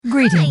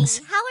Greetings.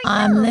 Hi, how are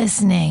you? I'm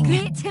listening.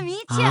 Great to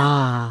meet you.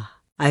 Ah,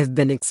 I've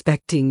been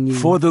expecting you.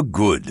 For the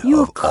good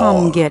You've of come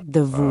all. get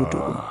the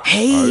voodoo.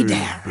 Hey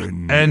there.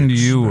 And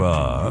you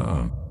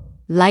are?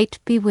 Light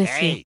be with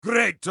you.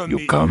 Great to You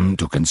meet come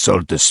to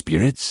consult the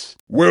spirits?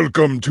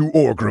 Welcome to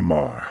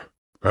Orgrimmar.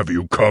 Have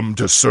you come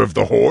to serve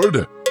the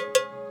Horde?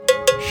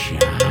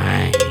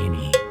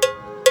 Shiny.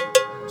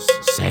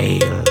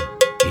 Sail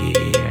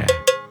here,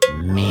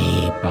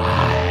 me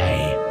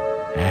buy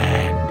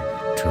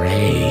and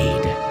trade.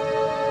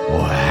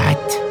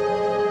 What?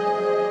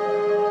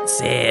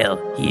 Sail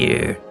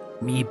here,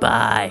 me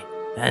buy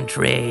and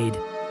trade.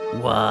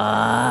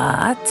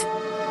 What?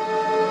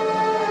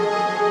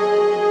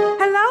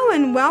 Hello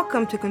and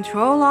welcome to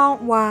Ctrl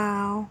Alt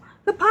WoW,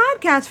 the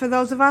podcast for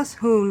those of us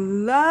who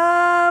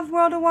love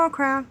World of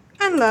Warcraft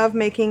and love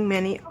making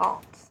many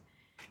alts.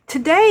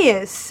 Today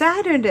is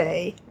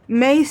Saturday,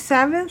 May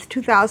 7th,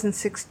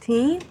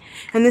 2016,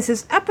 and this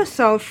is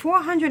episode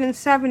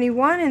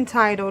 471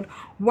 entitled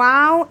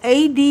WoW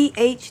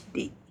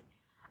ADHD.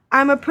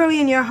 I'm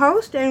Aprillian, your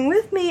host, and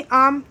with me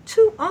are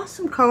two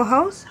awesome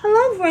co-hosts.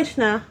 Hello,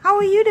 Vrishna. How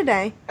are you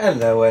today?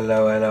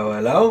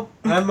 Hello.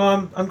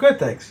 I'm good,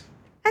 thanks.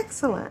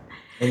 Excellent.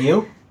 And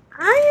you?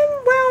 I am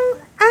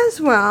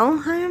as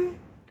well. I am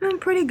doing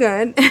pretty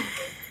good.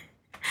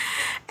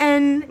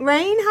 And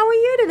Rain, how are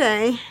you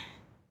today?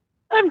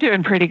 I'm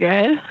doing pretty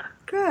good.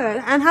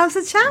 Good. And how's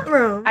the chat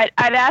room? I'd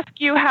ask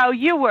you how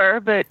you were,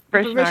 but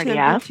Vrishna already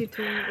asked. beat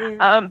you to,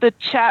 yeah. The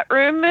chat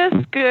room is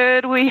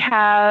good. We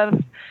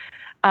have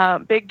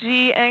Big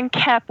G and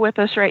Kep with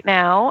us right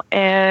now,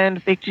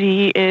 and Big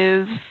G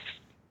is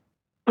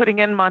putting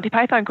in Monty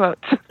Python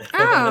quotes.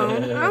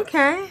 Oh,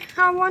 okay.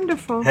 How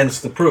wonderful. Hence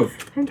the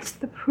proof. Hence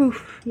the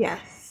proof,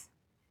 yes.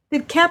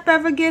 Did Kep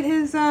ever get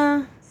his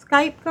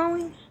Skype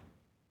going?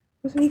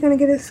 Wasn't he going to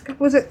get his Skype?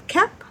 Was it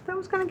Kep that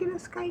was going to get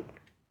his Skype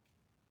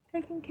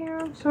taken care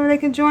of so they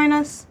could join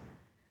us?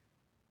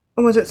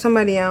 Or was it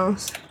somebody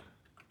else?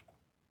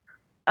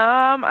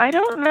 I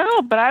don't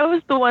know, but I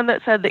was the one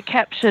that said that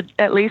Kep should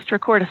at least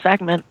record a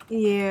segment.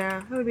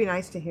 Yeah, it would be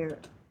nice to hear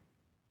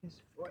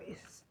his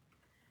voice.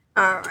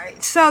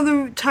 Alright, so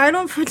the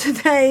title for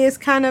today is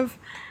kind of,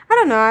 I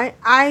don't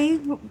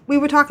know, we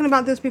were talking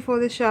about this before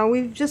the show.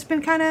 We've just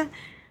been kind of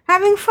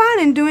having fun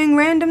and doing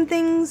random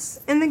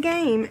things in the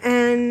game.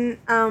 And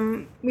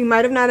we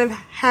might have not have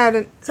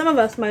had, some of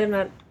us might have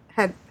not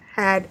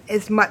had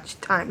as much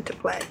time to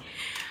play.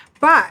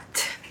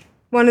 But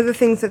one of the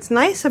things that's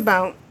nice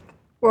about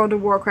World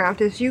of Warcraft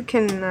is you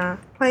can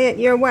play it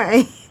your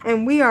way.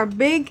 And we are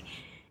big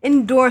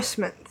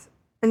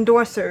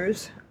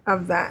endorsers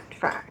of that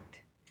fact.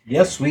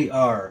 Yes, we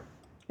are.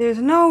 There's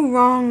no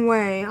wrong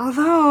way.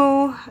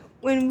 Although,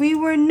 when we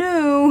were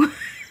new,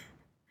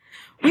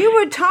 we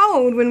were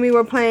told when we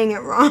were playing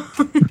it wrong.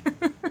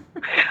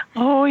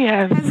 Oh,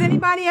 yes. Has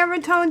anybody ever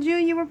told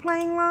you were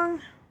playing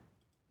wrong?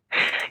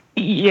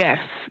 Yes,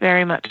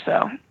 very much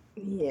so.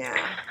 Yeah.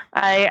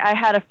 I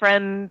had a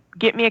friend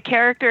get me a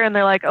character, and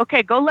they're like,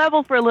 okay, go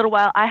level for a little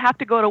while. I have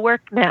to go to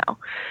work now.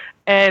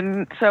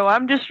 And so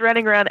I'm just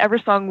running around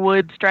Eversong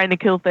Woods trying to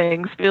kill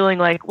things, feeling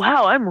like,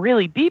 wow, I'm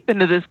really deep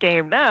into this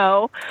game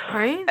now.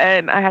 Right.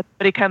 And I had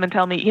somebody come and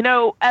tell me,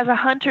 as a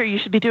hunter, you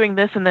should be doing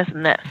this and this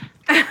and this.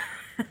 I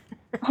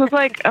was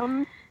like,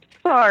 I'm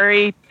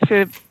sorry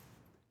to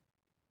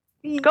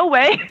go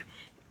away.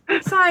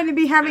 I'm sorry to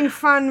be having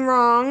fun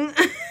wrong.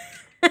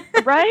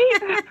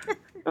 Right?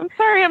 I'm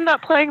sorry I'm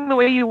not playing the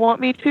way you want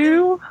me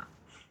to.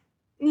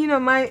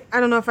 I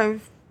don't know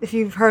if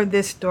you've heard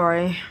this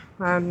story.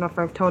 I don't know if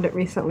I've told it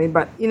recently,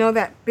 but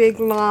that big,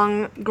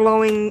 long,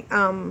 glowing,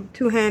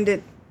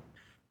 two-handed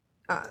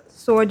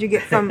sword you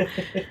get from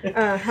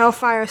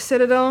Hellfire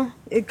Citadel?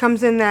 It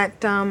comes in that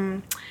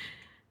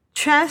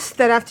chest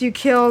that after you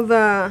kill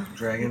the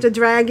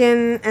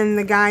dragon and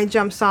the guy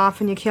jumps off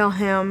and you kill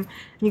him,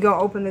 and you go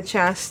open the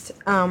chest,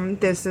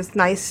 there's this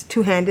nice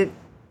two-handed,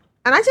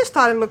 and I just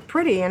thought it looked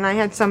pretty, and I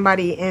had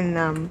somebody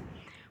in,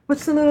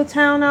 what's the little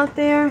town out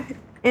there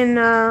in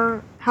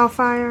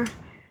Hellfire?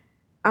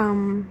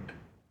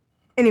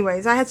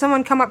 Anyways, I had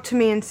someone come up to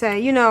me and say,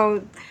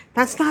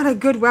 that's not a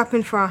good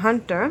weapon for a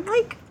hunter. I'm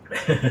like,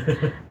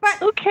 but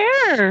who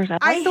cares? I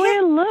like the way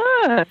it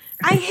looks.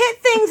 I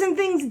hit things and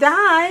things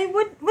die.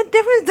 What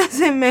difference does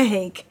it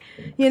make?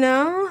 That's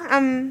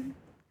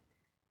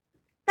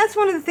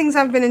one of the things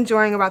I've been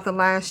enjoying about the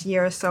last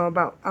year or so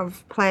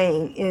of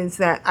playing is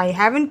that I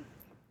haven't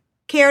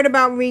cared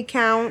about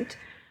recount.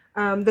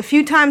 The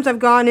few times I've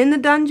gone in the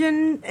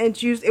dungeon,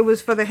 it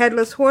was for the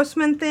Headless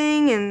Horseman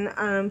thing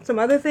and some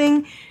other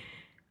thing,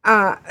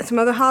 some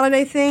other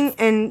holiday thing,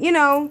 and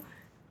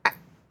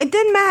it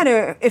didn't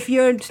matter if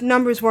your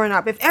numbers weren't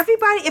up. If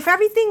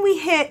everything we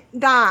hit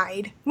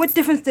died, what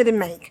difference did it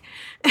make?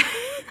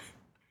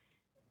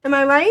 Am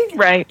I right?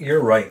 Right.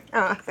 You're right.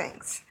 Oh,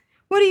 thanks.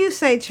 What do you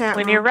say, chat?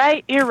 When you're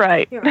right, you're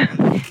right. You're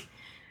right.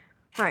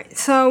 All right.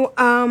 So,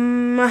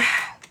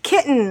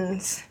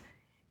 kittens,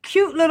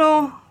 cute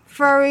little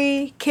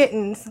furry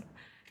kittens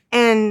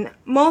And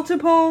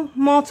multiple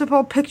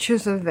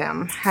pictures of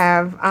them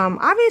have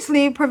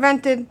obviously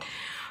prevented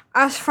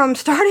us from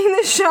starting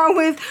the show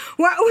with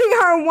what we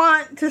are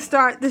wont to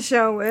start the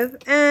show with.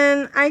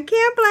 And I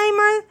can't blame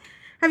her.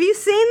 Have you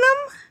seen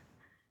them?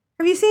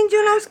 Have you seen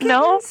Juno's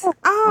kittens? No.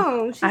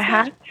 Oh,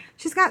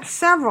 she's got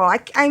several.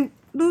 I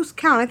lose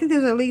count. I think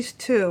there's at least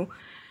 2.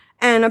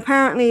 And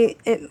apparently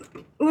it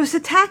was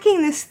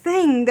attacking this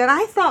thing that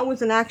I thought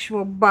was an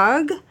actual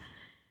bug.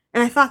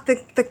 And I thought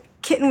the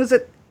kitten was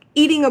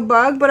eating a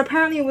bug, but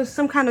apparently it was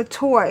some kind of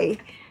toy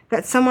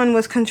that someone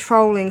was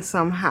controlling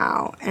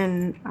somehow.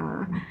 And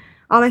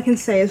all I can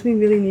say is we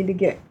really need to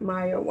get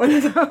Maya one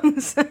of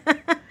those.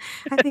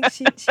 I think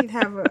she'd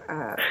have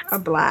a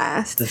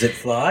blast. Does it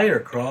fly or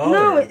crawl?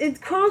 No, or?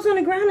 it crawls on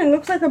the ground and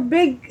looks like a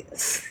big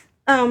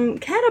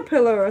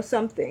caterpillar or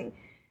something.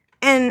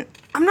 And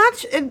I'm not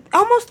sure, it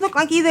almost looked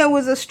like either it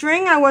was a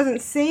string I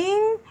wasn't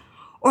seeing,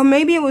 or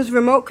maybe it was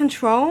remote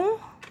control.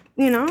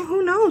 You know,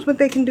 who knows what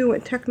they can do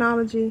with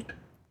technology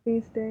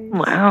these days.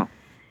 Wow.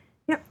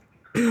 Yep.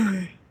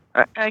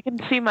 I can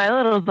see my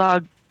little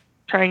dog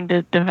trying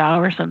to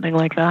devour something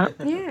like that.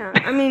 Yeah,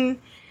 I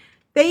mean,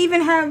 they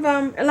even have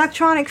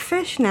electronic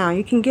fish now.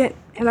 You can get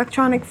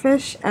electronic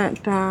fish at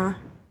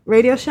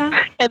Radio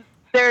Shack. And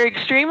they're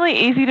extremely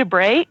easy to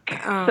break.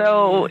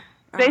 So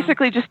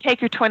basically just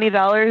take your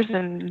 $20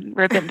 and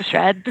rip it to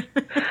shreds.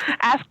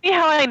 Ask me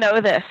how I know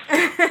this.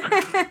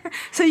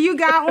 So you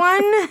got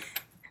one?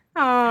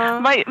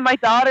 Aww. My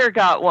daughter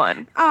got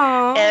one.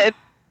 Oh. And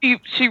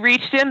she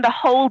reached in to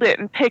hold it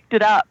and picked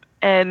it up.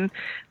 And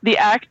the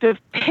act of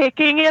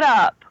picking it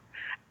up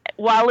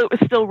while it was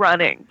still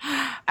running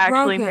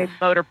actually made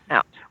the motor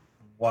out.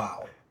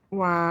 Wow.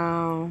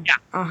 Wow. Yeah.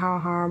 Oh, how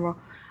horrible.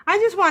 I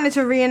just wanted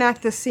to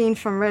reenact the scene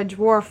from Red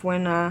Dwarf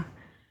when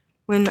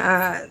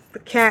the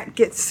cat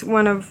gets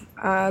one of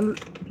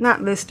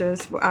not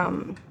Lister's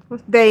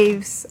what's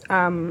Dave's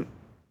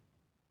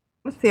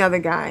what's the other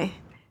guy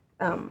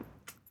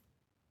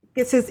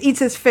eats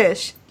his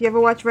fish. Do you ever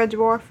watch Red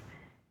Dwarf?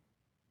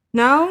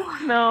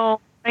 No,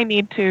 I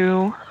need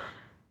to.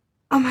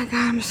 Oh my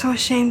God, I'm so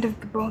ashamed of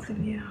the both of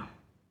you.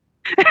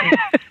 All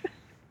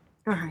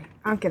right,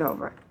 I'll get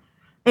over it.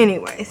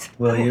 Anyways,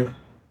 Will you?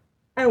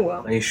 I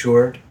will. Are you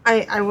sure?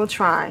 I will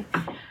try.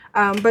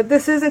 But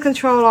this isn't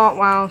Control Alt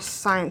WoW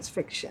science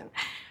fiction.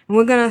 And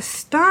we're going to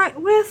start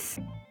with...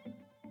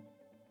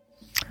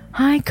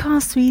 Hi,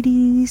 car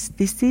sweeties.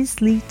 This is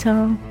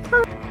Lita.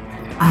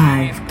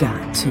 I've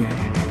got to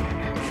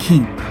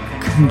keep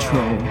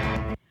control.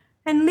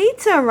 And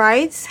Lita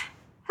writes,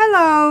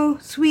 hello,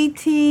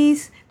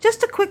 sweeties.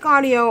 Just a quick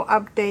audio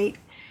update.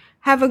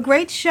 Have a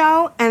great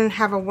show and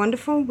have a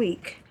wonderful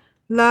week.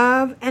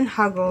 Love and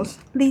huggles,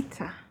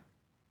 Lita.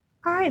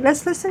 All right,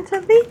 let's listen to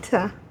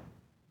Lita.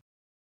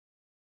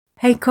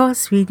 Hey, car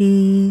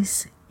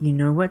sweeties. You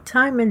know what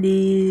time it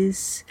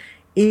is.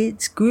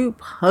 It's group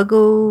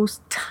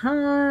huggles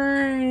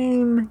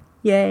time.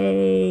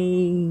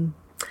 Yay.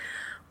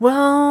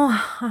 Well,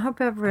 I hope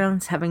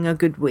everyone's having a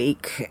good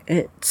week.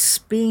 It's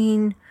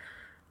been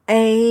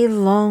a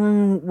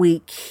long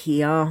week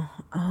here.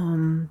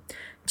 I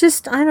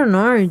don't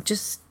know,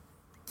 just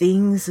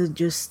things are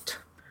just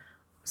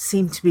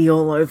seem to be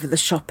all over the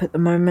shop at the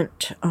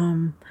moment,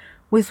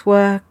 with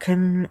work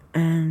and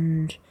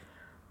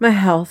my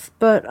health,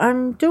 but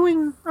I'm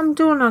doing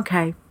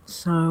okay.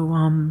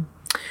 So,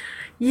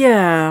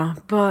 yeah,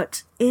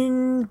 but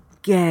in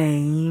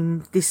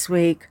game this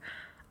week,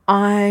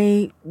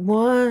 I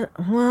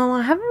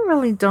haven't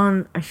really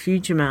done a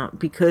huge amount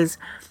because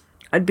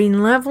I'd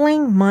been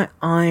leveling my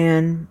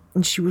iron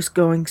and she was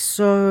going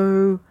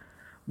so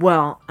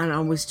well, and I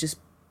was just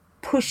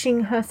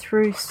pushing her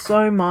through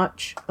so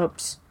much.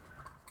 Oops.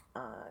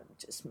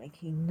 Just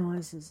making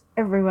noises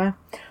everywhere.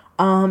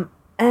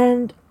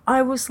 And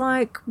I was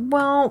like,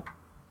 well,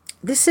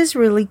 this is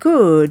really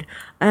good.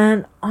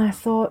 And I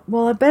thought,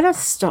 well, I better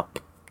stop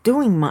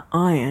doing my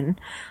iron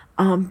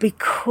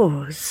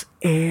because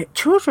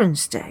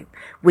Children's Day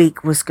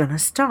week was going to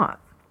start.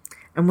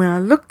 And when I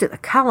looked at the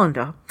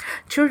calendar,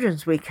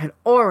 Children's Week had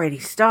already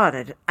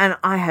started and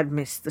I had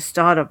missed the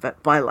start of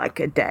it by like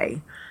a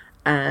day.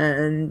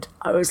 And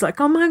I was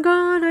like, oh my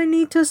God, I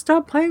need to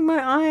stop playing my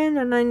iron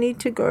and I need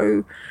to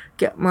go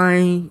get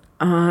my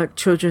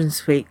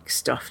Children's Week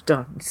stuff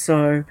done.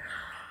 So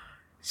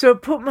I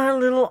put my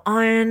little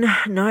iron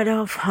night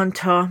elf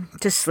hunter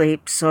to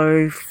sleep.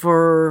 So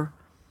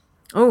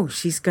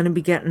she's going to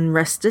be getting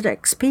rested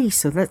XP.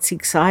 So that's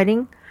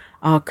exciting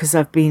because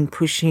I've been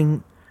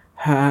pushing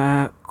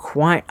her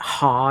quite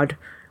hard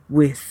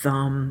with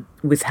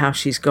how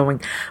she's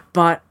going.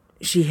 But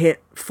she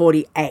hit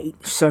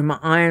 48, so my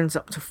iron's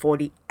up to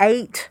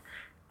 48,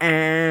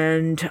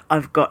 and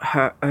I've got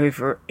her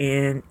over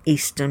in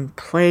Eastern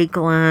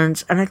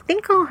Plaguelands, and I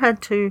think I'll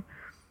head to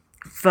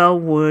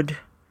Felwood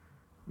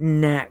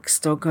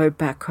next. I'll go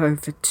back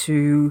over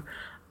to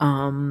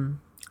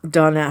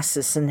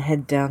Darnassus and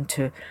head down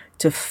to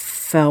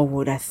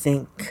Felwood, I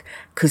think,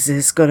 because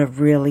there's got a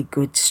really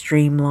good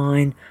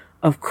streamline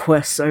of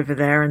quests over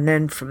there, and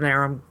then from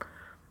there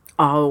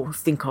I'll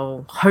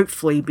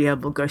hopefully be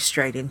able to go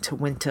straight into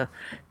winter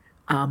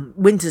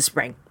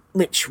spring,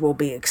 which will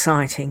be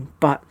exciting.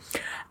 But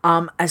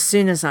as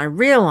soon as I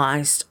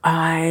realized,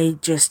 I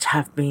just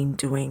have been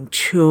doing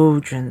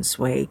Children's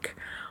Week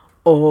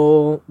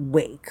all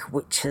week,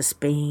 which has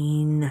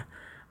been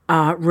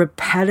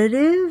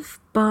repetitive,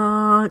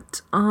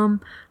 but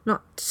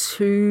not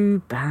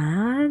too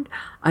bad.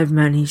 I've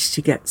managed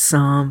to get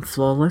some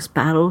flawless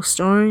battle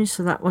stones,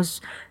 so that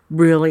was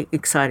really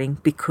exciting,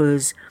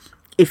 because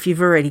if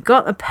you've already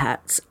got the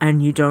pets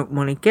and you don't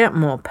want to get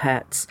more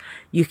pets,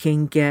 you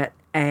can get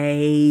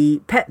a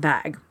pet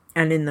bag,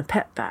 and in the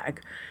pet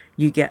bag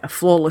you get a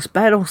flawless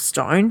battle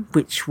stone,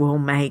 which will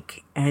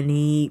make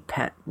any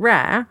pet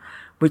rare,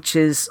 which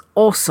is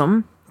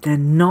awesome. They're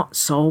not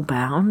soul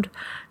bound,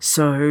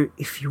 so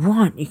if you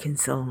want, you can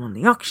sell them on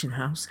the auction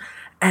house,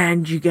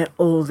 and you get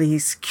all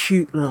these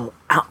cute little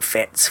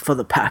outfits for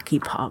the Perky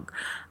Pug.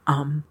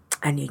 And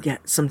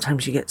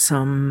sometimes you get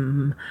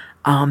some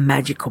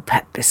magical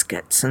pet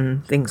biscuits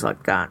and things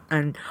like that,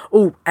 and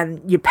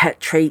your pet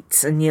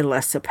treats and your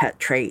lesser pet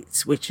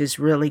treats, which is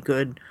really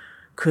good,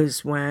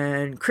 because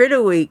when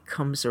Critter Week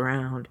comes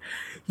around,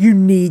 you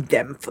need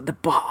them for the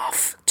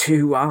bath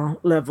to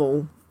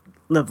level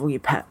your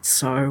pets.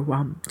 So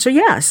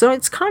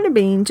it's kind of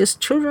been just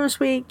Children's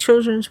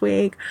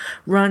Week,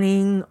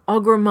 running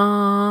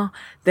Ogrimmar,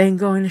 then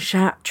going to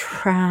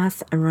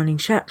Shattrath and running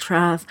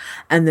Shattrath,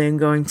 and then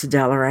going to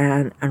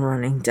Dalaran and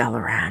running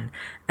Dalaran.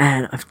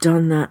 And I've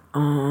done that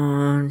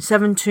on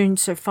 7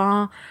 tunes so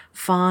far,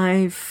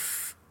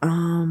 6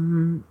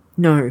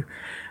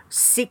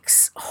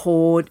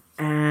 Horde,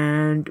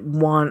 and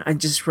 1 I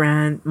just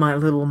ran my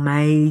little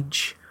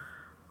mage.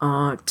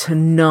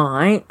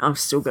 Tonight, I've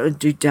still got to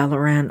do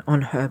Dalaran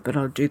on her, but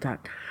I'll do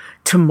that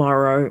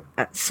tomorrow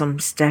at some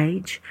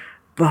stage.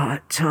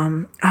 But,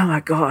 oh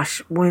my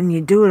gosh, when you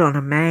do it on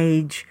a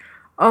mage,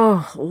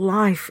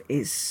 life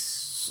is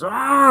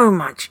so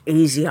much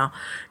easier.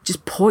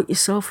 Just port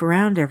yourself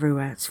around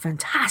everywhere. It's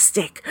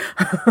fantastic.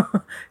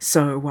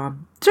 So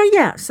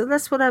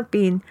that's what I've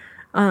been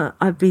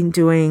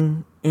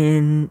doing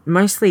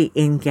mostly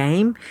in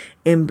game,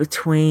 in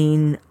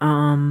between,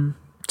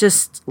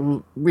 just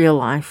real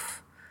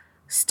life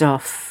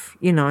stuff,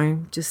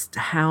 just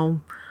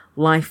how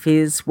life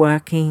is,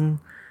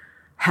 working,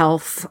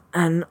 health,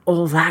 and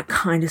all that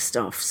kind of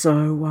stuff.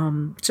 So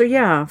I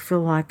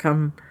feel like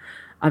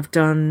I've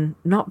done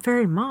not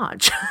very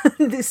much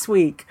this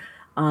week.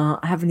 I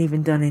haven't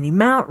even done any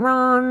mount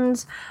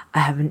runs. I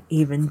haven't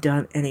even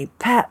done any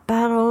pet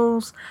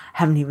battles.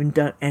 I haven't even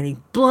done any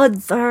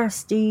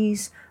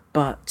bloodthirsties.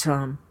 But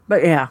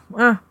yeah,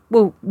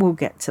 we'll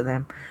get to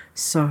them.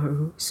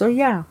 So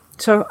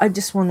I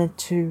just wanted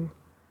to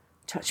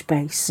touch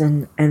base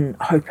and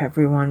hope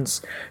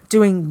everyone's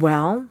doing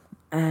well,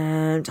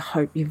 and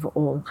hope you've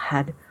all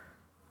had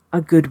a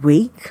good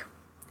week.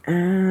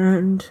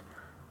 And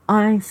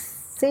I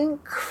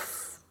think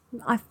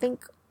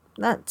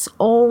that's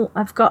all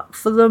I've got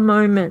for the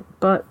moment.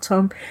 But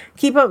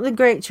keep up the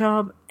great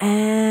job,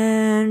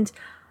 and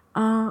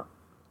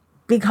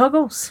big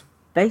huggles,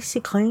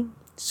 basically.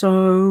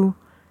 So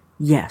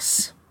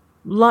yes,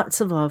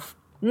 lots of love.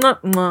 Mwah,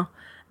 mwah.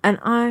 And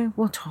I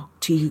will talk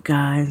to you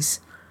guys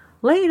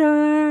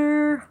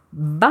later.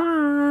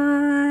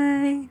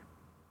 Bye.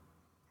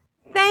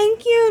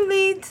 Thank you,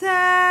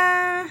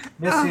 Lita.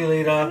 Miss you,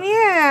 Lita.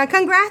 Yeah,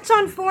 congrats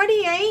on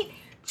 48.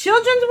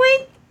 Children's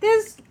Week?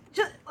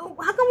 How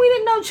come we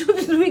didn't know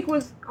Children's Week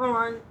was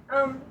on?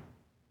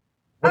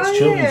 What's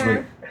Children's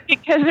Week?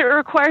 Because it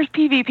requires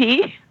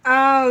PvP.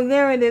 Oh,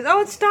 there it is.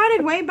 Oh, it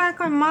started way back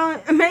on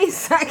May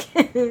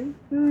 2nd.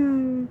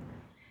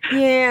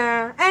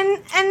 Yeah,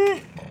 and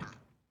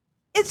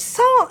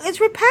it's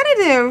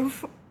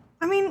repetitive.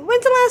 I mean,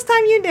 when's the last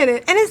time you did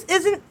it? And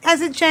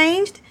has it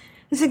changed?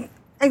 Is it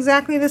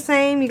exactly the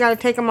same? You got to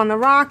take them on the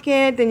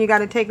rocket, then you got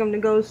to take them to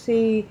go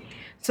see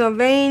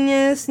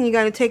Sylvanus, and you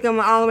got to take them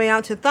all the way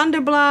out to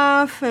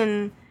Thunderbluff,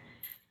 and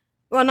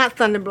well, not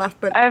Thunderbluff,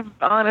 but I've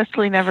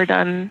honestly never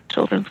done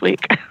Children's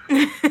Week.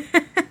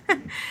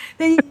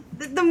 Then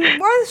the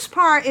worst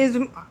part is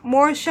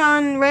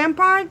Morshan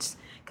Ramparts,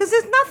 because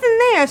there's nothing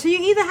there. So you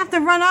either have to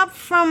run up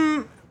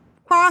from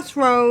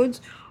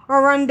Crossroads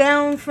or run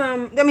down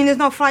from. I mean, there's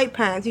no flight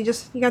paths. You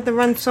got to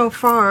run so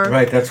far.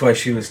 Right. That's why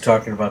she was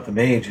talking about the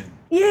mage.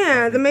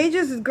 Yeah, the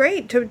mages is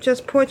great to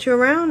just put you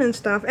around and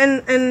stuff,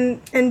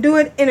 and do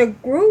it in a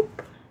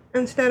group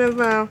instead of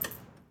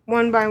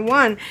one by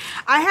one.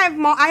 I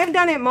have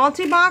done it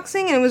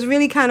multi-boxing, and it was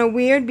really kind of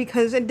weird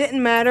because it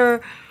didn't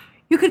matter.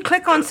 You could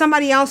click on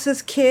somebody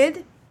else's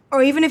kid,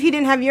 or even if you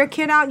didn't have your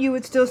kid out, you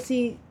would still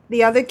see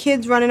the other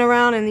kids running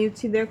around, and you'd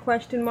see their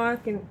question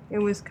mark, and it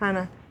was kind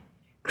of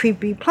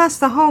creepy. Plus,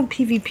 the whole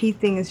PvP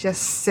thing is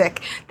just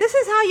sick. This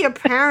is how your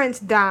parents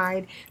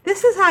died.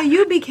 This is how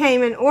you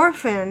became an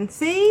orphan.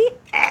 See?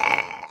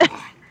 I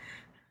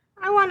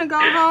want to go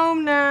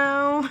home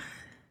now.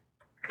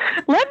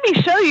 Let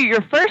me show you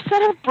your first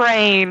set of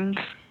brains.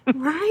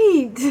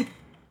 Right.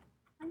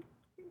 I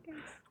think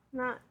it's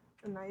not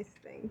a nice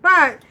thing.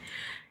 But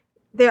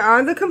there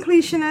are the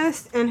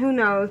completionists, and who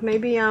knows,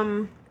 maybe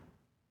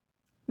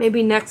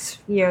next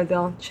year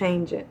they'll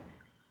change it.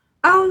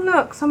 Oh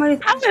look, somebody's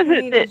How is asking me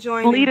it to that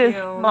join the Lita's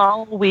guild.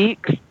 small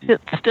weeks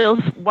still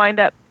wind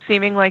up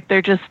seeming like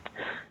they're just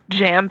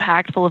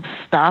jam-packed full of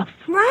stuff?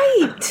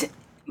 Right.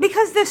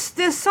 Because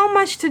there's so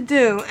much to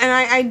do, and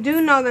I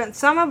do know that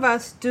some of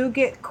us do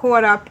get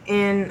caught up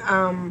in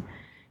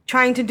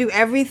trying to do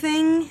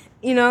everything,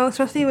 you know,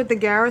 especially with the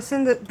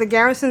garrison. The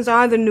garrisons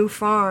are the new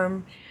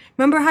farm.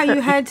 Remember how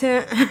you had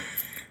to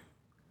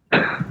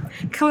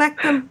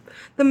collect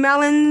the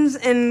melons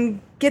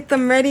and get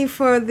them ready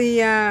for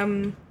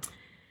the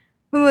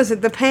who was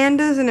it? The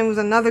pandas, and it was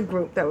another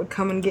group that would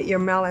come and get your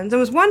melons. There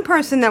was one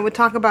person that would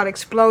talk about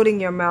exploding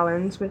your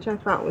melons, which I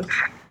thought was...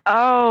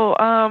 Oh,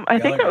 I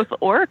think it was the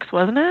orcs,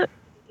 wasn't it?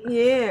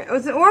 Yeah.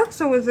 Was it orcs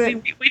or was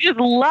it... We just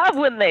love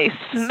when they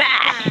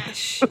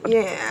smash.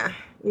 Yeah.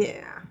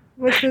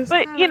 Which is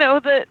But, you know,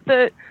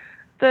 the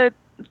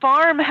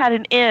farm had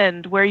an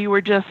end where you were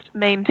just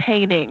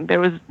maintaining. There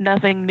was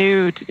nothing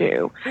new to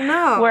do.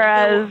 No.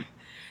 Whereas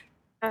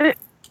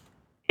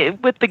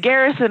with the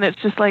garrison,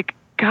 it's just like,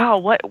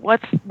 God, what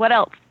else? What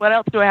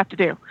else do I have to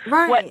do?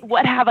 Right.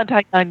 What haven't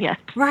I done yet?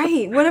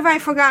 Right. What have I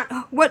forgot?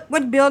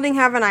 What building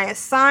haven't I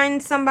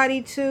assigned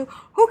somebody to?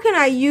 Who can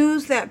I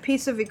use that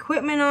piece of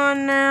equipment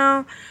on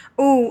now?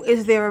 Ooh,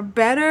 is there a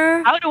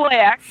better? How do I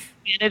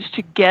actually manage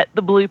to get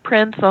the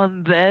blueprints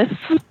on this?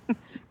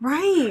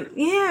 Right.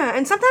 Yeah.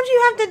 And sometimes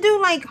you have to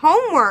do like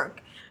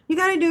homework. You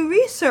got to do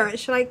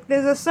research. Like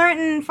there's a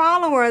certain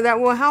follower that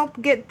will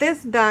help get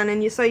this done,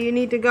 and so you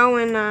need to go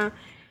and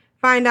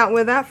find out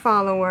where that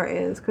follower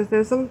is, because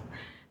there's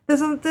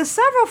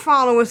several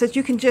followers that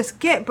you can just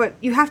get, but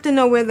you have to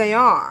know where they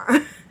are.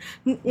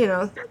 You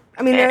know,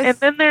 I mean, and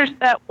then there's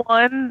that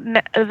one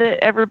that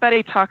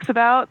everybody talks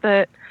about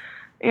that,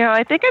 you know,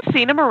 I think I've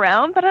seen him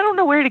around, but I don't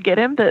know where to get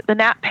him. The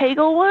Nat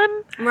Pagel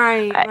one.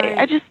 Right.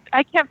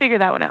 I can't figure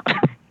that one out.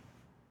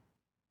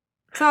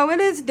 So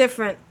it is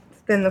different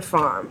than the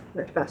farm.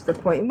 If that's the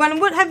point. When's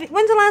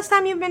the last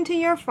time you've been to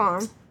your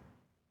farm?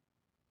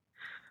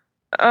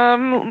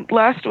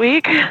 Last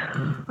week.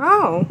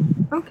 Oh,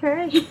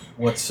 okay.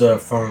 What's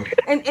farm?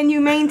 And you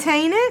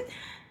maintain it?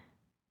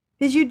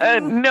 Did you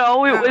do?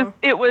 No,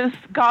 it was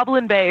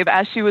Goblin Babe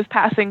as she was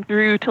passing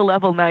through to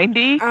level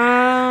 90.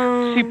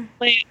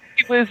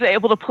 She was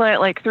able to plant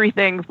like 3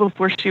 things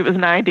before she was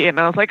 90, and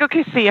I was like,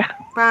 okay, see ya.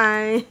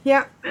 Bye.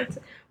 Yep.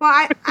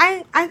 Well,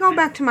 I go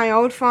back to my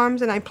old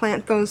farms and I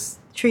plant those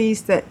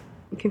trees that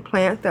you can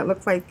plant that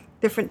look like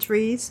different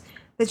trees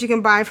that you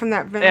can buy from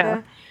that vendor.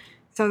 Yeah.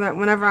 So that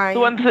whenever I... The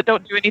ones that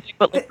don't do anything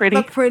but look pretty.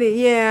 Look pretty,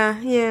 yeah.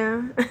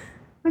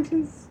 Which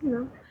is, you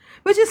know...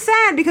 Which is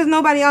sad because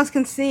nobody else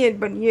can see it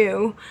but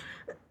you.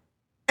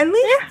 At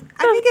least,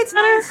 I think it's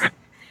nice.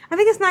 I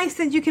think it's nice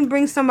that you can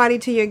bring somebody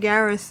to your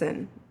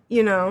garrison,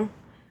 you know?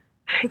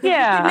 Because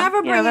you could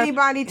never bring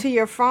anybody to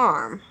your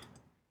farm.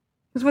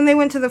 Because when they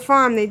went to the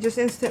farm, they'd just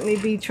instantly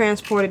be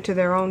transported to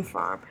their own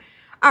farm.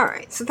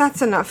 Alright, so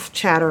that's enough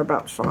chatter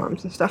about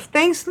farms and stuff.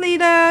 Thanks,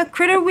 Lita.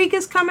 Critter Week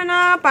is coming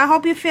up. I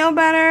hope you feel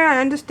better.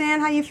 I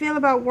understand how you feel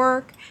about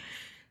work.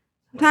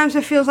 Sometimes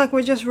it feels like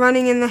we're just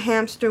running in the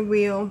hamster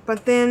wheel.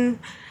 But then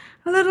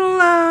a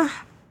little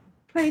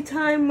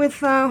playtime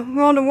with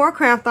World of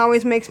Warcraft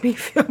always makes me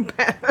feel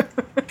better.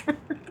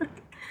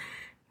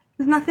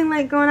 There's nothing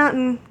like going out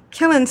and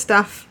killing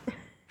stuff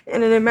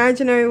in an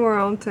imaginary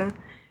world to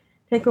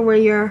take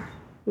away your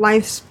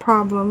life's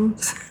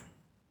problems.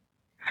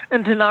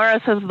 And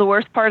Tanara says the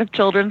worst part of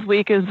Children's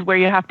Week is where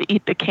you have to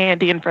eat the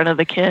candy in front of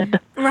the kid.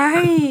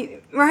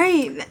 Right.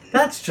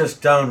 That's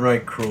just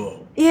downright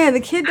cruel. Yeah, the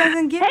kid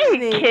doesn't get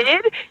any. Hey,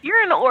 kid,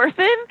 you're an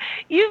orphan.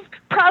 You've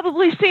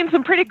probably seen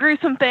some pretty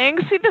gruesome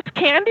things. See this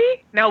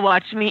candy? Now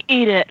watch me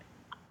eat it.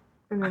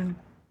 And then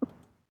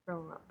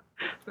throw up.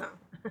 No.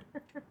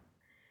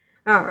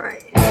 All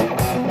right.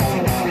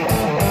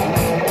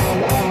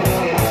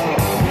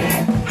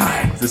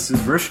 Hi, this is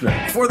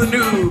Vrishna for the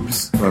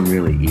noobs. I'm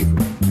really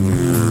evil.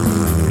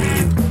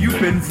 You've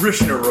been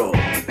Vrishna rolled.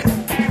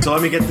 So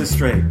let me get this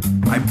straight.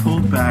 I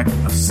pulled back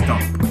a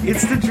stump.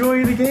 It's the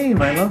joy of the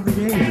game. I love the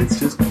game. It's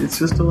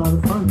just a lot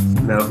of fun.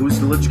 Now, who's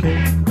the Lich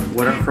King?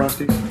 What are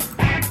Frosties?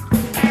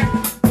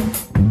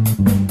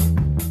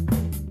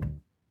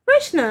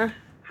 Krishna,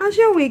 how's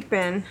your week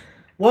been?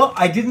 Well,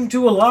 I didn't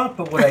do a lot,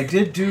 but what I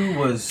did do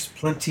was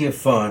plenty of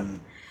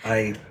fun.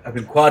 I've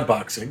been quad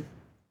boxing.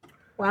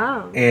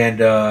 Wow.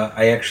 And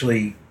I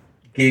actually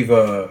gave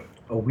a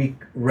week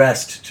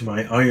rest to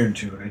my iron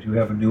tune. I do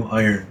have a new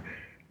iron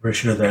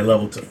version that I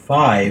leveled to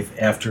 5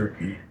 after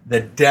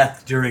the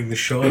death during the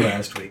show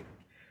last week.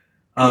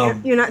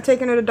 You're not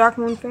taking her to Dark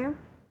Moon Fair?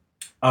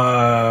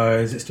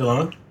 Is it still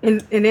on?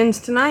 It ends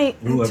tonight.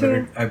 Ooh,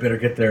 I better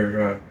get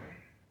there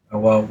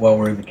while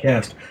we're in the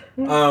cast.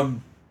 Yeah.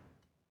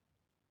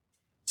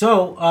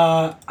 So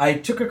I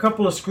took a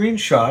couple of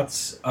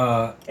screenshots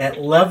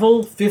at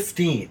level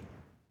 15.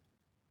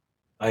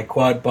 I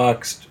quad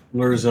boxed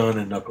Lurzon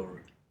and Knuckleroot.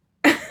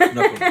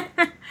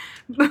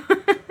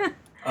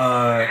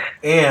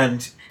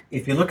 And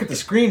if you look at the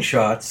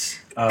screenshots,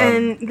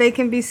 and they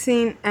can be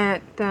seen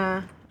at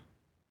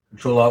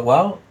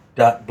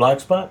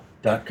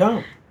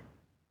Ctrl.wow.blogspot.com.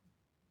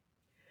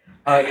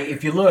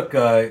 If you look,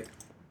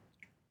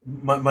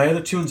 my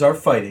other tunes are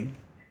fighting,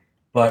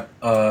 but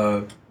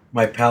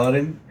my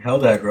paladin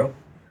held aggro,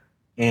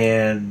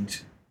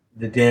 and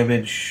the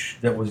damage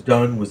that was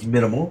done was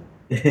minimal.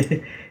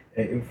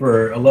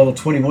 For a level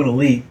 21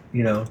 elite,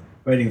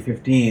 fighting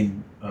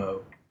 15,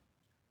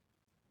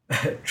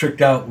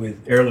 tricked out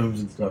with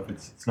heirlooms and stuff,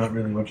 it's not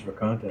really much of a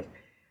contest.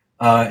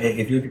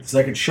 If you look at the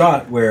second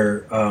shot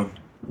where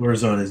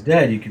Lurzon is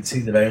dead, you can see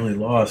that I only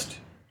lost,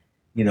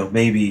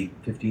 maybe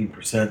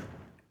 15%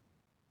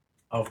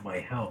 of my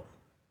health.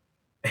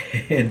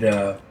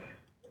 And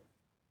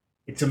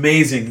it's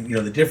amazing,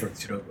 the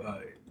difference, the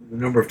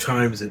number of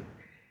times that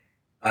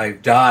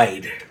I've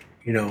died,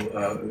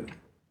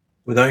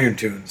 with Iron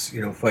Tunes,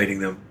 fighting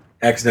them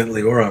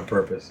accidentally or on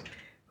purpose.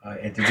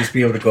 And to just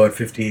be able to go at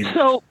 15.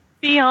 So,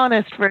 be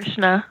honest,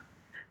 Vrishna.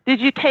 Did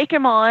you take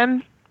him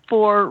on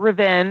for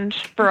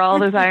revenge for all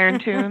those Iron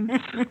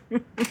Tunes?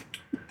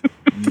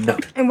 No.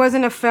 It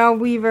wasn't a Fell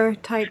Weaver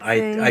type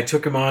thing. I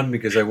took him on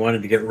because I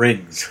wanted to get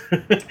rings.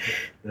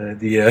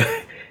 The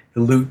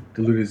loot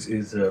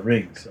is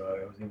rings, so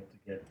I was able to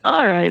get.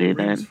 Alrighty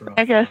then.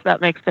 I guess that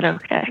makes it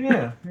okay.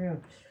 Yeah.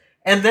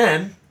 And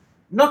then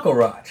Knuckle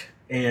Rot,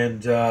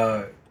 and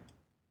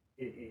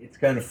it's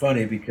kind of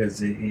funny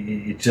because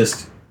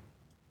it's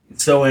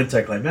so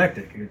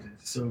anticlimactic.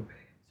 It's so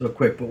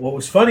quick. But what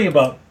was funny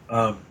about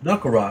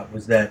Knuckle Rot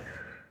was that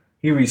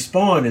he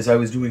respawned as I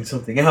was doing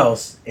something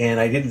else, and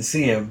I didn't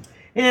see him,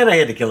 and I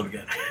had to kill him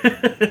again.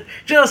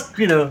 just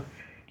for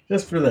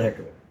the heck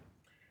of it.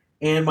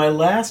 And my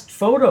last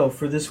photo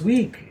for this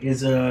week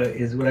is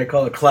what I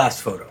call a class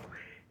photo.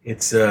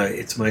 It's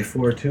my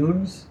 4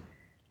 tunes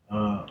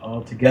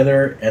all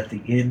together at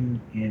the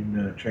inn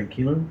in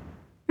Tranquillum.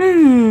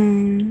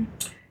 I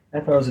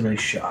thought it was a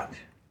nice shot.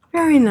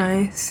 Very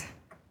nice.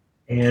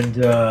 And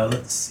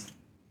let's see,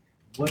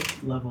 what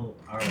level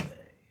are they?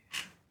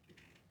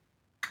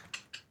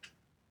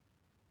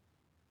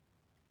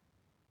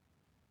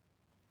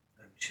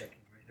 I'm checking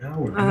right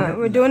now.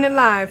 We're doing it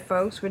live,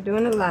 folks. We're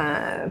doing it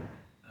live.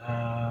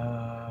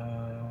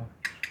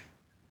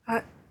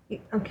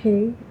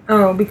 Okay.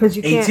 Oh, because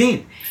you can't.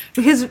 18.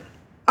 Because.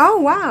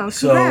 Oh wow!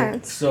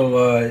 Congrats.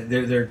 So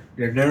they're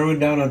narrowing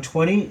down on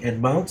 20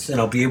 and mounts, and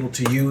I'll be able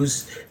to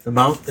use the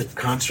mount that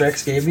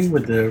Constructs gave me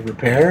with the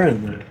repair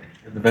and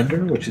the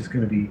vendor, which is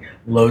going to be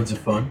loads of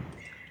fun.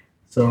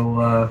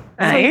 So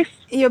nice.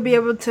 You'll be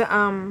able to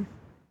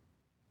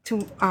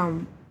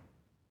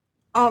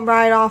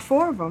ride all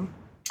 4 of them,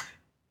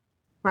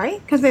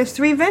 right? Because there's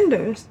 3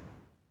 vendors.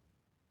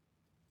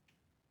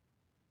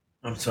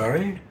 I'm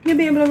sorry? You'll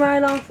be able to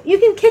ride off. You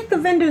can kick the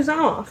vendors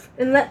off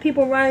and let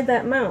people ride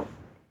that mount.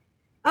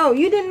 Oh,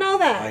 you didn't know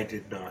that? I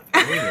did not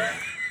know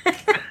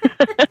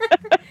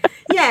that.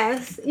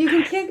 Yes, you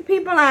can kick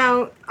people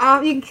out.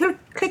 You can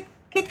kick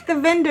the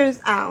vendors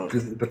out.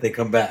 But they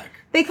come back.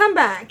 They come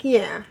back,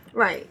 yeah,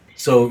 right.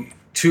 So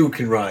 2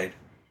 can ride.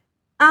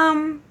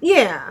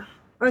 Yeah.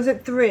 Or is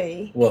it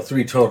 3? Well,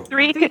 3 total.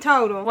 3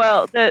 total.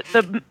 Well,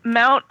 the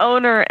mount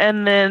owner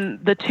and then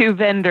the 2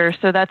 vendors,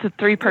 so that's a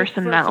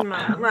 3-person mount.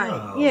 Right.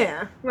 Oh,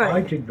 Yeah. Right. I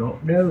did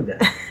not know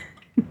that.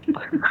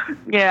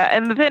 Yeah,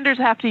 and the vendors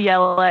have to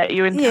yell at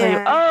you and tell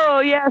you,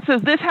 "Oh, yeah, so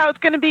is this how it's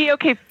going to be?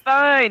 Okay,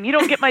 fine. You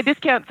don't get my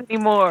discounts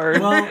anymore."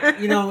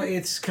 Well,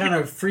 it's kind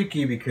of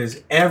freaky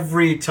because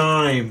every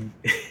time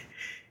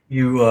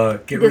you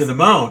get rid of the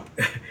mount,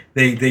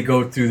 they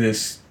go through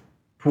this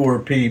poor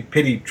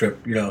pity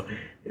trip,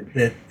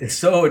 that is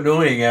so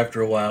annoying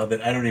after a while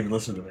that I don't even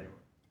listen to them anymore.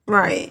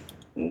 Right.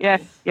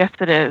 Yes,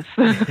 it is.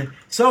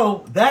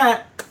 So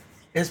that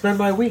has been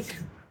my week.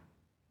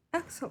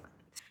 Excellent.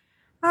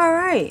 All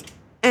right.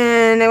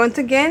 And once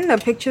again, the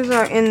pictures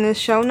are in the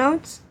show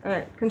notes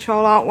at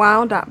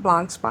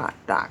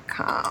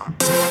controlaltwow.blogspot.com.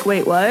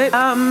 Wait, what?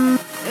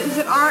 Is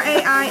it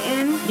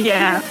RAIN?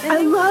 Yeah.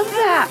 I love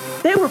that.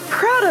 They were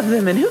proud of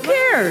them, and who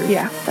cares?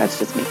 Yeah, that's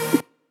just me.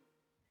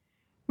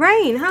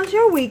 Rain, how's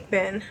your week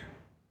been?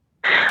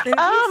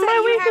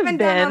 My week has been.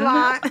 Done a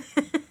lot.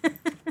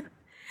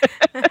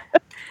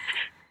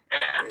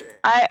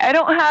 I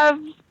don't have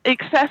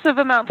excessive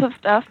amounts of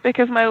stuff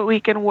because my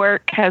weekend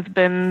work has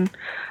been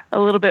a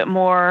little bit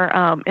more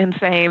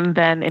insane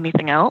than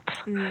anything else.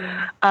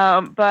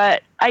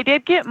 But I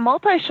did get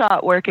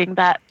multi-shot working,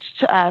 that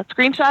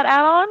screenshot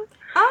add-on.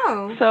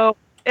 Oh. So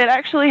it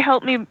actually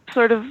helped me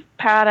sort of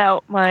pad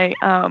out my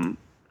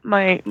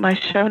my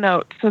show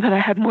notes so that I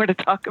had more to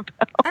talk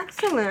about.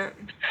 Excellent.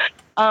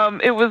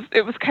 It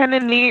was kind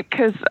of neat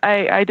because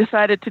I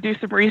decided to do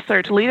some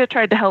research. Lita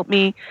tried to help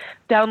me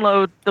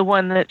download the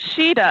one that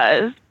she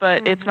does,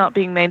 but it's not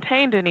being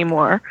maintained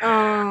anymore.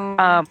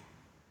 Oh.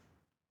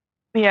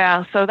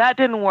 Yeah, so that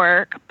didn't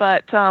work.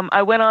 But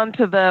I went on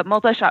to the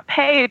multi-shot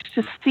page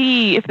to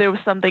see if there was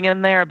something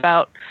in there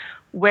about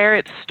where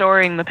it's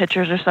storing the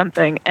pictures or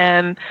something.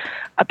 And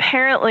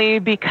apparently,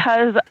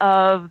 because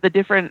of the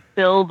different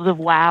builds of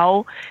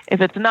WoW,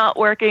 if it's not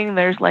working,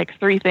 there's like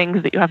 3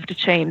 things that you have to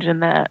change in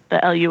the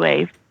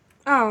LUA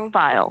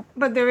file.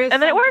 But there is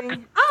and then it something...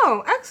 works.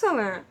 Oh,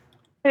 excellent.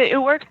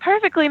 It works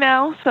perfectly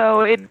now,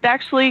 so it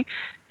actually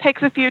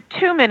takes a few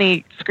too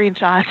many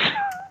screenshots.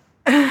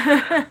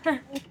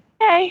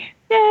 Yay.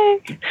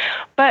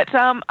 But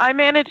I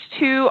managed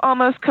to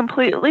almost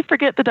completely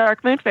forget the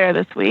Dark Moon Fair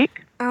this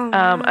week.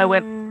 I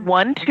went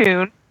one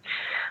tune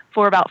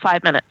for about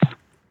 5 minutes.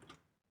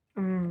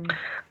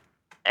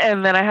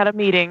 And then I had a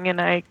meeting and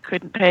I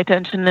couldn't pay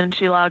attention and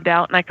she logged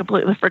out and I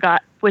completely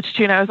forgot which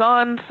tune I was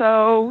on.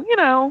 So,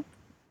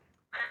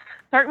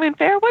 Dark Moon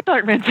Fair? What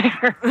Dark Moon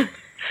Fair?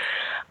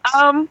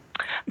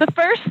 The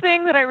first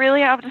thing that I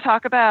really have to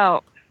talk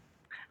about,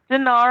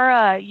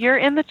 Dinara, you're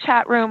in the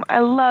chat room. I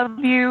love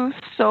you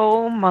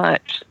so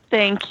much.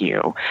 Thank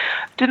you.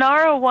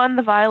 Dinara won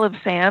the Vial of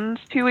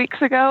Sands 2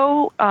 weeks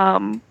ago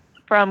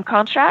from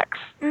Contracts.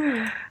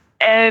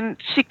 And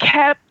she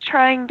kept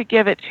trying to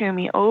give it to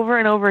me over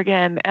and over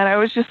again. And I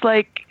was just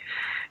like,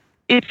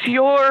 it's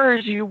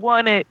yours. You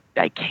won it.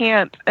 I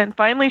can't. And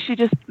finally, she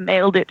just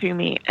mailed it to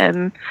me.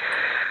 And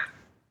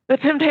the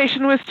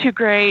temptation was too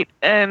great.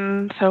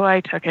 And so I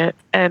took it.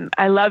 And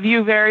I love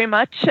you very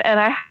much. And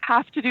I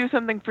have to do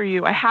something for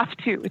you. I have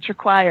to. It's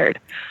required.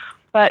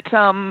 But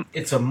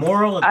it's a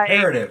moral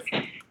imperative.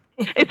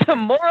 It's a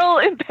moral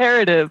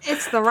imperative.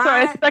 It's the right. So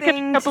I stuck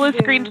in a couple of do.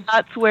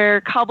 screenshots where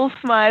Cobble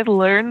Smythe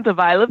learned the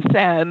Vial of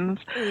Sands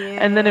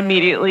and then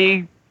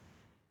immediately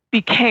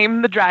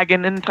became the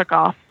dragon and took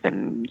off.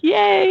 And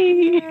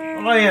yay!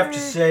 I have to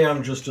say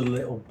I'm just a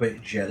little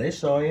bit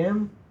jealous, I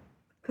am.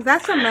 Because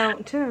that's a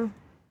mount, too.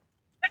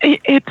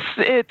 It's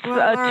a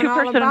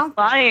 2-person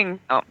flying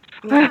mount.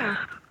 Yeah.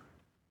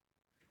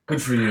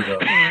 Good for you, though.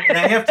 And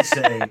I have to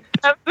say...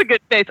 That was a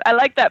good face. I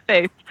like that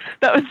face.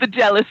 That was the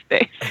jealous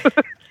face.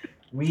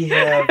 We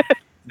have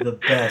the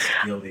best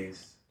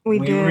guildies. We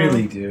do.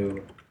 Really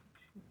do.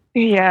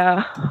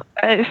 Yeah.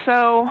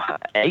 So,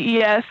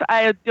 yes,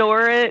 I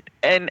adore it.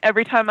 And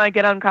every time I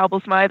get on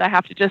Cobble Smythe, I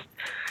have to just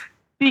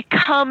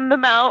become the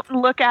mount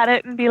and look at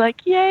it and be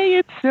like, yay,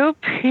 it's so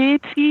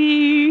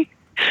pretty.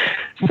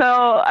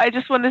 So I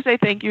just want to say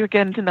thank you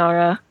again to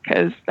Nara,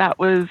 because that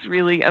was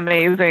really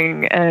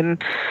amazing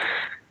and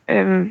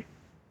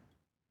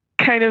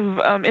kind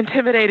of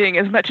intimidating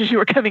as much as you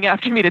were coming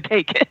after me to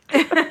take it.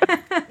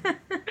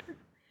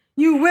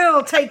 You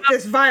will take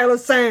this vial of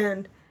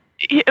sand.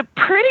 Yeah,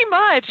 pretty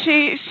much.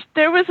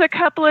 There was a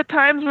couple of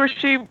times where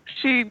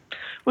she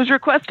was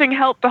requesting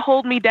help to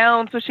hold me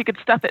down so she could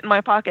stuff it in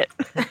my pocket.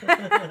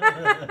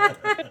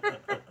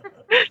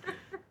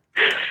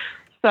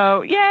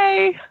 So,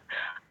 yay.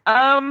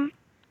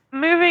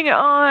 Moving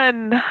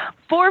on.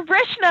 For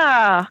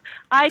Vrishna,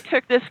 I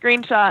took this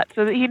screenshot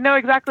so that he'd know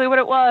exactly what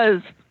it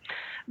was.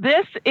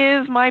 This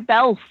is my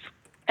Belf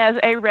as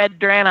a red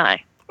Draenei.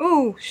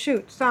 Ooh,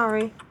 shoot,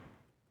 sorry.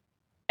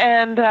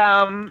 And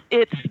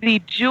it's the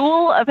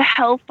Jewel of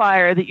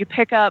Hellfire that you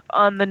pick up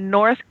on the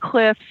North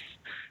Cliffs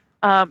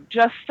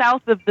just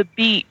south of the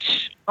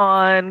beach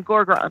on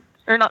Gorgon.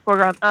 Or not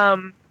Gorgon,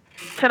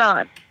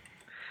 Tanan.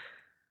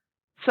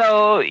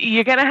 So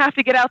you're going to have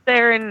to get out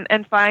there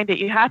and find it.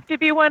 You have to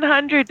be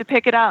 100 to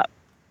pick it up.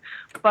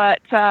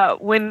 But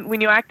when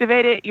you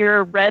activate it, you're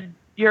a red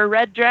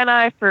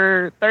Draenei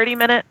for 30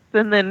 minutes,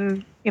 and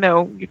then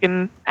you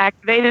can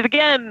activate it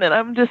again. And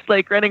I'm just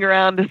like running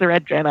around as the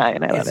red Draenei,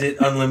 and I love it. Is it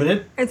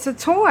unlimited? It's a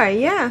toy,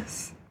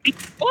 yes.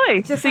 It's a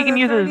toy, so you can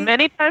use it as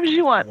many times as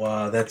you want.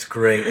 Wow, that's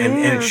great,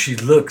 and she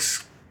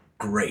looks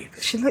great.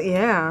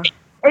 Yeah.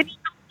 And what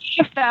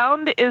I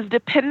found is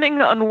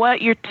depending on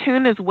what your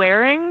tune is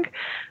wearing,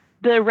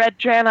 the red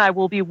Draenei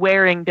will be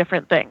wearing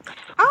different things.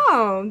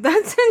 Oh,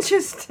 that's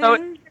interesting. So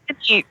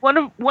it's neat. One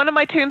of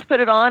my tunes put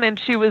it on, and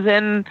she was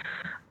in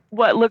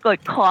what looked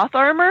like cloth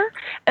armor,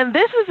 and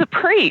this is a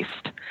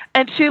priest,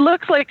 and she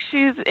looks like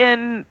she's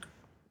in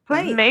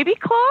plate. Maybe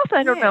cloth.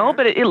 I don't know,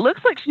 but it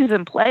looks like she's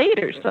in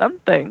plate or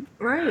something.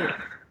 Right.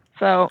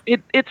 So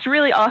it's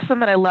really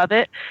awesome, and I love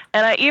it.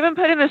 And I even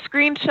put in a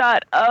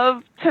screenshot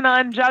of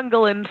Tanan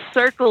Jungle and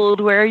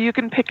circled where you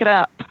can pick it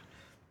up.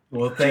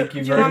 Well, thank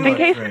you very much,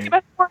 Rain.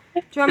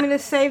 Do you want me to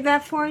save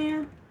that for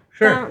you?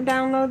 Sure.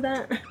 Download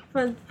that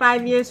for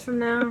 5 years from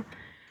now?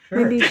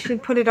 Sure. Maybe you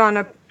should put it on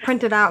a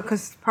printed out,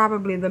 because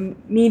probably the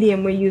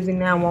medium we're using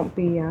now won't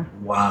be...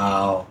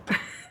 Wow.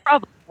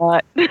 Probably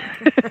not.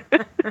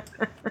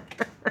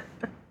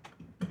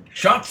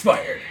 Shots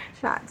fired.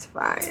 Shots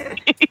fired.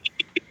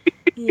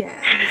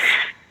 Yes.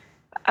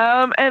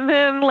 And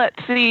then,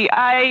 let's see,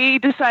 I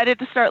decided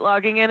to start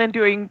logging in and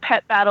doing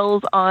pet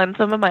battles on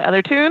some of my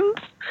other tunes.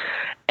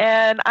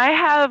 And I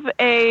have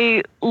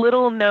a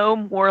little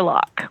gnome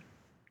warlock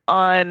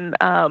on...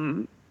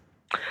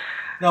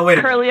 Now, wait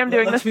Curly, I'm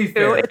doing this too.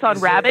 It's on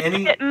Rabbit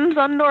Kittens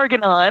on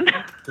Norganon.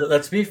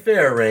 Let's be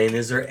fair, Rain.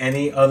 Is there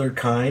any other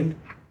kind?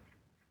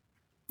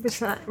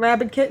 Besides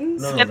Rabbit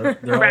Kittens? No, they're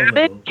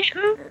Rabbit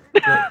Kitten?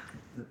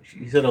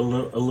 You said a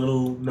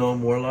little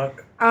gnome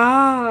warlock?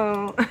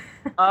 Oh.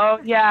 Oh,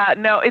 yeah.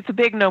 No, it's a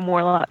big gnome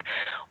warlock.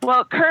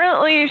 Well,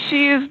 currently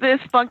she's this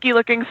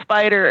funky-looking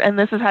spider, and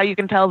this is how you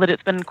can tell that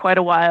it's been quite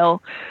a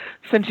while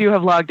since you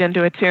have logged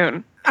into a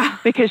tune,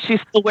 because she's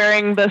still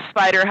wearing the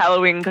spider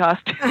Halloween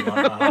costume.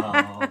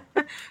 Wow.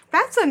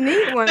 That's a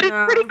neat one. But it's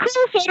pretty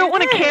cool, so I don't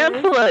want to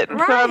cancel it. And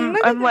Right, so look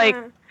I'm at like,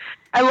 that.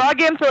 I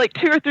log in for like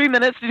 2 or 3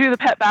 minutes to do the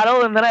pet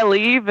battle, and then I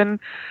leave, and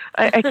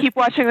I keep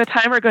watching the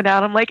timer go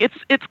down. I'm like,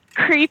 it's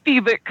creepy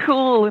but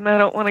cool, and I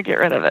don't want to get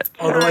rid of it.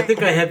 Although I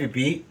think I have you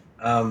beat.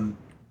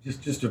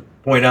 Just to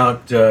point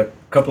out, a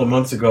couple of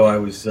months ago, I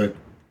was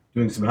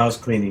doing some house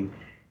cleaning,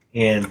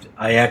 and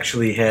I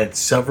actually had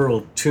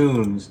several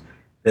tunes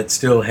that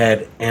still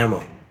had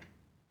ammo,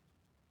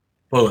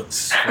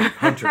 bullets, like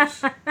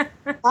hunters. I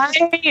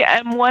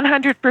am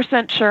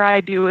 100% sure I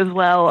do as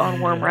well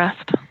on Worm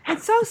Rest.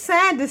 It's so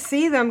sad to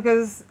see them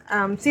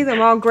see them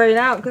all grayed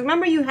out. Because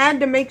remember, you had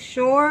to make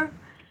sure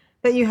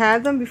that you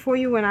had them before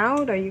you went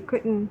out, or you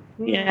couldn't.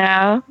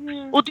 Yeah.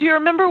 Well, do you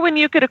remember when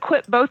you could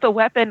equip both a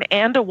weapon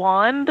and a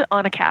wand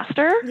on a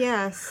caster?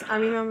 Yes, I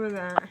remember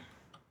that.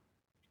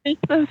 It's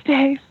those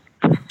days.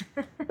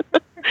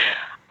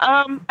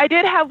 I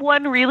did have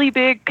one really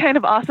big kind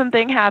of awesome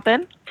thing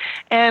happen,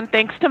 and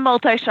thanks to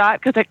multi-shot,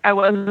 because I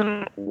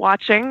wasn't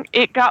watching,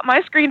 it got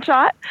my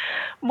screenshot.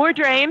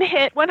 Mordrain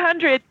hit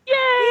 100. Yay!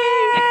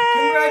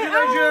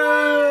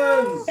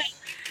 Congratulations!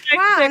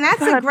 Wow, and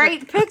that's a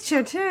great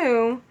picture,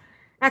 too.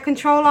 At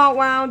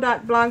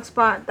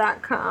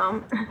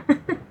controlaltwow.blogspot.com.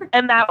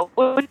 And that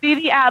would be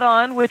the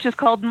add-on, which is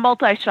called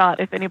multi-shot,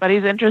 if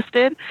anybody's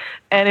interested.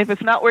 And if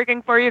it's not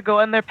working for you, go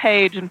on their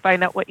page and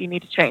find out what you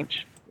need to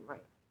change.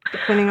 Right.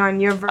 Depending on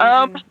your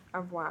version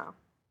of WoW.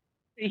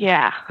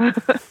 Yeah.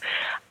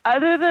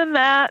 Other than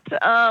that,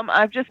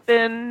 I've just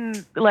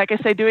been, like I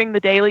say, doing the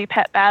daily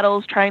pet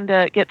battles, trying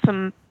to get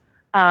some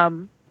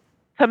of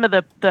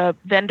the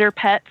vendor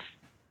pets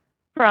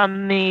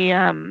from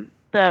the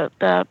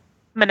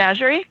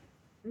menagerie.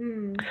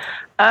 And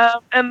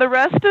the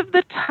rest of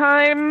the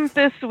time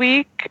this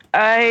week,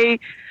 I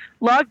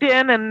logged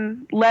in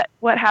and let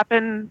what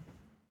happened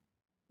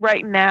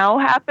right now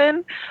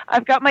happen.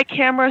 I've got my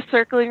camera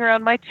circling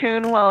around my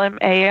tune while I'm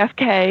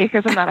AFK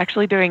because I'm not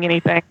actually doing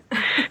anything.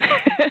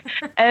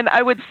 And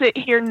I would sit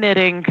here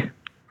knitting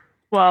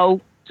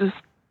while just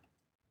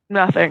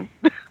nothing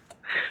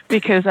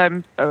because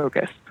I'm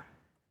focused.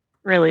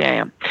 Really, I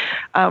am.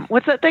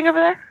 What's that thing over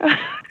there?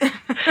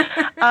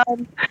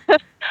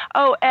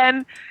 Oh,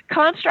 and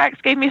Constructs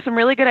gave me some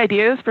really good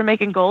ideas for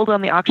making gold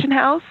on the auction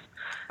house.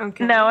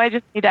 Okay. Now I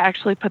just need to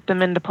actually put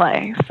them into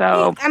play.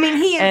 So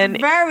he is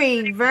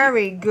very,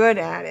 very good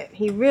at it.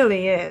 He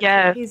really is.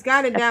 Yes, he's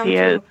got it down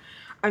to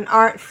an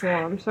art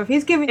form. So if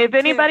he's giving if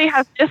anybody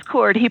has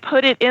Discord, he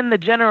put it in the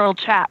general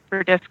chat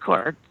for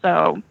Discord.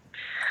 So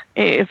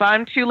if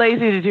I'm too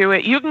lazy to do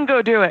it, you can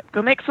go do it.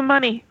 Go make some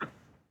money.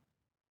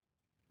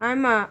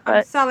 I'm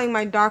selling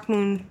my Dark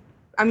Moon.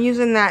 I'm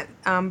using that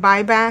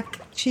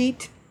buyback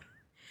cheat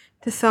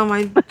to sell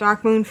my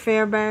Dark Moon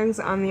fair bags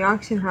on the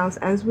auction house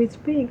as we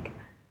speak.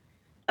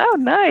 Oh,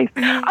 nice.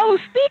 Oh,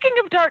 speaking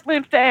of Dark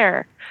Moon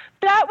Fair,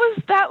 that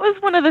was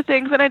one of the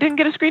things, and I didn't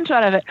get a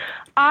screenshot of it.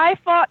 I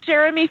fought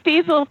Jeremy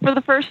Fiesel for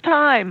the first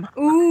time.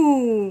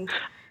 Ooh.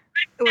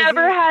 I've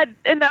never had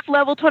enough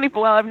level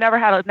 24. Well, I've never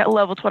had a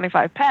level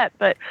 25 pet,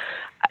 but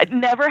I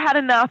never had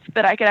enough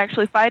that I could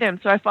actually fight him,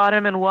 so I fought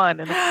him and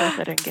won, and of course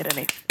I didn't get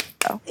any.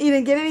 So. You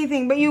didn't get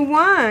anything, but you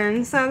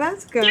won, so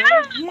that's good.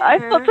 Yeah. I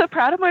felt so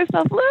proud of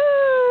myself.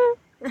 Woo!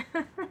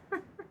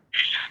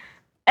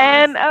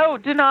 And,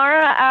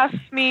 Dinara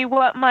asked me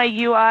what my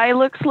UI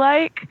looks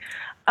like.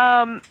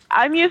 I'm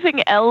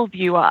using Elv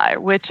UI,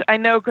 which I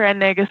know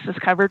Grand Nagus has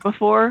covered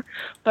before,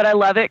 but I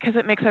love it because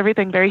it makes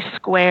everything very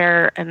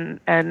square and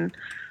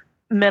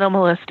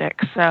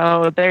minimalistic.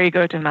 So there you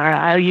go, Dinara.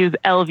 I'll use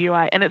Elv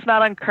UI, and it's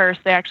not on Curse.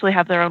 They actually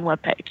have their own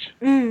webpage.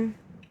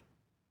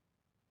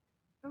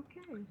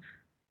 Okay.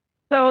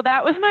 So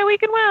that was my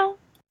week in WoW.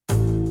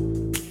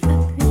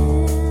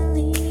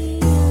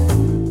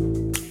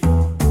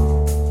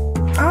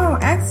 Oh,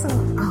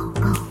 excellent.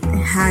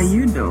 How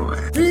you doing?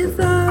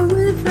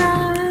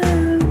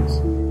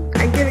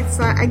 I get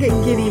excited. I get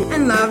giddy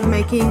and love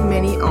making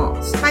mini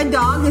alts. My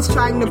dog is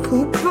trying to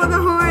poop for the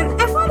Horde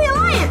and for the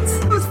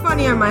Alliance. It was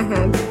funny on my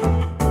head.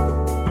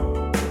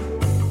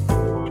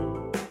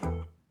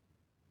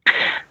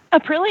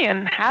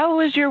 Aprillian, how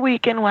was your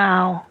week in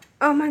WoW?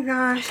 Oh my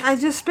gosh, I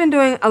just been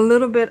doing a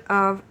little bit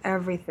of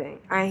everything.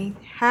 I'm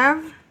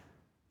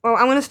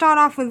going to start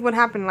off with what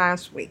happened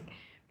last week.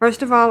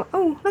 First of all,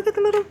 look at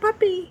the little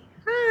puppy.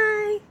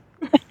 Hi.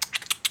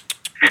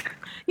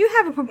 You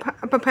have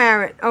a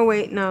parrot. Oh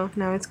wait, no,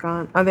 it's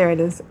gone. Oh, there it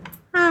is.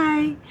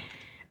 Hi.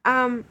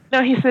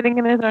 No, he's sitting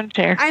in his own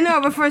chair. I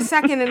know, but for a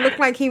second it looked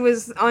like he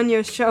was on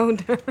your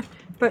shoulder,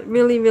 but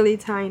really, really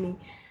tiny.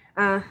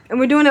 And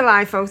we're doing it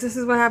live, folks. This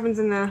is what happens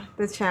in the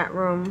chat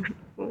room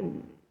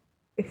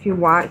if you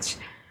watch.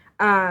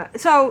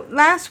 So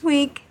last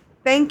week,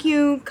 thank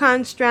you,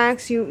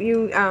 Constructs.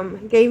 You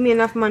gave me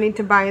enough money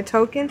to buy a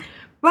token.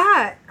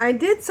 But I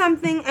did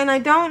something, and I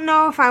don't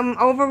know if I'm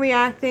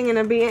overreacting, and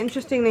it'll be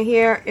interesting to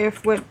hear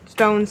if what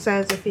Stone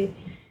says, if he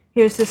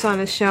hears this on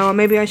a show, or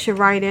maybe I should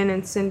write in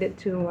and send it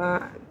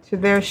to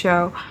their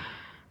show,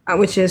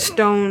 which is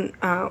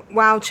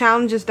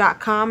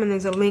WoWchallenges.com, and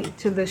there's a link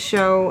to the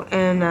show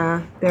and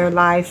their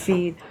live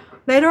feed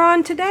later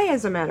on today,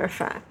 as a matter of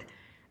fact.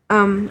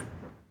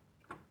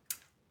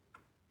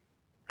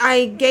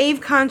 I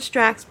gave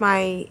Constructs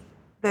the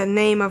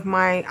name of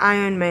my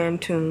Iron Man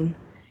tune,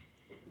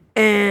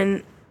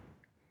 and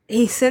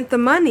he sent the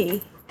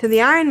money to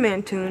the Iron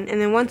Man tune, and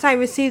then once I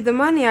received the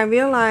money, I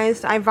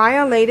realized I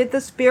violated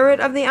the spirit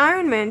of the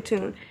Iron Man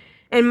tune.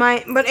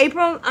 But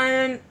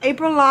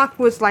April Lock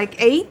was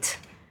like 8,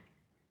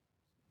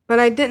 but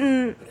I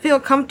didn't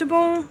feel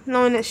comfortable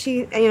knowing that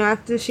she,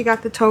 after she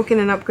got the token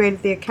and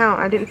upgraded the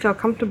account, I didn't feel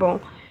comfortable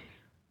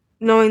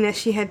knowing that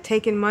she had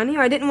taken money,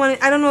 or I didn't want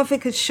to, I don't know if it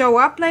could show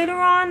up later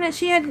on that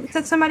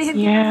somebody had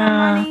given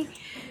her money.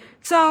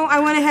 So I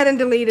went ahead and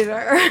deleted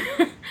her,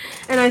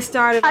 and I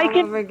started all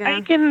over again. I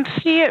can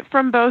see it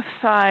from both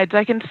sides.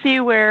 I can see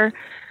where,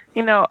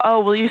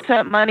 you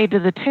sent money to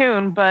the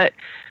tune, but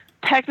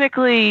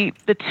technically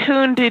the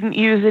tune didn't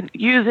use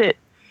it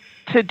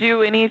to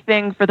do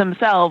anything for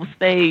themselves.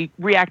 They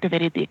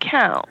reactivated the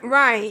account.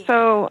 Right.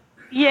 So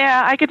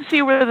yeah, I could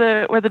see where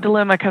the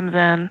dilemma comes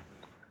in.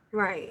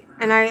 Right.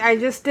 And I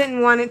just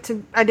didn't want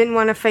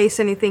to face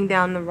anything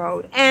down the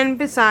road. And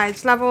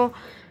besides, level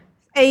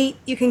 8,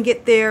 you can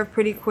get there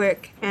pretty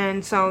quick.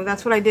 And so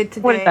that's what I did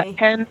today. What is that,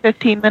 10,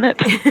 15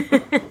 minutes?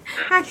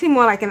 Actually,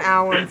 more like an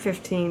hour and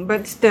 15.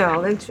 But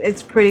still,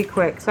 it's pretty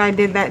quick. So I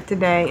did that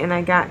today, and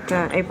I got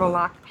April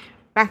Lock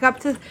back up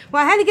to...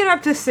 Well, I had to get her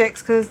up to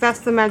 6, because that's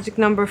the magic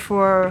number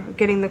for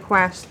getting the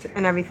quest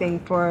and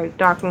everything for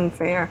Dark Moon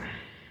Fair.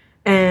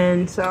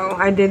 And so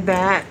I did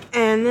that.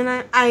 And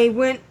then I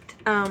went...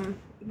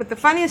 but the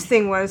funniest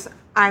thing was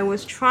I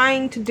was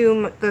trying to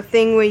do the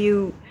thing where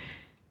you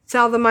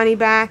sell the money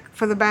back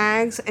for the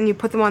bags and you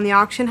put them on the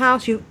auction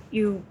house. You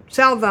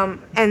sell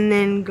them and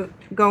then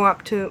go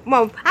up to...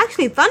 Well,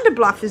 actually,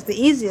 Thunderbluff is the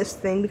easiest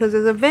thing because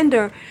there's a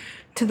vendor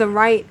to the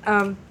right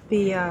of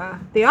the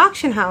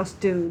auction house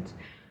dudes.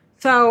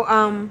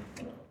 So,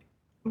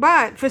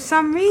 but for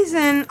some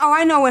reason... Oh,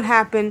 I know what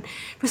happened.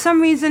 For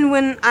some reason,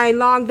 when I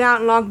logged out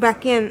and logged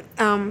back in,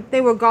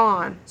 they were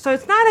gone. So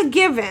it's not a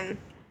given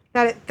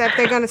that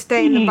they're gonna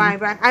stay in the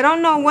buyback. I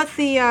don't know what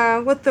the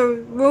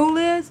rule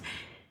is.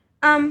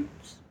 Can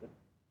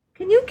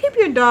you keep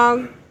your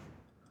dog?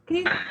 Can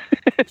you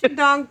get your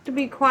dog to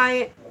be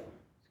quiet?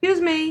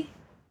 Excuse me.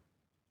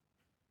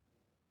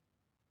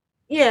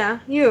 Yeah,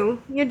 your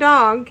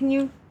dog. Can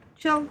you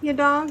chill your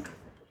dog?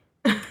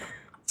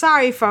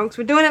 Sorry, folks,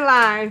 we're doing it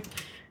live.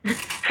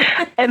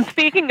 And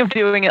speaking of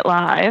doing it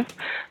live,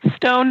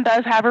 Stone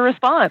does have a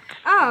response.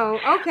 Oh,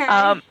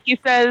 okay. He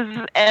says,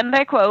 and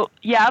I quote,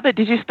 "Yeah, but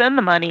did you spend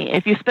the money?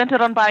 If you spent it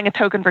on buying a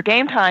token for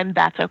game time,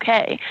 that's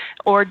okay.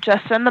 Or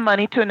just send the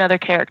money to another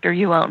character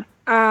you own."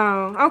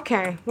 Oh,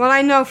 okay. Well,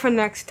 I know for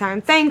next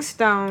time. Thanks,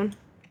 Stone.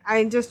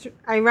 I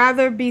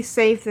rather be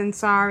safe than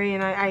sorry,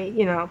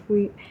 and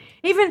we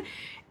even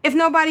if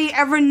nobody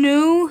ever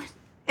knew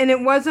and it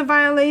was a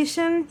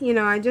violation,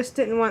 I just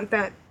didn't want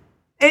that.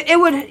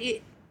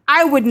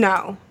 I would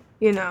know,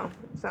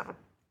 so.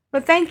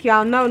 But thank you.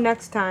 I'll know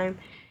next time.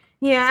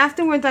 Yeah.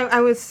 Afterwards,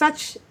 I was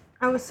such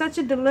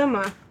a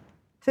dilemma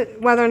to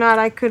whether or not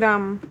I could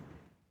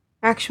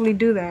actually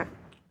do that.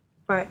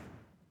 But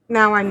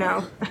now I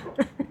know.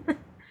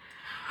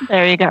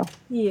 There you go.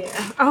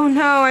 Yeah. Oh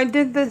no, I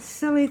did this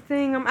silly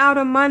thing. I'm out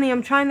of money.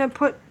 I'm trying to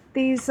put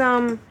these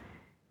Dark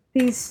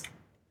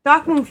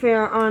Moon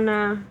Fair on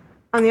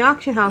the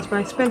auction house, but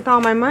I spent all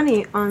my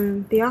money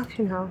on the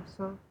auction house.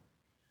 So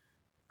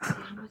how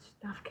much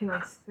stuff can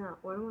I sell?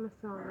 Well, I want to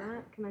sell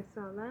that. Can I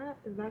sell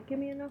that? Does that give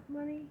me enough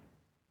money?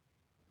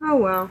 Oh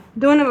well,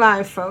 doing it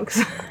live,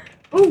 folks.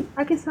 Ooh,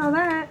 I can sell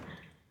that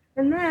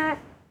and that.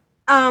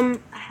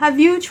 Have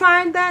you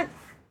tried that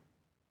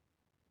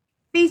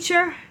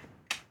feature?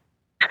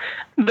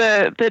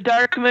 The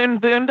Dark Moon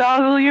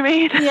boondoggle you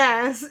made?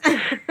 Yes.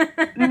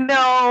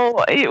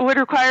 No, it would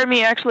require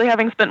me actually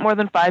having spent more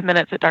than 5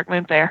 minutes at Dark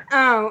Moon Fair.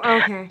 Oh,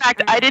 okay. In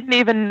fact, I didn't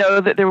even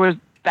know that there was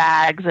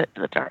bags at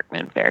the Dark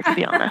Moon Fair, to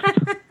be honest.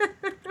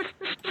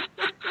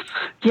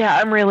 Yeah,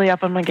 I'm really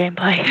up on my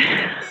gameplay.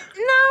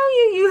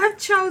 No, you have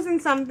chosen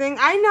something.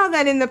 I know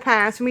that in the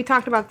past, and we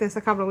talked about this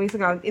a couple of weeks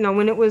ago,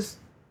 when it was,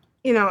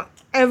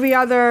 every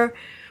other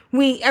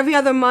week, every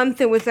other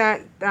month it was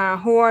at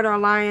Horde or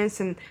Alliance,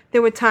 and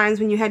there were times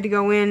when you had to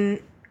go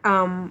in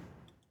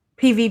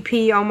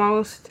PvP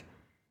almost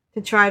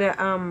to try to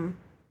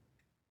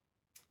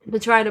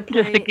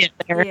play. Just to get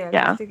there, yeah.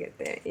 Just to get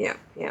there, yeah.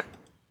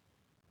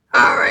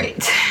 All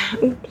right.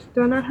 Oops,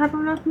 do I not have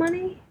enough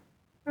money?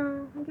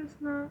 I guess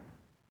not.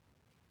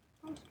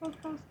 Post.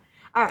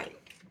 All right.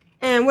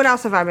 And what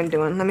else have I been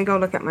doing? Let me go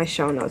look at my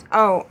show notes.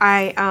 Oh,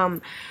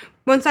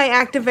 once I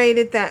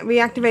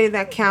reactivated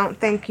that account,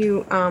 thank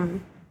you,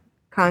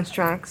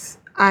 Constructs,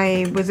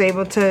 I was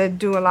able to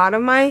do a lot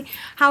of my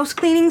house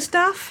cleaning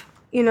stuff.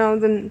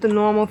 The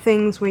normal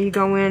things where you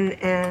go in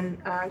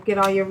and get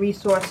all your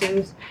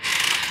resources.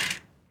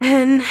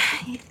 And,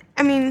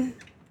 I mean,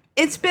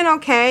 it's been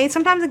okay.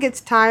 Sometimes it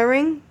gets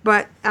tiring,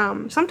 but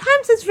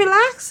sometimes it's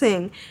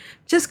relaxing.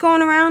 Just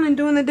going around and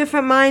doing the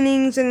different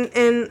minings and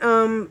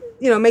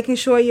making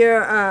sure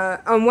you're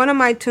on one of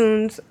my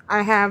tunes.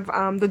 I have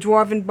the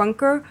Dwarven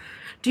Bunker.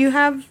 Do you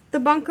have the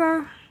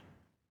bunker?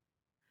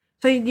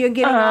 So you're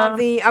getting all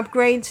the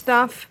upgrade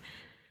stuff.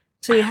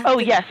 So you have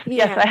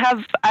yes.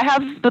 I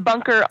have the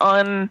bunker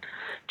on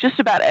just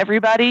about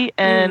everybody,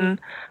 and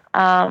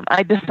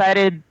I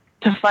decided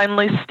to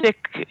finally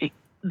stick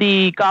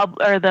the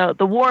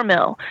war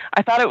mill.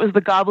 I thought it was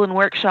the Goblin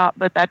Workshop,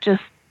 but that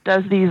just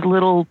does these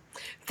little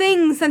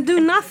things that do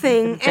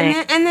nothing,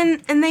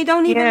 and they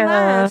don't even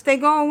last. They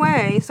go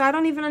away. So I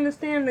don't even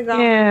understand the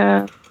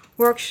Goblin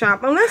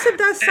Workshop unless it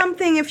does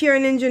something. If you're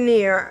an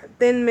engineer,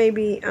 then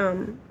maybe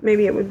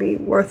it would be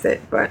worth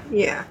it. But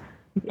yeah.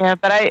 Yeah,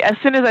 but as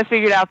soon as I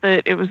figured out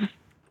that it was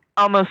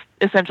almost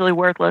essentially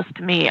worthless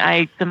to me,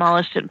 I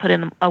demolished it and put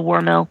in a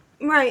war mill.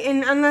 Right,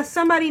 and unless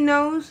somebody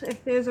knows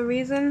if there's a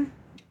reason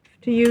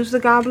to use the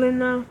goblin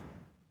now,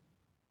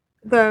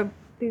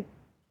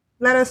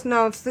 let us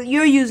know if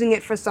you're using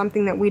it for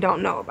something that we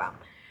don't know about.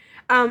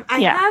 I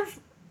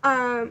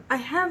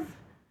have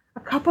a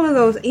couple of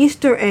those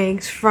Easter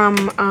eggs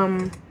from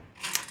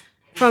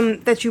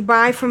that you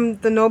buy from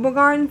the Noble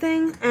Garden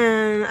thing,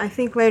 and I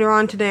think later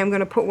on today I'm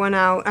going to put one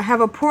out. I have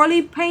a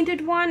poorly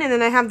painted one, and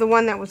then I have the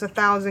one that was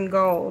 1,000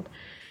 gold.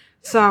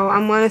 So I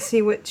want to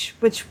see which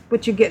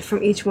you get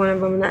from each one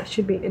of them, and that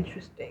should be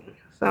interesting.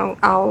 So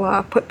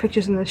I'll put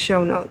pictures in the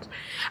show notes.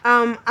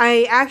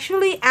 I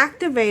actually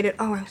activated.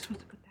 Oh, I was supposed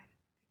to put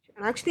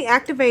that. I actually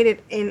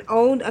activated an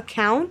old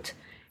account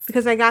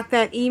because I got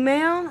that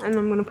email, and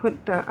I'm going to put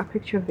a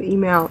picture of the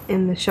email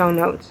in the show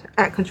notes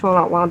at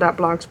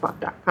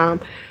controlaltwild.blogspot.com.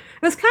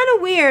 It was kind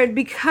of weird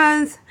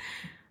because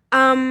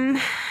when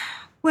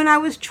I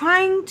was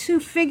trying to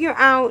figure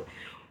out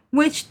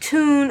which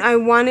tune I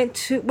wanted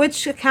to,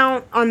 which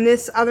account on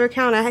this other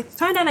account, I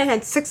found out I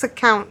had 6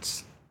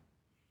 accounts.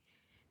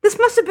 This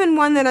must have been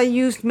one that I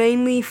used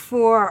mainly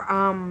for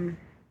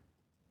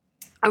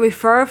a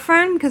refer a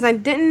friend because I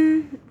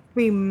didn't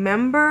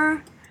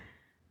remember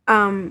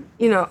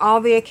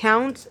all the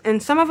accounts,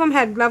 and some of them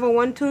had level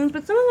 1 tunes,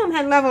 but some of them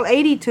had level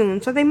 80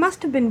 tunes, so they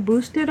must have been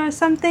boosted or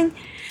something.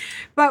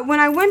 But when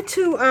I went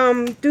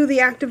to do the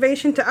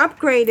activation to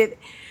upgrade it,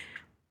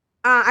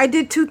 I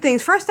did 2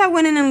 things. First, I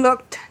went in and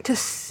looked to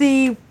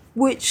see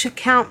which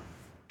account,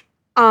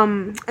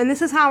 and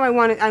this is how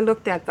I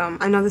looked at them.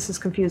 I know this is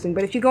confusing,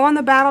 but if you go on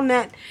the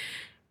Battle.net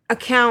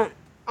account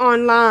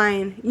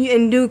online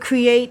and do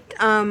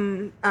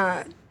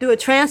a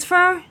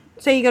transfer,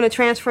 say you're going to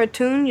transfer a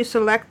tune, you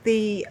select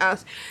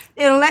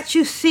it'll let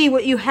you see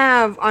what you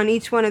have on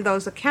each one of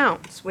those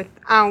accounts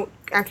without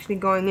actually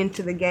going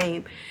into the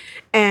game.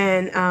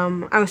 And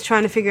I was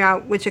trying to figure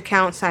out which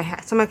accounts I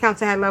had. Some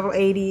accounts I had level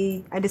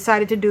 80. I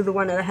decided to do the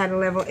one that had a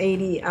level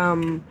 80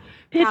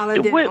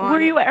 paladin were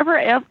you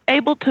ever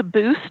able to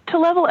boost to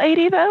level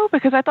 80, though?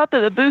 Because I thought that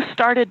the boost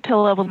started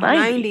till level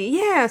 90.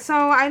 Yeah, so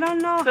I don't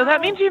know. So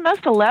that means you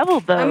must have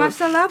leveled those. I must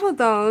have leveled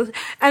those.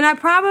 And I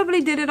probably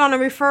did it on a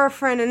refer a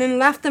friend and then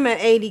left them at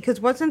 80, because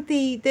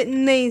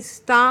didn't they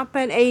stop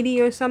at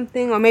 80 or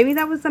something? Or maybe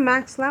that was the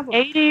max level.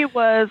 80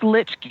 was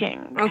Lich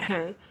King.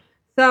 Okay.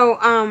 So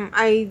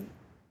I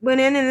went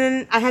in, and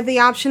then I had the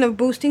option of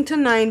boosting to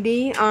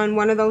 90 on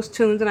one of those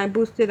tunes, and I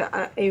boosted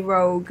a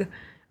rogue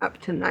up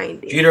to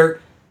 90.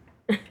 Cheater.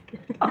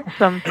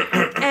 Awesome.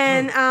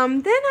 And then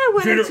I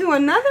went into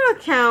another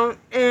account,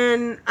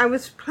 and I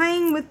was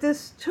playing with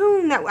this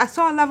tune that I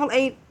saw a level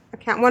 8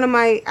 account, one of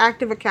my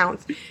active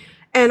accounts,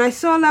 and I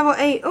saw level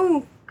 8.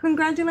 Oh,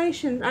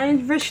 congratulations! I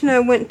and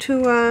Vrishna went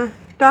to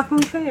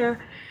Darkmoon Fair.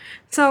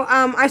 So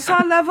I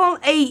saw a level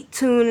 8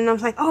 tune, and I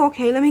was like, oh,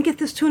 okay, let me get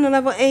this tune to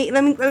level 8.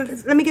 Let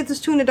me get this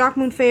tune to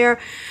Darkmoon Fair.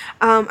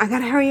 I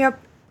gotta hurry up,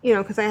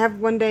 because I have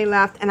 1 day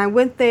left. And I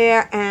went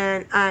there,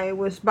 and I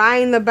was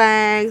buying the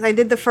bags. I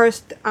did the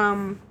first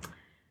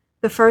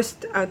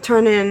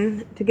turn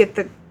in to get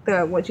the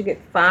what you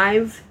get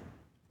 5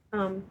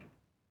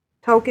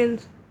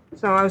 tokens.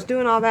 So I was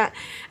doing all that,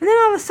 and then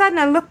all of a sudden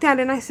I looked at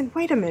it and I said,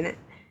 wait a minute,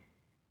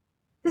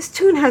 this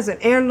tune has an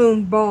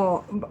heirloom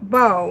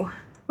bow.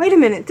 Wait a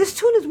minute, this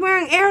tune is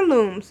wearing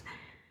heirlooms.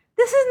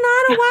 This is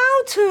not a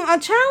WoW tune, a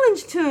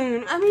challenge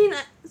tune. I mean,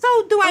 so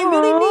do I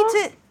really need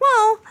to?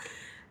 Well,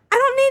 I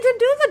don't need to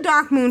do the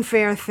Darkmoon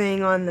Fair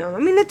thing on them. I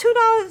mean, the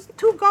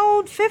 $2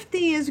 gold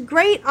 50 is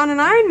great on an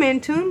Iron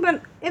Man tune,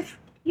 but if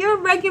you're a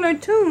regular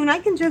tune, I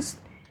can just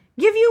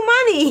give you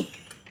money.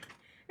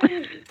 I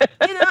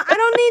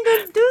don't need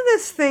to do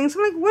this thing.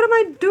 So I'm like, what am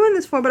I doing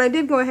this for? But I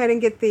did go ahead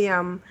and get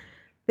the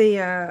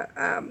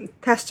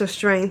tester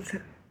strength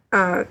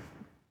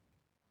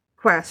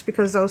quest,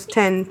 because those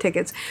 10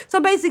 tickets. So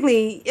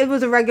basically, it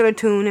was a regular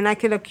tune, and I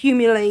could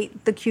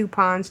accumulate the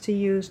coupons to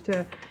use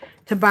to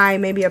buy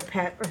maybe a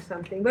pet or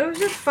something. But it was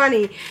just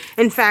funny.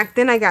 In fact,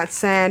 then I got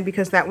sad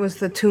because that was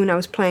the tune I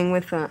was playing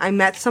with. I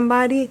met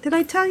somebody. Did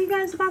I tell you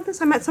guys about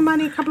this? I met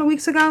somebody a couple of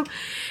weeks ago,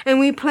 and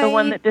we played. The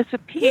one that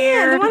disappeared.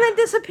 Yeah, the one that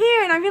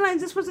disappeared. I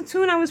realized this was a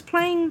tune I was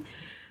playing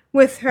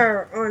with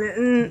her on it,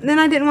 and then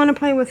I didn't want to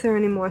play with her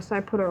anymore, so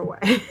I put her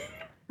away.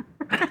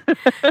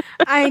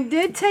 I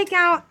did take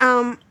out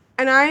an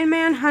Iron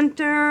Man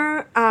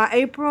Hunter,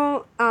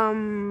 April.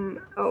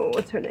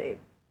 What's her name?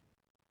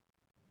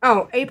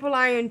 Oh, April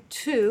Iron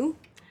 2,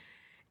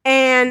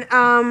 and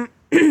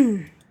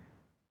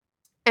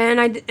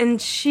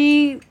and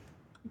she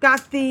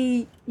got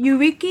the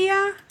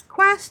Eureka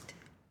quest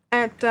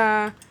at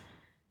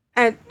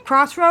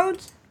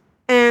Crossroads,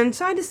 and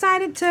so I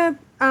decided to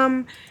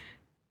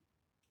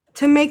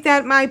make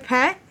that my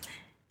pet,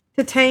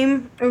 to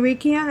tame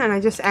Eureka, and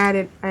I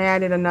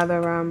added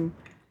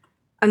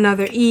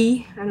another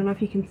E. I don't know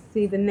if you can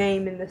see the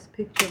name in this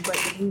picture, but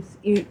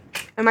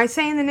am I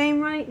saying the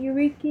name right?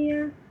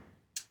 Eureka?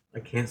 I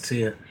can't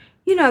see it.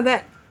 You know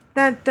that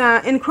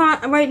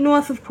right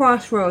north of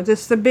Crossroads.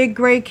 It's the big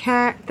gray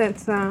cat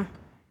that's It's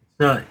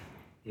not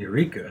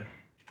Eureka.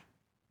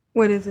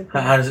 What is it?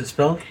 How does it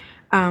spell?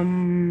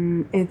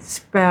 It's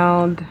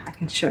spelled. I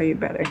can show you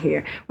better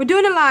here. We're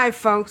doing it live,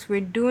 folks. We're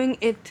doing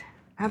it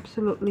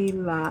absolutely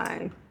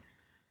live.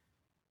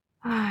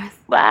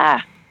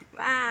 Wow.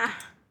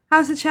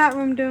 How's the chat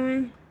room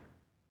doing?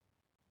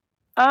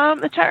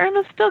 The chat room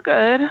is still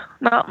good.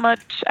 Not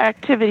much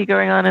activity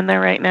going on in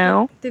there right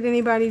now. Did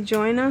anybody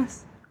join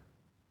us?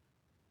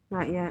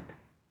 Not yet.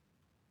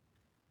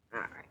 All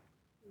right.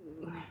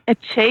 A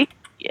cheeky?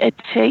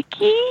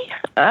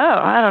 Oh,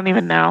 I don't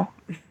even know.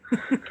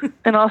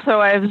 And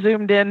also, I've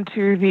zoomed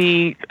into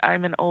the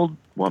 "I'm an old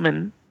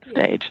woman"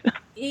 stage.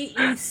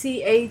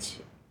 EECHAYKEE.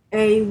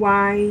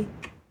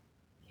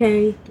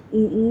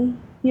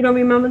 You don't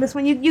remember this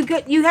one? You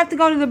have to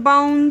go to the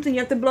bones and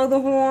you have to blow the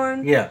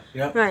horn. Yeah.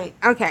 Right.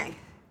 Okay.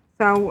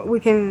 So we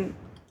can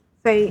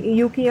say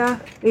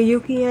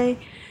Yukia.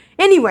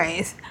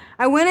 Anyways,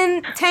 I went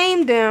and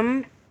tamed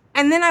him,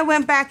 and then I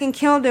went back and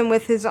killed him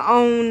with his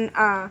own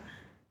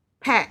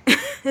pet.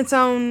 Its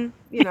own,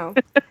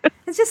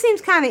 It just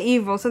seems kind of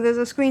evil. So there's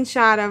a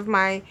screenshot of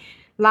my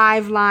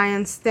live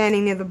lion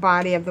standing near the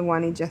body of the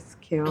one he just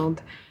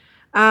killed.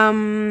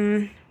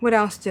 What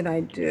else did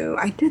I do?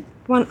 I did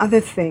one other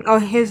thing. Oh,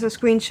 here's a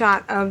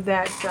screenshot of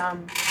that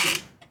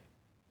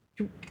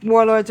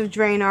Warlords of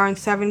Draenor and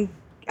 7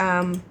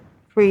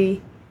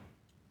 free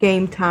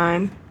game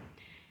time.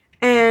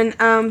 And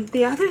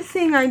the other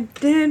thing I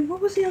did,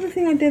 what was the other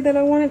thing I did that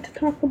I wanted to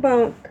talk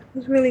about? It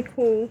was really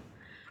cool.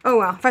 Oh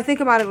well, if I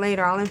think about it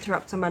later, I'll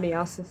interrupt somebody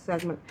else's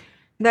segment.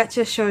 That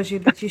just shows you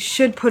that you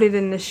should put it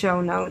in the show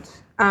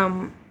notes.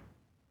 I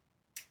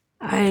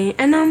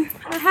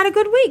had a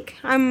good week.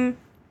 I'm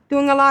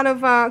doing a lot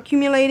of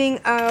accumulating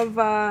of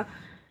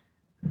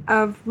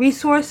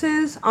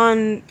resources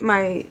on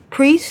my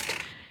priest,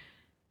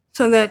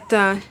 so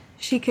that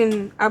she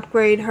can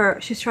upgrade her.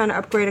 She's trying to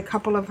upgrade a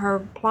couple of her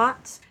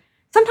plots.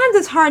 Sometimes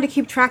it's hard to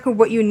keep track of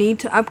what you need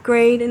to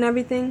upgrade and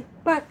everything,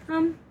 but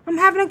I'm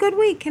having a good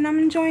week and I'm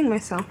enjoying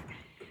myself,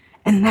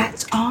 and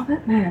that's all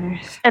that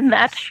matters. And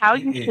that's how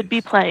you should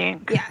be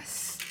playing.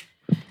 Yes,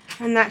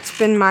 and that's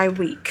been my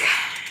week.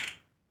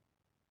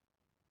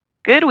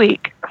 Good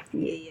week.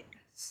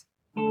 Yes.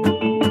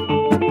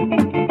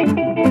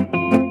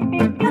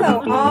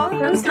 Hello, all.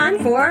 Now it's time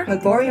for the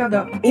glory of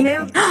the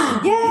email.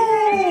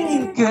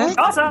 Yay! Good.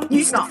 Awesome.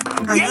 You stop.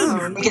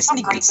 Yay! We get so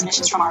many great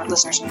submissions from our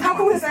listeners. How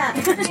cool is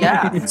that?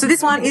 Yeah. So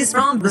this one is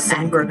from the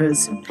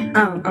Sandgropers.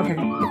 Oh, okay.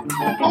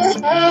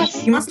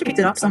 You must have picked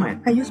it up somewhere.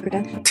 I use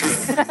protection.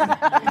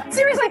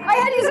 Seriously, I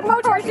had to use a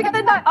blowtorch to get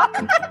the nut.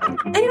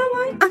 And you know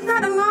what? I'm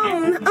not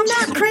alone. I'm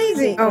not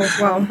crazy. Oh,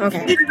 well,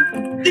 okay.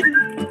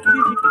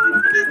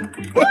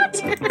 What?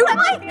 Who am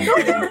I?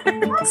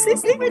 And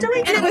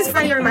it was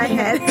funnier in my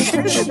head.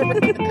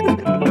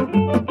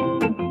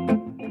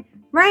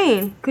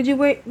 Rain, could you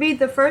read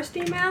the first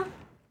email?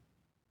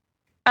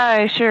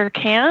 I sure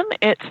can.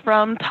 It's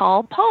from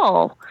Tall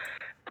Paul.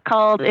 It's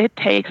called "It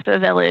Takes a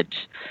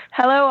Village."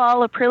 Hello,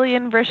 all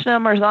Aprillian, Vrishna,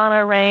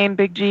 Marzana, Rain,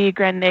 Big G,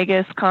 Grand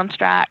Nagus,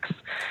 Constrax.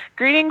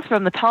 Greetings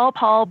from the Tall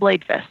Paul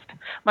Bladefist.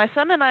 My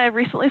son and I have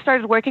recently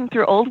started working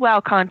through old WoW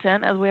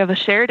content as we have a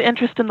shared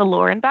interest in the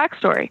lore and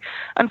backstory.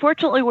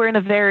 Unfortunately, we're in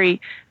a very,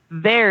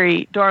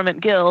 very dormant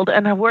guild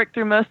and have worked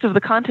through most of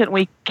the content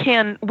we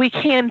can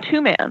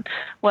two-man.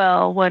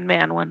 Well, one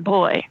man, one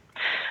boy.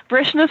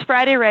 Vrishna's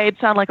Friday raids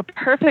sound like a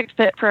perfect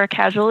fit for a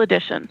casual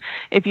edition.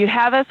 If you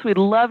have us, we'd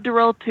love to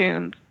roll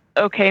tunes.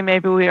 Okay,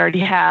 maybe we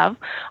already have,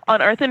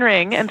 on Earth and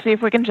Ring, and see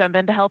if we can jump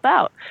in to help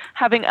out.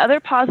 Having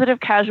other positive,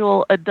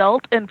 casual,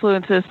 adult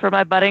influences for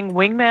my budding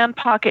wingman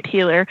pocket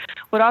healer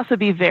would also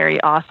be very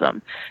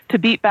awesome, to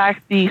beat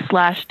back the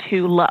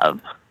 /2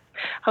 love.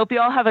 Hope you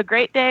all have a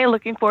great day.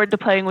 Looking forward to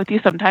playing with you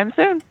sometime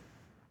soon.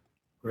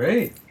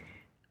 Great.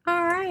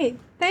 All right.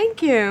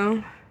 Thank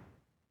you.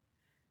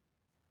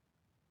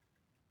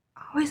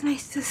 Always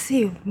nice to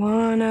see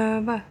one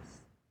of us.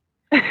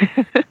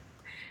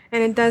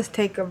 And it does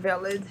take a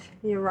village.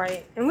 You're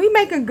right. And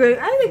I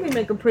think we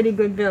make a pretty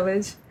good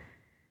village.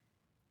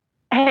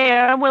 Hey,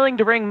 I'm willing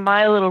to bring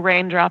my little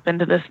raindrop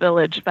into this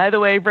village. By the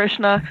way,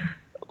 Vrishna,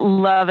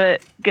 love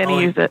it. Gonna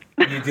use it.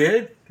 You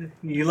did?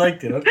 You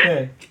liked it.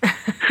 Okay.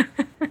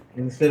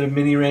 instead of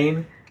Mini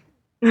Rain?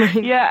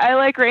 Yeah, I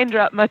like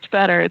Raindrop much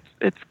better.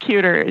 It's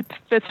cuter. It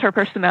fits her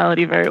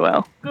personality very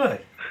well.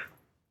 Good.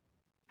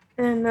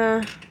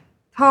 And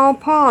Tall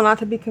Paul, not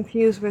to be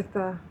confused with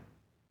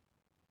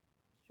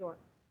short.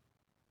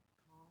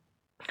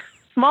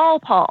 Small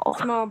Paul.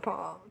 Small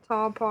Paul.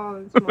 Tall Paul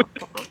and Small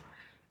Paul.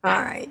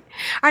 All right.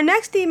 Our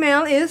next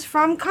email is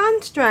from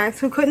Constrax,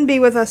 who couldn't be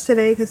with us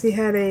today because he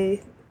had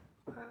a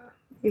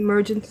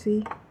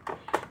emergency.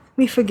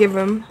 We forgive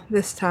him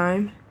this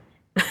time.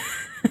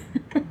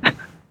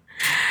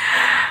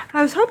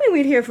 I was hoping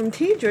we'd hear from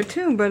Tidra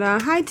too, but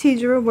hi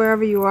Tidra,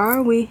 wherever you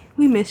are, we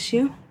miss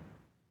you.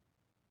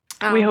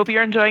 We hope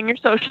you're enjoying your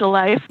social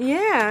life.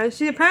 Yeah,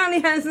 she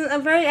apparently has a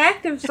very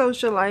active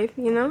social life,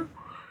 you know?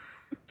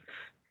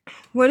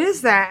 What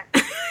is that?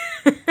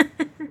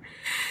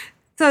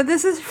 So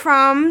this is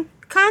from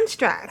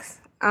Constrax,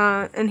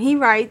 and he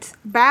writes,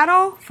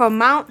 Battle for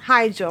Mount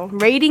Hyjal,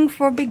 rating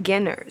for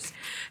beginners.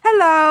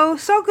 Hello,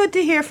 so good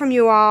to hear from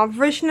you all.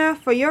 Vrishna,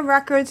 for your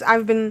records,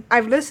 I've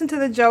listened to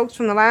the jokes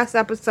from the last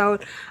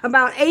episode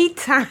about 8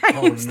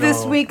 times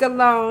this week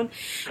alone.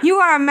 You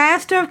are a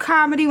master of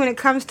comedy when it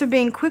comes to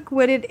being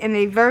quick-witted in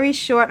a very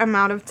short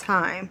amount of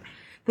time.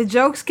 The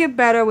jokes get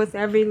better with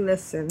every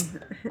listen.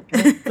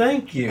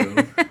 Thank you.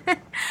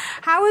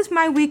 How was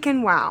my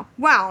weekend? Wow.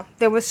 Well,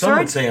 there was Some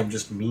would say I'm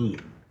just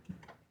mean.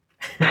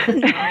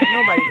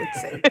 Nobody would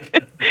say.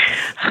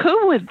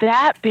 Who would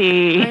that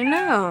be? I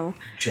know.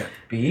 Jeff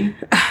B.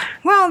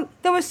 Well,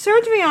 there was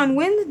surgery on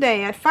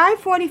Wednesday at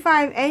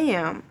 5:45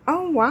 a.m.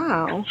 Oh,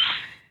 wow.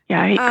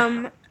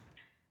 Yikes.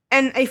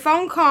 And a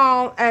phone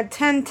call at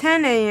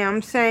 10:10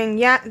 a.m. saying,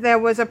 yeah, there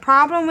was a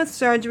problem with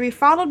surgery,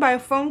 followed by a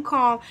phone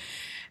call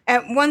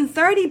at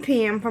 1:30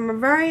 p.m. from a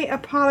very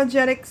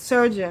apologetic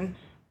surgeon.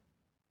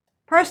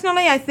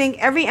 Personally, I think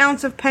every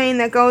ounce of pain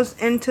that goes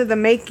into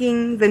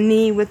making the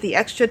knee with the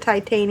extra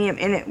titanium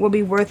in it will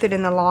be worth it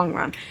in the long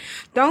run.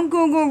 Don't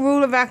Google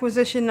rule of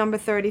acquisition number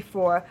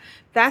 34.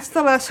 That's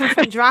the lesson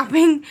for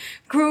dropping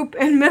group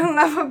in middle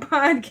of a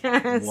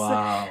podcast.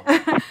 Wow.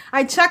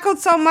 I chuckled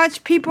so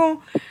much,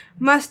 people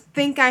must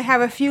think I have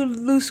a few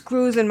loose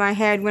screws in my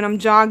head when I'm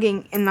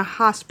jogging in the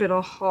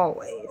hospital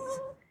hallways.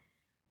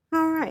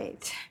 All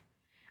right.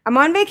 I'm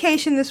on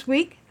vacation this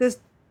week. This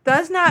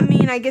does not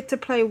mean I get to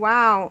play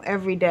WoW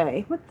every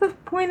day. What's the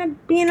point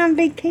of being on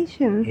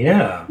vacation?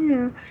 Yeah.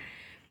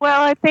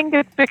 Well, I think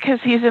it's because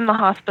he's in the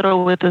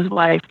hospital with his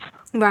wife.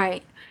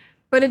 Right.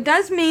 But it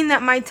does mean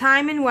that my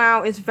time in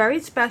WoW is very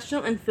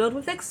special and filled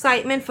with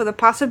excitement for the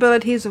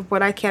possibilities of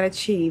what I can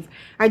achieve.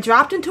 I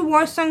dropped into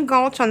Warsong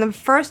Gulch on the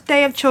first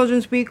day of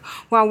Children's Week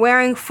while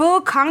wearing full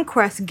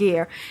conquest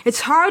gear.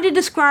 It's hard to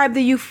describe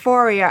the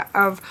euphoria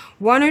of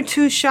 1 or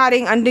 2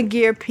 shotting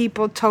undergear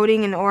people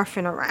toting an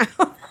orphan around.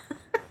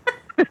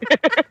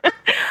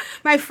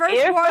 My first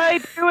if I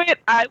do it,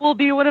 I will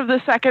be one of the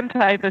second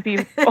type of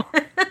people.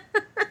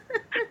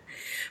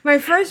 My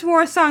first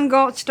Warsong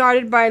Gulch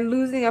started by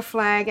losing a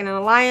flag and an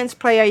alliance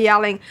player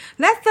yelling,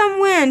 "Let them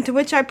win," to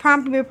which I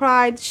promptly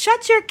replied,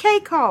 "Shut your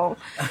cake hole."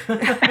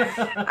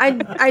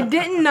 I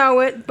didn't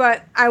know it,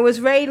 but I was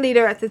raid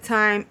leader at the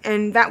time,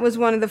 and that was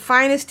one of the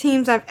finest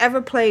teams I've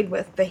ever played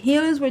with. The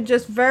healers were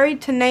just very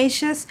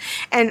tenacious,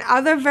 and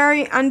other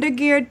very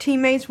undergeared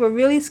teammates were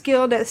really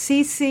skilled at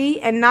CC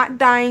and not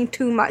dying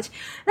too much.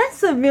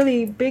 That's a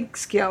really big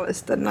skill,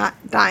 is the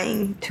not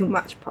dying too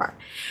much part.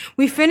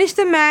 We finished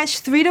the match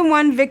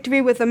 3-1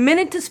 victory with a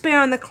minute to spare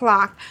on the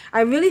clock.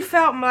 I really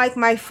felt like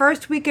my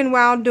first week in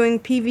WoW doing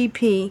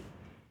PvP.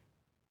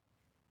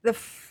 I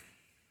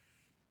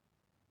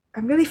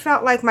really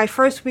felt like my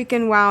first week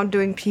in WoW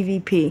doing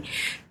PvP.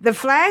 The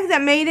flag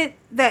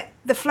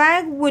the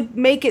flag would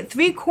make it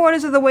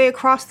 3/4 of the way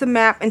across the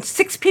map, and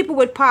 6 people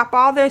would pop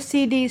all their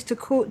CDs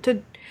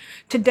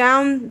to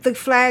down the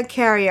flag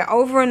carrier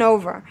over and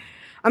over.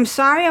 I'm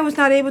sorry I was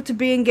not able to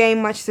be in game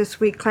much this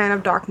week, Clan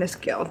of Darkness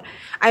Guild.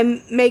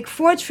 I make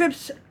 4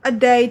 trips a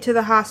day to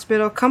the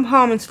hospital, come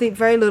home and sleep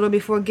very little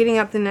before getting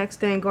up the next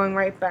day and going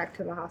right back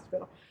to the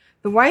hospital.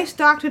 The wife's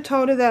doctor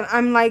told her that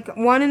I'm like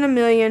 1 in a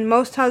million.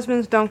 Most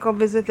husbands don't go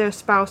visit their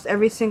spouse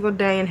every single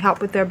day and help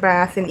with their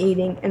bath and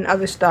eating and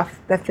other stuff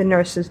that the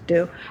nurses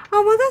do.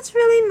 Oh, well, that's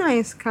really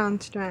nice,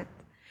 Construct.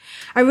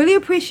 I really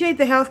appreciate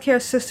the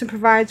healthcare system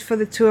provides for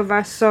the 2 of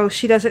us so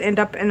she doesn't end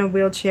up in a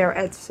wheelchair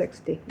at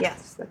 60.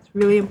 Yes, that's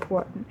really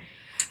important.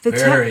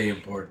 Very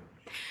important.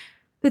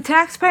 The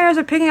taxpayers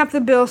are picking up the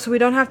bill so we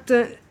don't have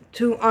to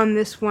on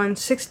this one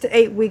 6 to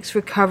 8 weeks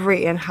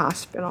recovery in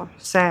hospital.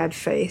 Sad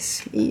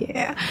face.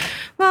 Yeah.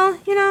 Well,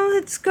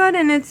 it's good,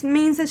 and it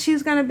means that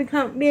she's going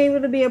to be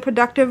able to be a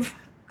productive,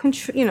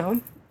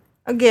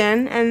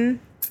 again, and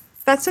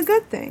that's a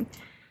good thing.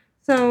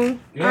 So,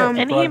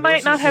 and he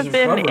might not have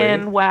been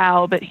in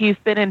WoW, but he's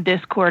been in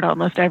Discord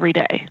almost every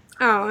day.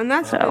 Oh, and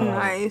that's been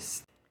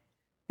nice.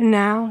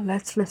 Now,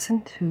 let's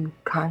listen to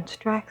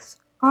Construct's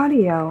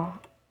audio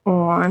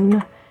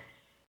on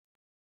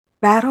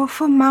Battle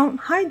for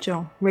Mount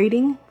Hyjal,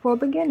 rating for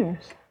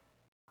beginners.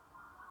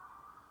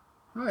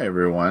 Hi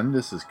everyone,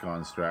 this is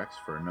Constructs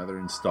for another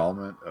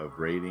installment of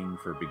Rating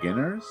for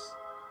Beginners.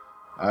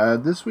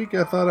 This week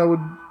I thought I would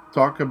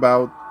talk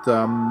about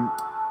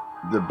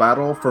the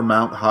battle for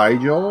Mount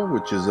Hyjal,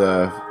 which is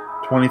a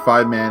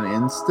 25-man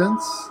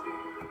instance.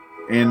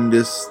 In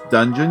this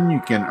dungeon,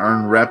 you can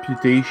earn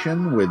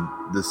reputation with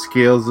the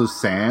Scales of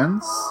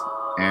Sands,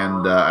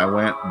 and I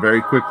went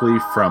very quickly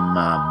from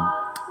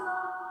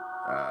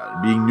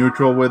being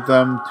neutral with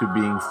them to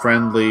being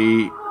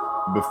friendly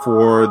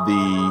before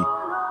the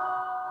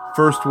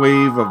first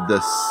wave of the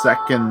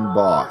second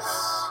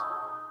boss.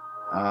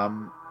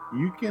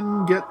 You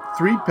can get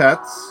 3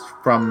 pets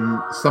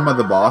from some of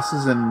the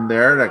bosses in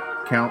there that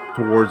count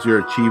towards your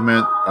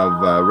achievement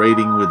of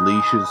raiding with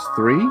leashes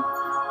 3,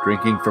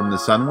 drinking from the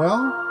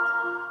Sunwell.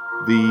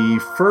 The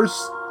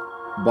first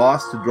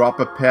boss to drop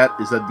a pet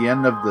is at the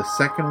end of the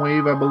second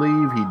wave, I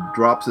believe. He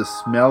drops a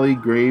smelly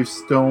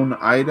gravestone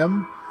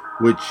item,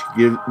 which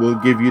will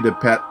give you the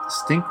pet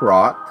Stink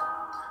Rot.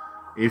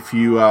 If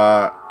you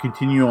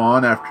continue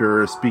on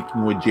after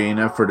speaking with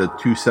Jaina for the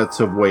 2 sets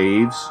of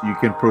waves, you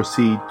can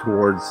proceed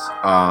towards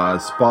a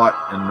spot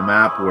in the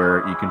map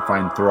where you can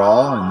find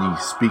Thrall, and you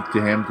speak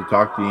to him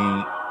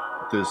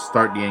to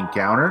start the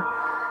encounter,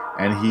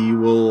 and he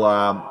will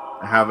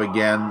have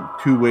again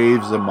 2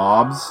 waves of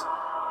mobs,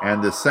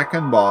 and the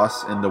second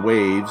boss in the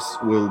waves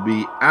will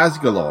be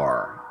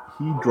Asgalor.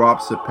 He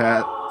drops a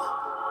pet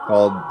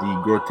called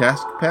the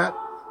Grotesque Pet.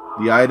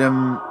 The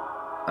item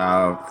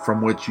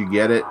from which you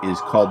get it is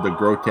called the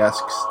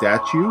Grotesque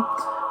Statue,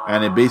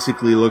 and it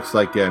basically looks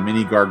like a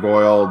mini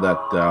gargoyle that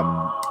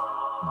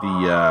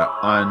the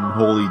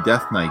Unholy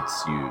Death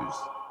Knights use.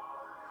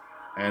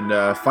 And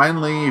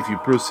finally, if you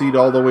proceed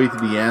all the way to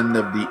the end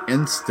of the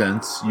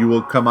instance, you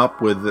will come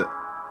up with the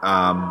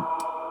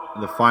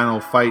final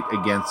fight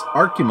against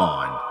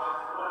Archimon.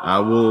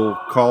 We'll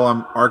call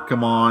him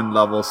Archimon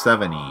level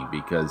 70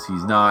 because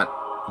he's not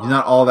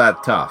all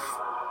that tough.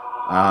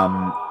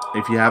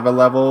 If you have a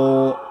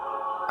level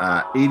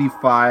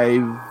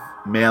 85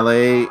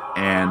 melee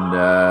and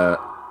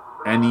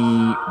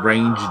any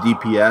range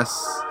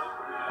DPS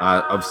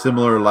of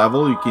similar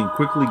level, you can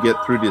quickly get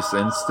through this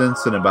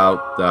instance in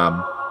about,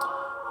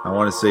 I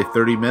want to say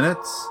 30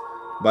 minutes.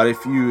 But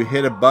if you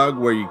hit a bug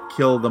where you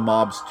kill the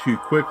mobs too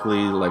quickly,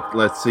 like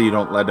let's say you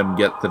don't let them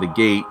get to the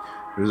gate,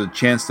 there's a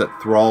chance that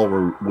Thrall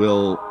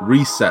will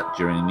reset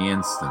during the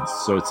instance.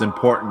 So it's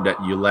important that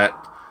you let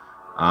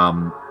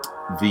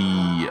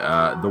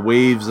the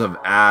waves of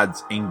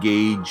ads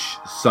engage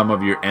some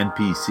of your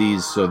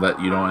NPCs so that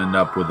you don't end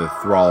up with a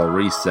Thrall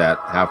reset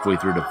halfway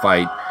through the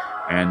fight,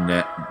 and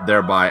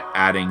thereby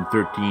adding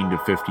 13 to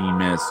 15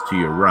 minutes to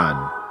your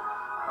run.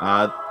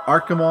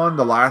 Archimon,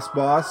 the last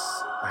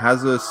boss,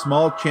 has a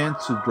small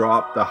chance to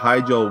drop the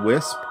Hyjal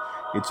Wisp.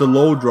 It's a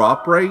low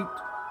drop rate.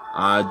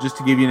 Just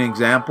to give you an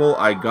example,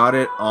 I got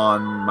it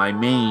on my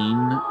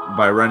main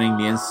by running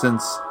the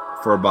instance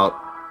for about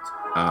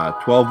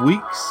 12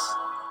 weeks.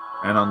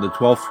 And on the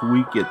 12th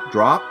week it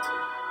dropped.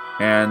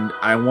 And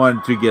I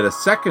wanted to get a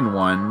second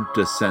one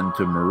to send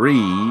to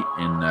Marie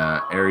in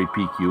Airy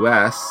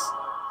PQS.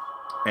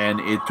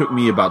 And it took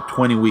me about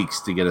 20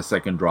 weeks to get a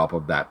second drop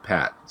of that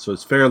pet. So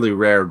it's fairly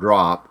rare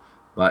drop.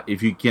 But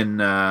if you can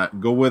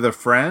go with a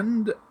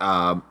friend,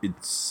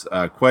 it's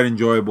quite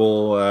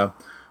enjoyable.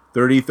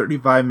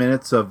 30-35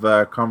 minutes of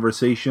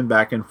conversation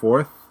back and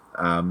forth.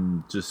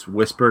 Just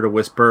whisper to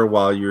whisper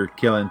while you're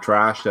killing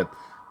trash that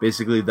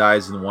basically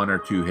dies in 1 or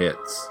 2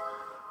 hits.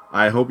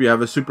 I hope you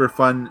have a super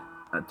fun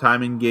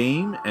time in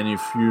game. And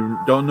if you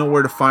don't know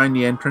where to find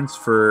the entrance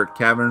for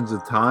Caverns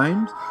of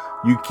Time,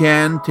 you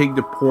can take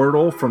the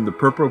portal from the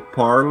Purple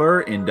Parlor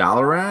in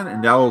Dalaran,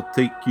 and that will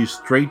take you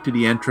straight to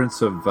the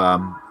entrance of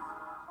the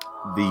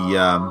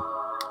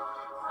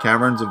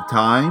Caverns of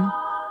Time.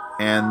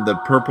 And the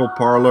Purple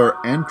Parlor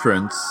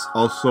entrance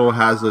also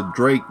has a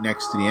drake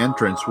next to the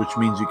entrance, which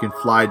means you can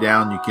fly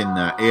down. You can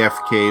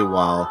AFK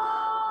while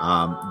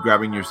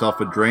grabbing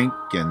yourself a drink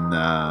and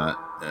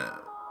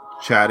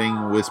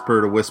chatting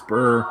whisper to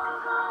whisper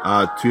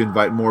to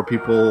invite more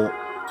people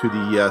to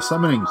the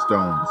summoning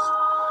stones.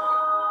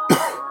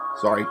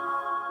 Sorry.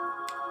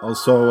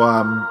 Also,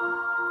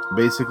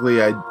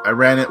 basically, I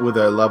ran it with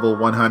a level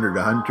 100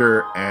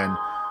 hunter, and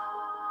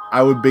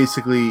I would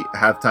basically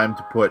have time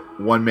to put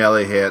 1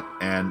 melee hit,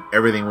 and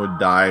everything would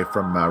die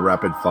from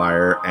rapid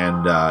fire,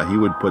 and he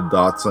would put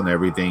dots on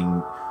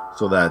everything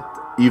so that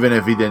even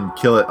if he didn't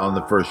kill it on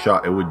the first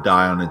shot, it would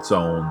die on its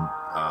own,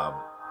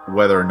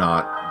 whether or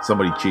not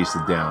somebody chased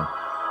it down.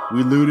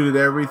 We looted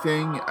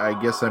everything. I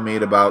guess I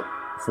made about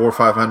 400 or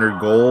 500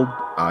 gold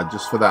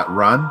just for that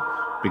run,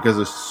 because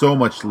there's so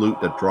much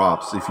loot that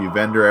drops. If you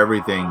vendor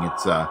everything,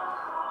 it's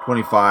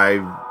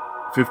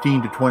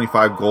 15 to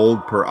 25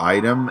 gold per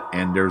item,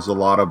 and there's a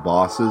lot of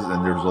bosses,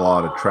 and there's a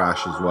lot of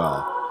trash as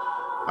well.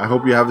 I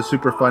hope you have a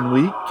super fun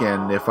week,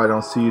 and if I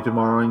don't see you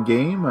tomorrow in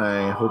game,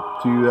 I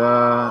hope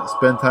to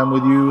spend time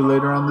with you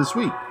later on this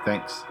week.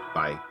 Thanks.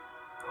 Bye.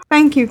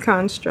 Thank you,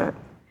 Construct.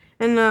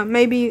 And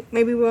maybe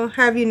we'll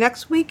have you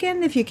next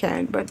weekend if you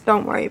can, but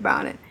don't worry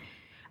about it.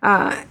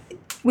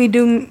 we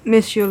do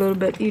miss you a little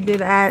bit. You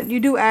do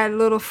add a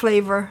little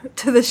flavor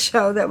to the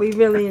show that we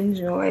really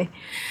enjoy.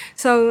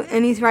 So,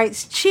 and he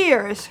writes,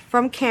 cheers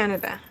from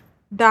Canada,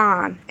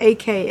 Don,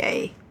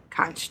 aka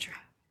Construct.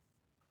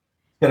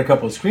 Got a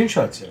couple of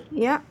screenshots here.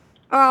 Yeah.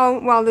 Oh,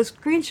 well, the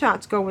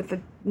screenshots go with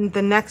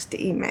the next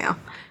email.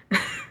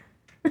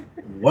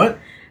 What?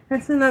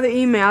 That's another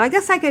email. I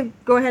guess I could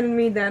go ahead and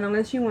read that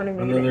unless you want to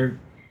read it.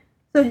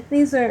 So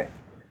these are...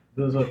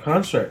 Those are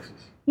constructs.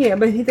 Yeah,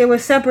 but they were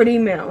separate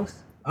emails.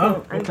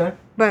 Oh, okay.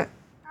 But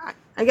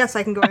I guess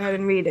I can go ahead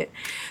and read it.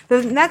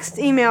 The next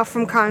email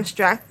from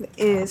Construct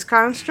is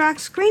Construct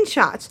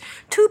Screenshots.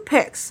 2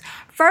 pics.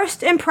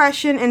 First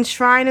impression in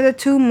Shrine of the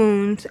Two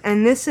Moons,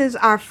 and this is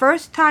our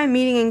first time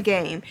meeting in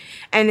game.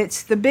 And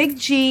it's the Big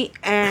G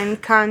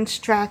and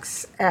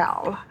Constructs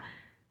L.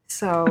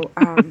 So,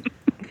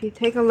 if you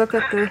take a look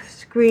at the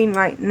screen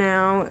right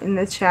now in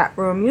the chat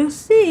room, you'll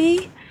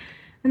see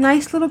a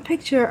nice little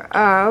picture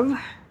of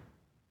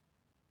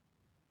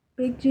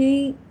Big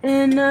G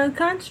and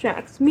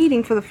Constructs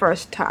meeting for the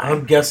first time.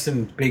 I'm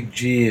guessing Big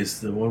G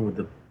is the one with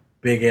the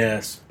big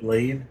ass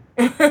blade.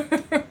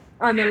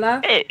 On the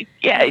left?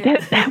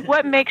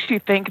 What makes you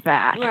think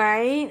that?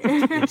 Right.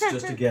 It's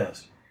just a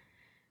guess.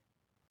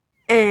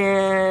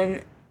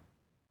 And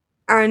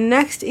our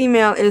next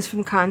email is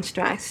from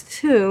Constructs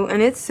too,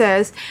 and it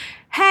says,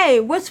 hey,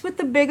 what's with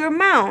the bigger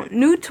mount?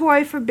 New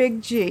toy for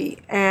Big G.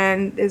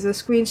 And there's a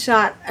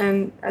screenshot,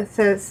 and it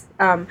says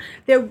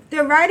they're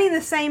riding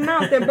the same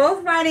mount. They're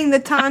both riding the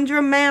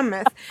Tundra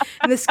Mammoth.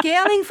 And the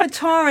scaling for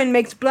Tauren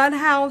makes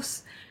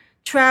Bloodhouse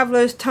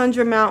Traveler's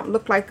Tundra mount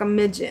look like a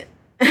midget.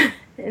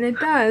 And it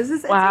does.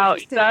 It's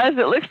it does.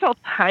 It looks so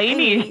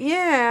tiny.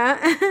 Yeah.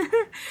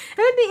 It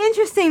would be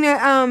interesting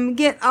to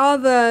get all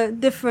the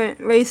different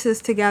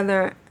races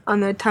together on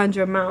the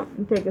Tundra mount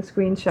and take a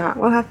screenshot.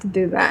 We'll have to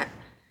do that.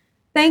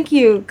 Thank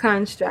you,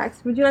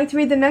 Constructs. Would you like to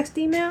read the next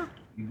email?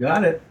 You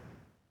got it.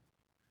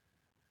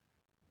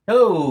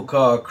 Hello,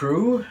 Car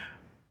Crew.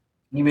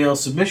 Email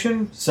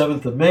submission,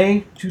 7th of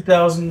May,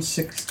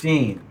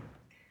 2016.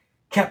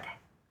 Kep.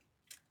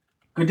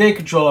 Good day,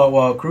 Control Out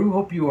Wild Crew.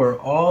 Hope you are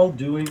all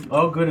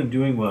good and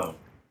doing well.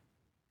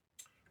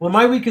 Well,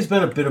 my week has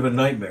been a bit of a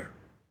nightmare.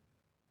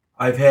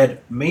 I've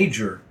had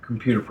major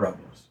computer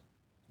problems.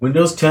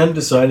 Windows 10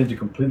 decided to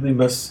completely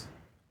mess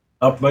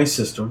up my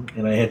system,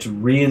 and I had to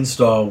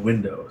reinstall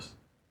Windows.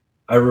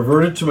 I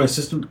reverted to my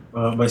system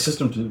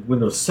to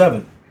Windows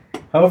 7.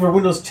 However,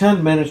 Windows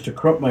 10 managed to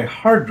corrupt my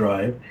hard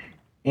drive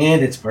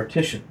and its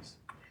partitions.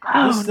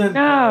 This then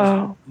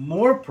caused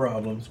more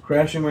problems,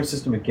 crashing my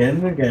system again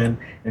and again,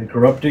 and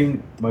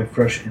corrupting my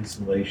fresh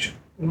installation.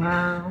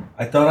 Wow.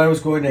 I thought I was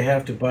going to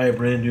have to buy a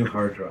brand new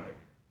hard drive.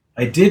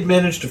 I did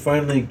manage to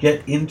finally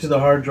get into the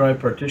hard drive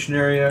partition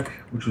area,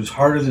 which was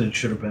harder than it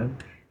should have been,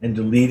 and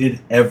deleted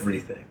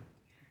everything.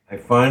 I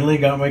finally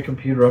got my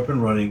computer up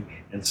and running,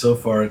 and so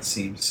far it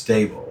seems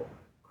stable.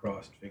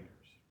 Crossed fingers.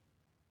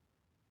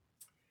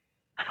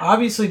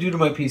 Obviously, due to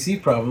my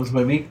PC problems,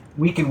 my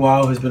week in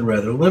WoW has been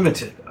rather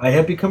limited. I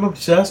have become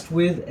obsessed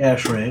with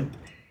Ashran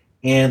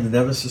and the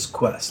Nemesis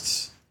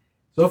quests.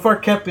 So far,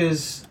 Kep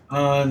is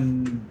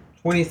on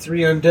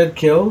 23 undead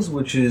kills,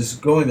 which is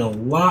going a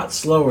lot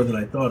slower than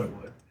I thought it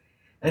would.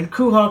 And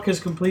Kuhawk has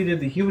completed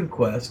the human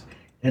quest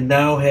and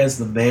now has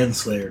the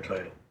Manslayer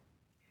title.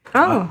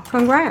 Oh,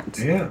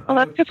 congrats. Yeah. Well,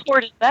 that's just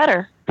worded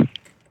better.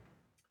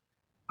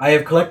 I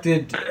have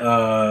collected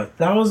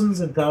thousands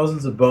and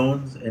thousands of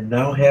bones and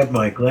now have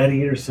my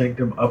Gladiator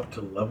Sanctum up to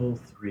level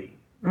 3.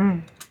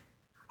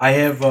 I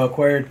have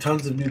acquired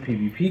tons of new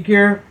PvP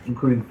gear,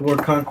 including 4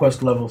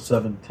 Conquest level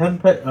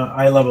 710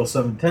 eye level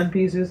 710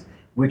 pieces,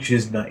 which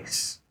is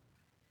nice.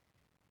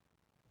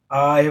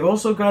 I have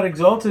also got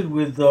exalted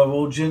with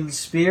Vol'jin's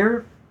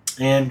Spear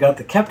and got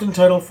the captain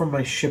title from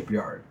my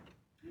shipyard.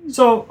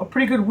 So, a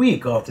pretty good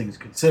week, all things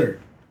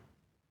considered.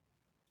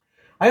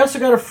 I also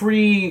got a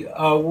free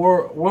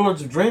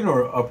Warlords of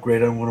Draenor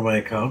upgrade on one of my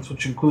accounts,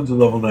 which includes a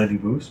level 90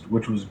 boost,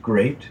 which was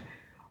great.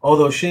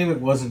 Although, shame it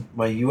wasn't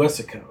my US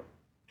account.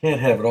 Can't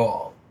have it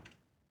all.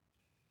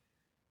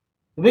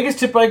 The biggest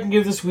tip I can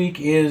give this week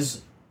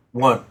is,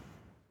 1.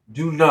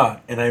 Do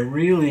not, and I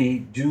really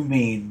do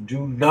mean,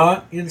 do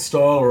not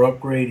install or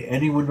upgrade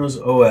any Windows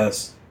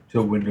OS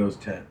to Windows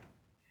 10.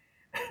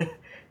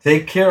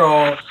 Take care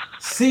all.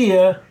 See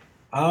ya.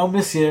 I'll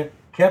miss ya.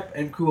 Kep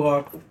and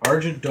Kuhawk,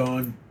 Argent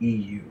Dawn,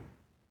 EU.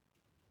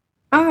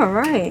 All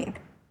right.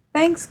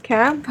 Thanks,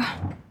 Kep.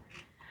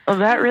 Well,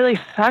 that really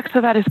sucks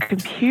about his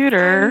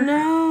computer. I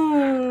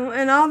know.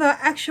 And all the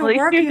extra work.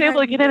 At least he was able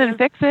to get in and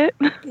fix it.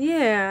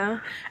 Yeah.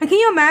 And can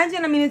you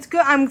imagine? I mean, it's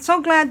good. I'm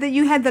so glad that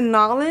you had the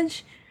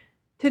knowledge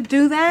to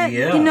do that.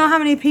 Yeah. You know how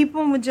many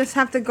people would just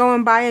have to go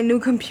and buy a new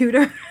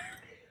computer?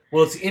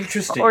 Well, it's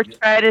interesting. Or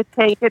try to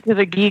take it to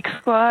the Geek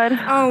Squad.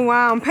 Oh,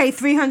 wow. And pay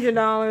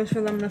 $300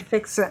 for them to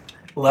fix it.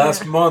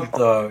 Last month,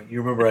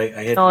 you remember I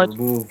had to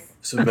remove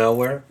some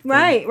malware?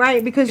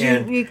 Right, because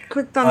you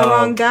clicked on the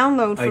wrong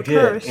download for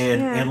Curse.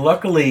 And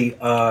luckily,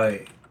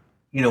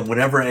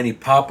 whenever any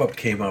pop-up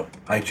came up,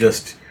 I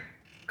just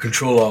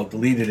Control Alt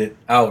deleted it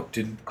out,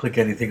 didn't click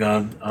anything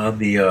on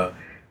the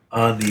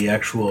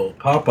actual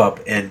pop-up,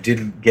 and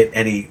didn't get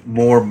any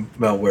more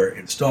malware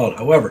installed.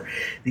 However,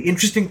 the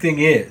interesting thing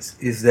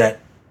is that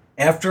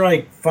after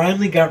I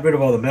finally got rid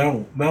of all the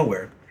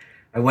malware,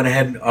 I went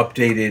ahead and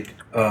updated,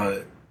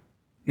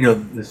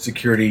 the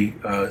security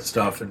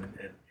stuff, and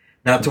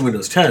not to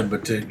Windows 10,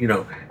 but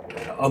to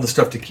all the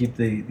stuff to keep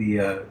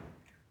the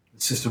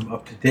system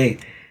up to date.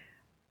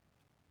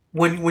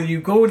 When you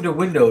go into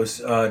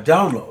Windows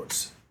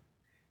downloads,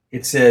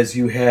 it says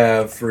you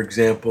have, for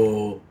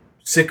example,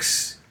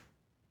 6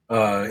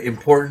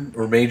 important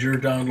or major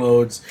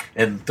downloads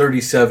and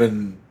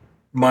 37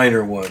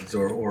 minor ones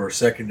or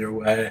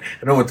secondary. I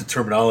don't know what the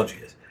terminology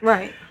is.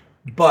 Right.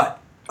 But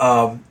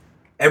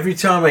every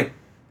time I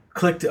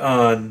clicked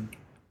on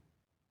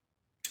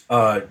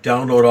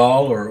download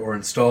all or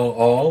install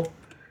all,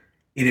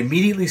 it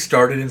immediately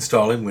started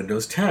installing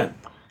Windows 10.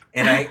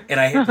 And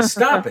I had to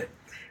stop it.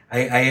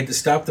 I had to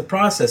stop the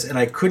process, and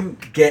I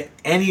couldn't get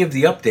any of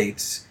the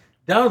updates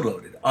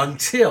downloaded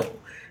until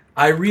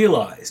I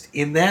realized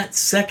in that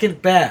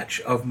second batch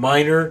of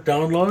minor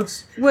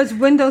downloads was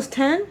Windows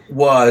 10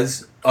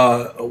 was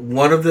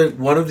one of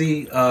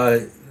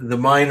the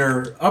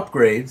minor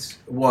upgrades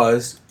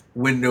was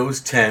Windows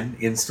 10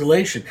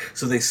 installation.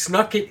 So they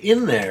snuck it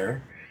in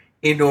there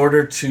in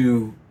order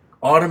to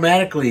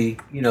automatically,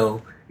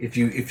 if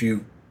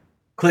you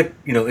click,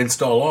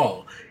 install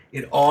all,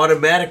 it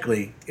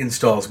automatically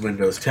installs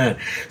Windows 10.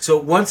 So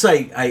once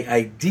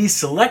I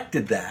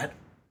deselected that,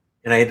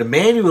 and I had to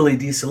manually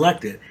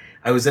deselect it,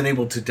 I was then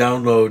able to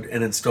download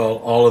and install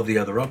all of the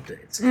other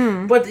updates.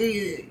 But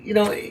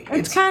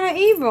it's kind of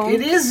evil.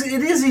 It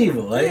is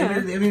evil. Yeah.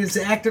 I mean, it's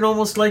acting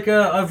almost like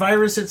a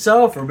virus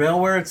itself or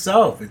malware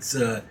itself. It's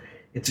a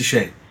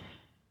shame.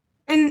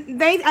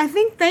 And I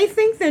think they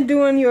think they're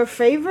doing you a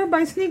favor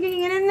by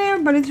sneaking it in there,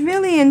 but it's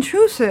really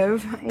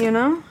intrusive,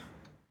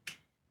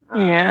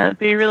 Yeah, it'd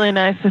be really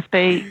nice if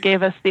they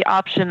gave us the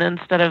option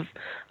instead of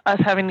us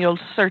having to go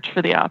search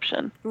for the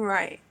option.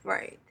 Right.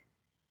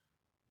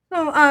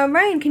 So,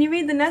 Rain, can you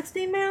read the next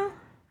email?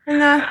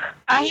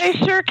 I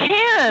sure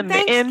can.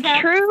 Thanks, In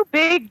Kat. true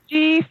Big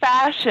G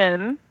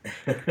fashion,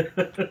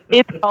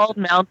 it's called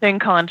mounting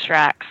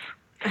contracts.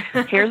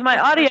 Here's my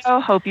audio.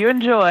 Hope you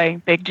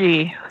enjoy. Big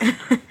G.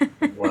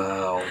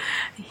 Wow.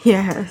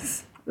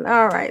 Yes.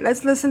 All right,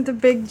 let's listen to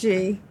Big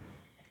G.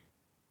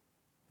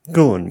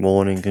 Good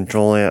morning,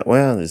 Control Out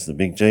WoW. This is the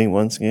Big G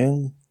once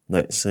again.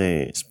 Let's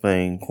see, it's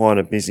been quite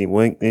a busy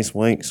week this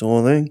week,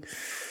 sort of thing.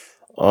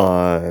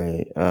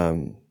 I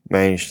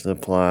managed to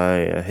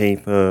play a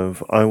heap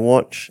of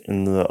Overwatch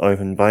in the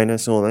open beta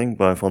sort of thing,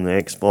 both on the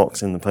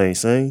Xbox and the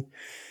PC.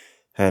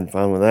 Had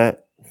fun with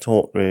that.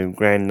 Talked with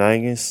Grand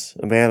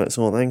Nagus about it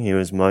sort of thing. He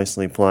was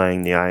mostly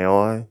playing the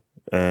AI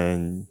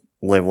and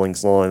leveling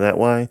slowly that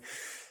way.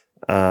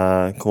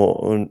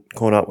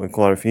 Caught up with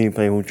quite a few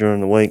people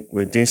during the week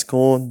with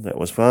Discord. That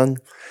was fun.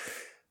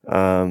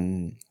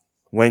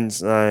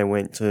 Wednesday I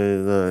went to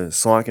the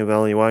psych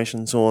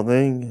evaluation sort of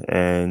thing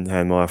and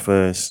had my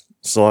first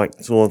psych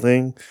sort of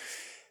thing.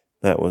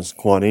 That was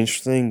quite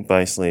interesting.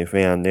 Basically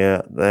found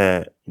out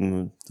that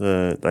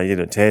they did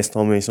a test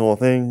on me sort of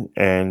thing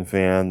and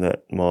found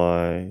that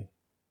my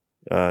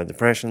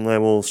depression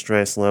levels,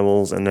 stress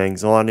levels and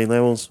anxiety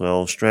levels,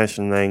 well, stress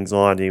and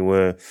anxiety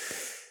were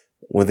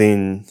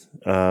within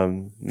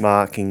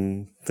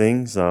marking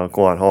things,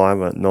 quite high,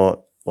 but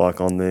not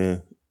like on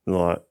the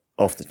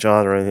off the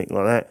chart or anything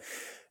like that.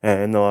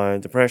 And my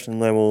depression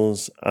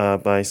levels are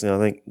basically, I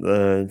think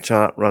the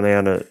chart run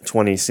out at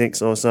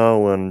 26 or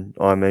so, and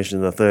I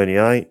measured the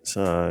 38,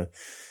 so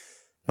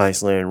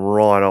basically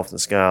right off the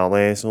scale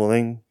there sort of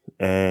thing.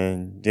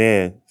 And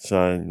yeah,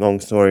 so long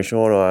story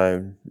short,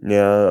 I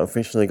now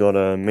officially got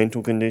a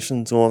mental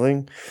condition sort of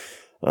thing.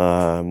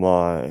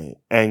 My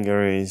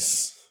anger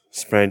is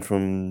spread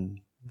from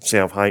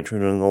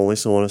self-hatred and all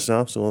this sort of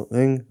stuff sort of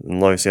thing,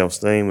 and low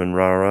self-esteem and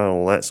rah-rah,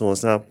 all that sort of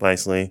stuff.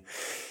 Basically,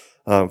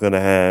 I'm going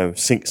to have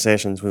 6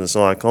 sessions with a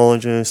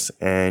psychologist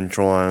and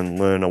try and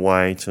learn a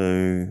way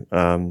to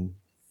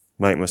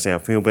make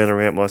myself feel better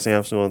about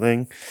myself sort of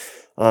thing.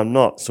 I'm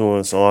not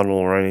suicidal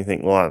or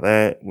anything like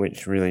that,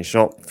 which really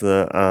shocked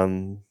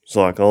the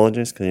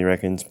psychologist, because he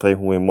reckons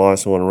people with my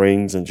sort of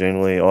readings are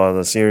generally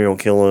either serial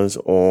killers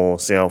or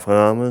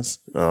self-harmers.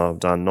 I've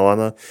done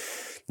neither.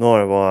 Nor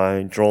have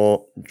I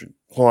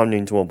climbed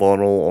into a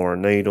bottle or a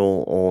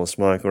needle or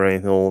smoke or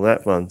anything, all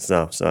that fun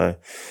stuff. So,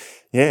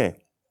 yeah.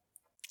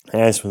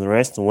 As for the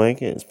rest of the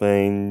week, it's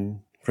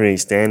been pretty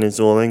standard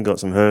sort of thing. Got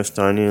some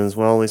Hearthstone in as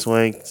well this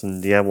week, some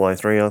Diablo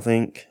 3 I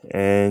think,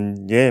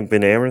 and yeah, a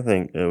bit of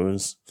everything. It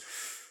was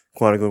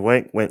quite a good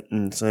week. Went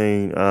and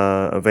seen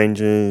Captain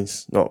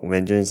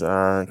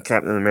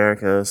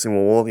America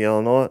Civil War the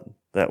other night.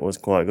 That was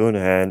quite good. I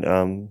had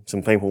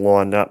some people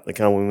lined up to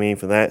come with me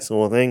for that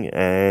sort of thing,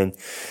 and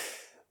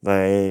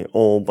they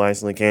all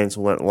basically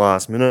cancelled at the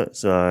last minute,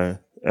 so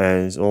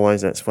as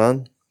always that's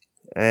fun.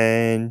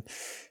 And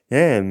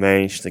yeah,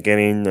 managed to get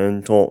in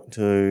and talk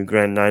to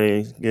Grand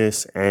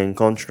Nagus and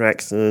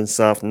Contracts this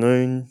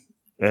afternoon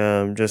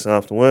just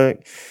after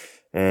work,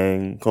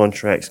 and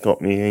Contracts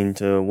got me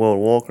into World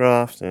of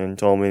Warcraft and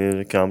told me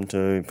to come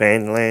to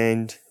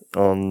Bandland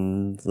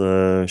on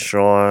the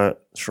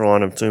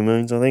Shrine of Two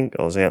Moons, I think.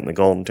 I was out in the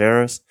Golden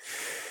Terrace.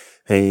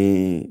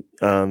 He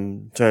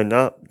turned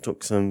up,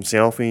 took some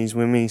selfies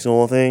with me,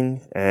 sort of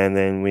thing, and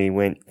then we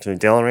went to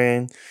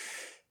Dalaran.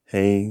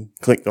 He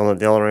clicked on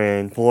the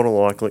Dalaran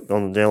portal, I clicked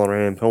on the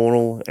Dalaran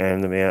portal,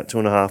 and about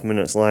 2.5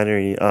 minutes later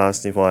he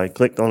asked if I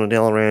clicked on the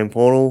Dalaran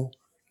portal,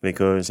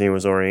 because he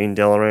was already in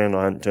Dalaran,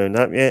 I hadn't turned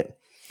up yet.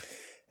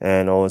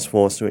 And I was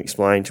forced to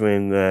explain to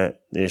him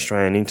that the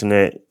Australian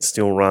internet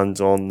still runs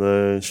on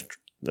the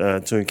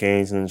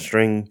toucans and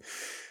string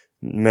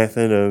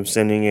method of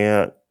sending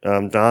out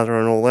data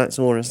and all that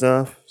sort of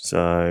stuff.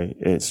 So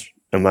it's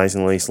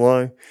amazingly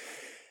slow.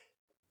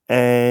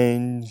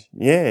 And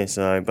yeah,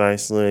 so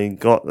basically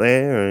got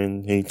there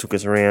and he took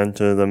us around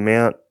to the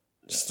Mount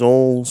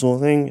stall sort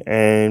of thing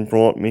and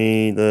brought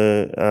me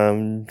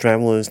the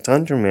Traveller's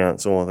Tundra Mount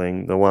sort of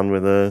thing, the one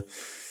with the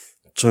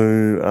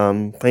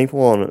 2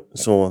 people on it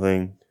sort of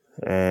thing.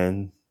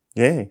 And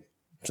yeah,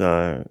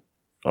 so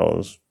I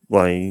was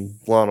bloody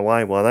blown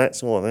away by that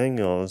sort of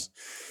thing. I was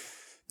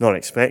not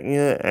expecting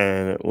it,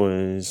 and it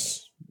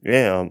was,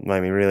 yeah, it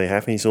made me really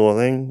happy sort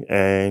of thing.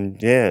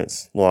 And yeah,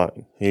 it's like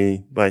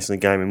he basically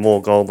gave me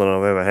more gold than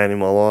I've ever had in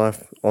my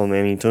life on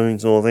any tune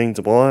sort of thing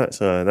to buy it,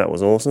 so that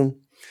was awesome.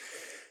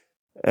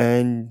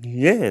 And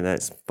yeah,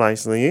 that's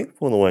basically it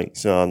for the week.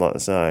 So I'd like to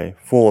say,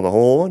 for the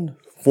Horde,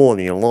 for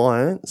the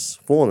Alliance,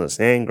 for the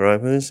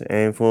Sandgropers,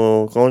 and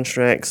for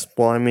Contracts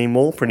buying me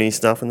more pretty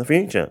stuff in the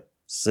future.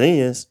 See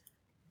yas.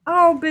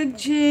 Oh, Big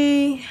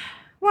G.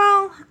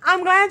 Well,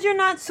 I'm glad you're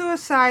not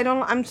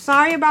suicidal. I'm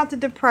sorry about the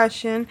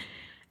depression.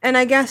 And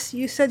I guess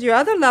you said your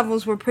other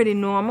levels were pretty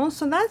normal,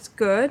 so that's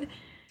good.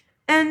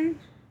 And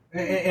I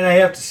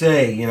have to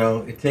say,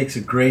 it takes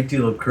a great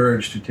deal of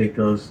courage to take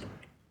those,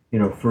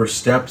 first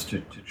steps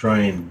to try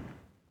and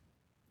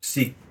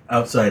seek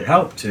outside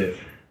help to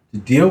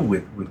deal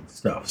with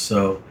stuff.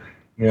 So,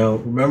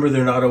 remember,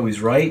 they're not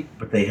always right,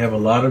 but they have a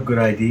lot of good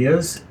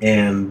ideas,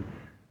 and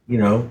you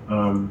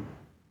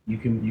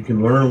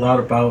can learn a lot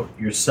about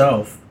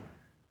yourself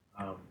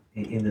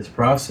in this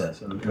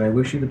process, and I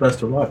wish you the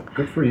best of luck.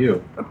 Good for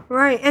you.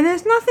 Right, and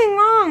there's nothing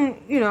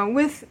wrong,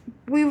 with,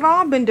 we've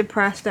all been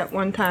depressed at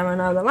one time or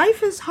another.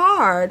 Life is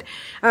hard.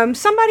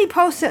 Somebody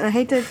posted, and I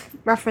hate to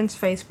reference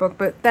Facebook,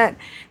 but that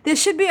there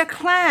should be a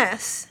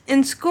class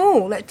in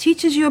school that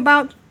teaches you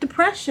about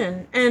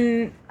depression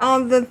and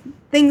all the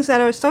things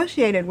that are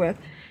associated with,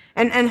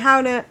 and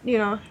how to,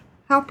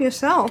 help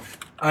yourself.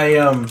 I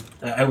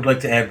would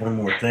like to add one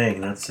more thing,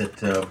 and that's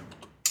that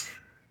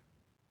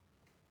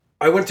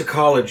I went to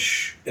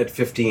college at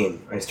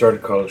 15. I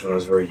started college when I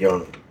was very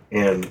young.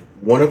 And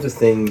one of the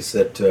things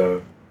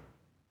that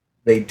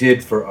they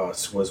did for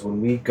us was when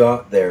we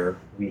got there,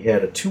 we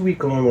had a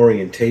 2-week-long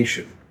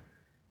orientation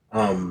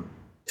to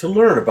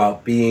learn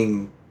about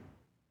being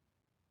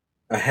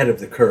ahead of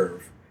the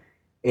curve.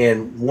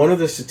 And one of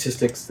the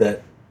statistics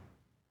that,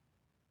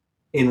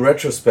 in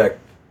retrospect,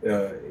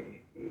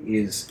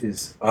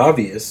 is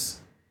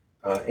obvious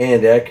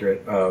and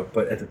accurate,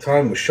 but at the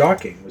time was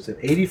shocking, was that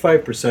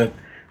 85%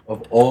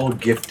 of all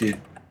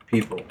gifted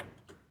people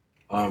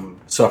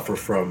suffer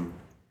from,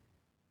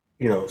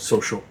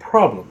 social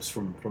problems,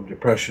 from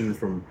depression,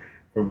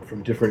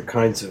 from different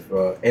kinds of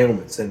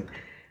ailments. And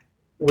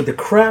with the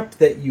crap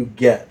that you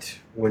get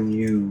when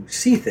you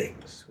see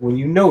things, when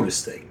you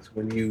notice things,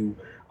 when you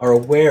are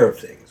aware of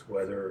things,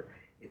 whether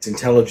it's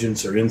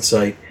intelligence or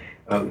insight,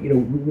 we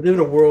live in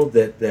a world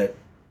that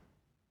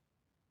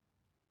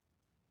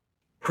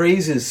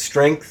praises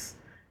strength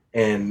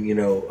and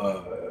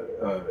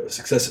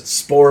success at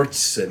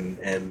sports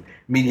and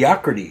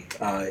mediocrity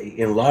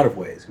in a lot of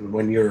ways. And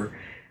when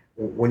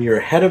you're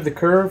ahead of the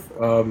curve,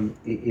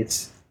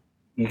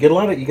 you get a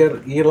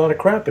lot of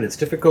crap, and it's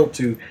difficult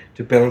to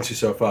balance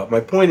yourself out.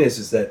 My point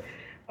is that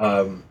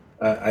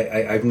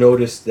I've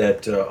noticed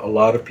that a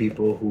lot of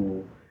people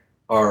who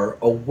are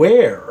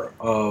aware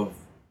of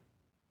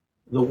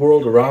the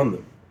world around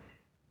them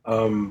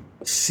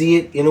see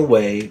it in a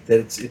way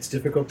that it's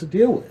difficult to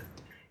deal with.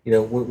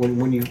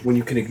 When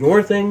you can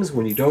ignore things,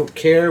 when you don't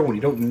care, when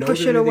you don't know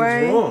Push that it away,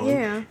 anything's wrong,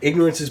 yeah.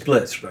 Ignorance is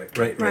bliss, right?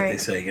 They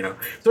say,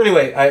 So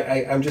anyway,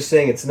 I'm just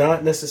saying it's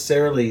not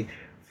necessarily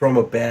from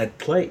a bad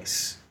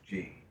place,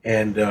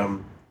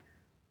 and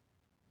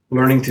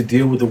learning to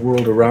deal with the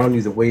world around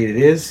you the way it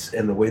is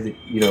and the way that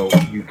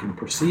you can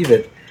perceive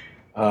it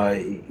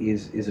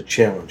is a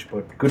challenge.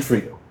 But good for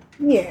you.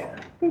 Yeah,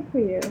 good for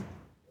you.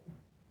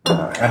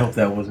 I hope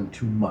that wasn't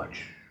too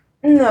much.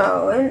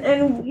 No,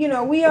 and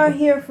we are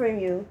here for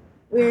you.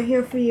 We are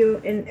here for you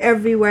in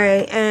every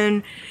way,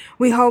 and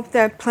we hope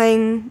that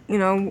playing,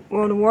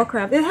 World of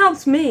Warcraft, it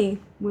helps me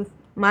with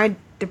my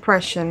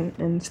depression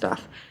and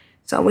stuff.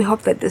 So we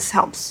hope that this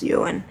helps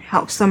you and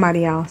helps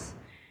somebody else.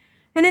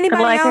 And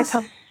anybody else?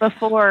 I told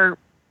before,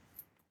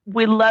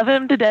 we love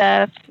him to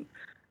death,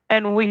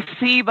 and we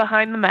see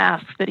behind the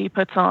mask that he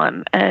puts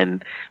on,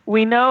 and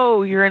we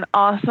know you're an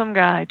awesome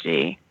guy,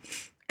 G.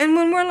 And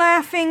when we're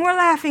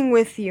laughing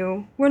with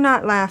you. We're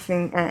not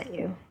laughing at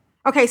you.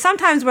 Okay,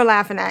 sometimes we're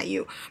laughing at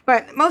you,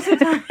 but most of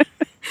the time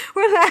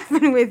we're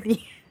laughing with you.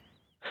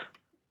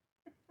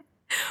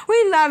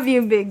 We love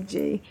you, Big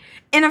G,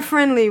 in a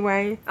friendly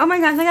way. Oh my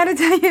gosh, I gotta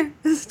tell you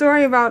the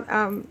story about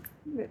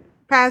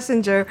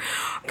passenger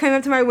came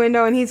up to my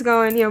window and he's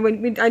going,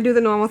 when I do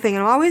the normal thing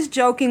and I'm always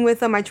joking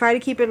with him. I try to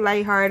keep it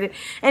lighthearted.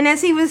 And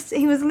as he was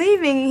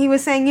leaving, he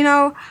was saying,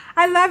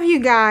 I love you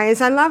guys.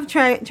 I love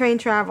train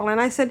travel.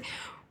 And I said,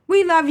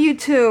 we love you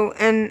too.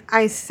 And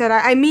I said,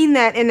 I mean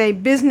that in a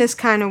business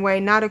kind of way,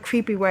 not a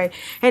creepy way.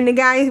 And the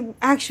guy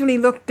actually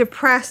looked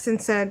depressed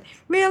and said,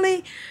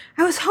 really?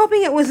 I was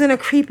hoping it was in a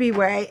creepy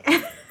way.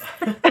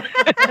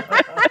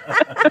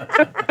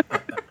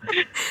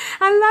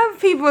 I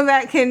love people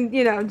that can,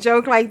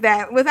 joke like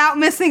that without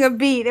missing a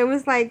beat. It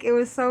was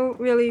so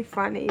really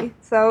funny.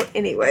 So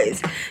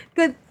anyways,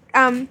 good.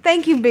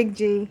 Thank you, Big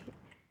G.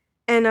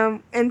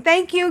 And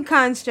thank you,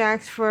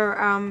 Constrax,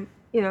 for,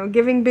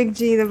 giving Big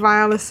G the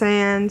Vial of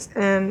Sands.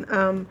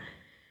 And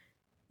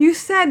you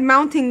said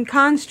mounting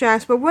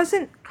Constrax, but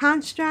wasn't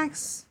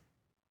Constrax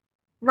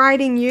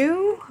riding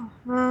you?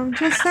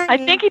 Just saying. I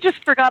think he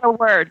just forgot a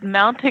word.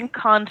 Mounting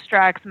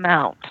Constrax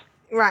mount.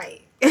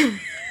 Right.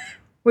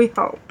 We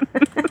hope.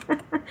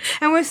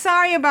 And we're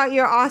sorry about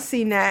your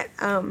Aussie net.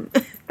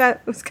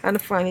 That was kind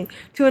of funny.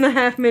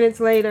 2.5 minutes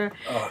later,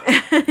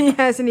 he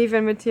hasn't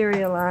even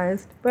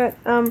materialized. But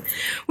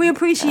we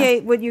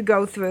appreciate what you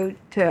go through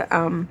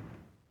to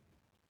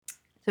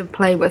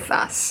play with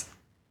us.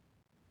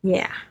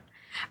 Yeah.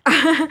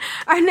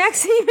 Our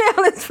next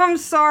email is from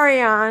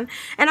Sorian,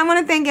 and I want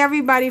to thank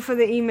everybody for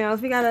the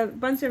emails. We got a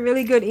bunch of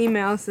really good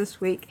emails this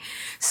week.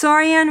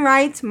 Sorian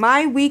writes,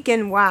 my week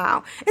in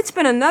WoW. It's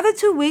been another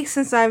 2 weeks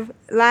since I've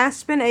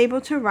last been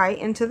able to write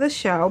into the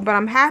show, but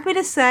I'm happy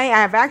to say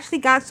I have actually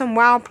got some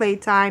WoW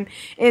playtime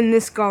in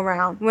this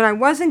go-round, when I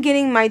wasn't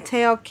getting my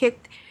tail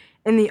kicked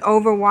in the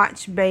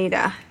Overwatch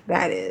beta,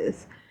 that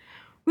is.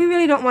 We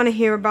really don't want to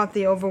hear about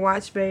the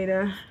Overwatch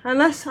beta.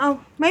 Unless,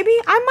 maybe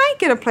I might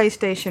get a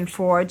PlayStation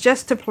 4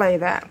 just to play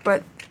that.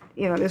 But,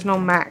 there's no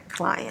Mac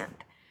client.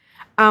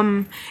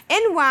 In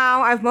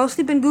WoW, I've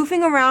mostly been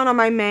goofing around on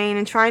my main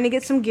and trying to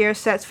get some gear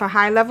sets for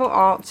high-level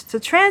alts to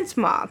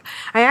transmog.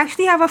 I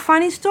actually have a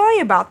funny story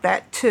about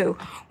that, too.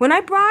 When I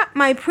bought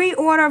my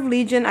pre-order of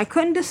Legion, I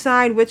couldn't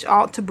decide which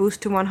alt to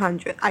boost to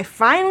 100. I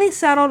finally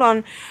settled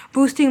on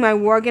boosting my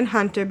Worgen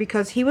Hunter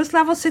because he was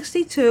level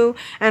 62,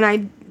 and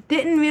I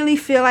didn't really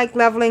feel like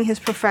leveling his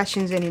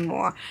professions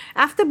anymore.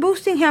 After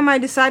boosting him, I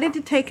decided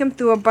to take him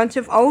through a bunch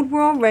of old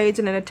world raids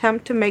in an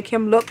attempt to make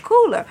him look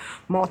cooler.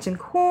 Molten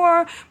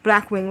Core,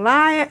 Blackwing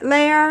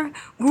Lair,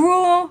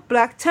 Gruul,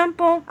 Black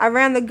Temple. I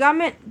ran the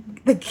gamut.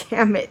 The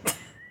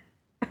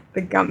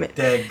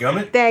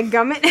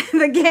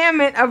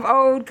gamut of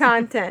old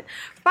content.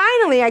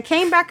 Finally, I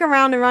came back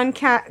around to run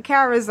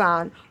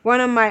Karazhan, one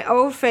of my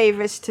old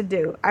favorites to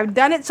do. I've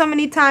done it so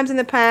many times in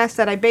the past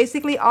that I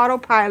basically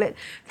autopilot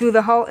through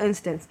the whole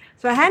instance.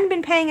 So I hadn't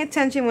been paying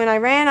attention when I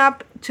ran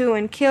up to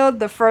and killed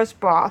the first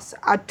boss,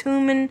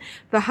 Atumen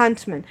the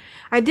Huntsman.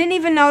 I didn't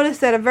even notice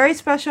that a very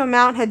special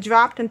amount had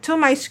dropped until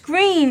my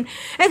screen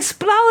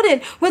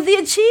exploded with the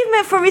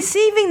achievement for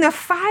receiving the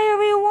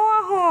Fiery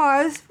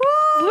Warhorse.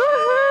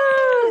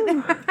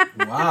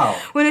 Wow.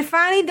 When it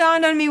finally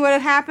dawned on me what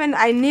had happened,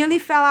 I nearly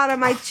fell out of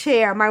my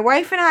chair. My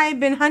wife and I had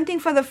been hunting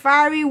for the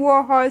Fiery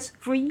Warhorse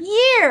for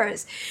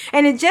years,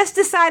 and it just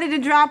decided to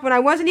drop when I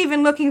wasn't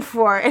even looking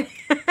for it.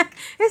 Isn't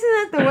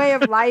that the way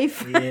of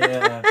life?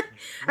 Yeah.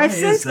 Why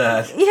is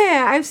that?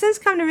 Yeah, I've since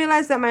come to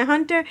realize that my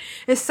hunter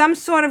is some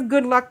sort of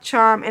good luck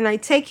charm, and I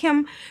take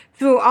him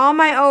through all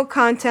my old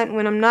content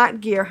when I'm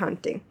not gear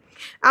hunting.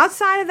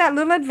 Outside of that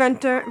little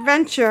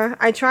venture,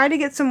 I try to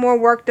get some more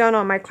work done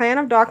on my Clan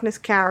of Darkness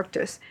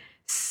characters.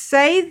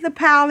 Say the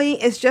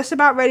Pally is just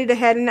about ready to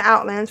head into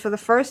Outlands for the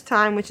first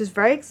time, which is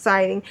very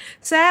exciting.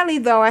 Sadly,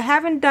 though, I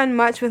haven't done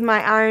much with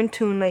my Iron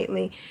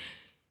Tune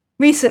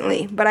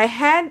recently, but I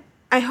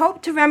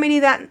hope to remedy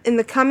that in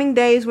the coming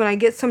days when I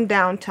get some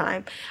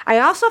downtime. I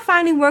also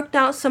finally worked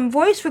out some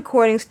voice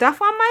recording stuff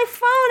on my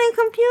phone and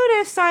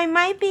computer, so I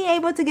might be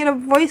able to get a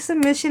voice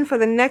submission for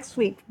the next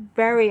week.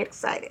 Very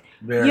excited.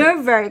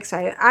 You're very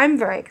excited. I'm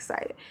very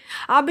excited.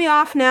 I'll be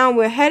off now.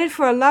 We're headed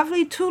for a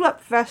lovely tulip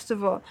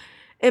festival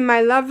in my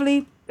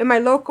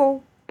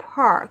local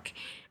park.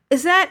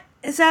 Is that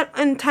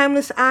in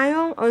Timeless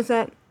Isle, or is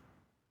that?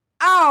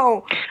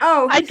 Oh!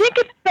 I think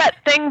it's that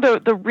thing,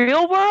 the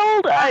real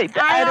world. I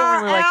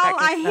don't really like that.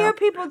 I hear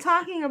people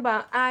talking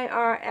about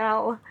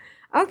IRL.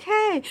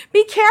 Okay,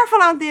 be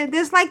careful out there.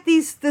 There's like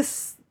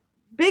this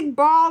big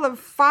ball of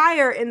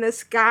fire in the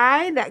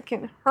sky that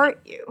can hurt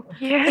you.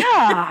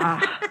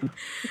 Yeah.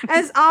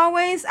 As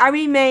always, I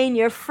remain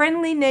your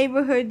friendly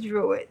neighborhood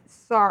druid,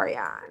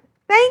 Sorian.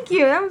 Thank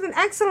you. That was an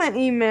excellent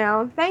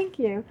email. Thank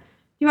you.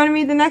 You want to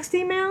read the next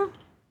email?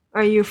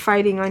 Or are you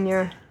fighting on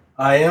your...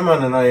 I am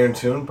on an Iron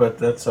Tune, but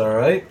that's all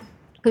right.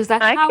 Because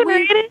that's I how can we...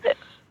 read it.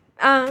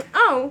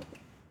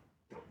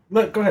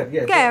 No, go ahead.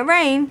 Yeah. Okay,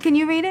 Rain, can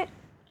you read it?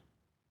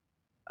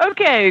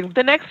 Okay,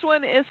 the next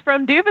one is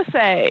from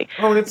Duvasay.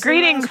 Oh, it's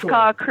Greetings,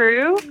 Caw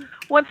Crew.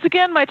 Once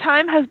again, my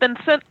time has been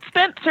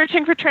spent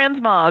searching for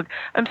transmog.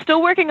 I'm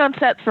still working on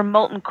sets from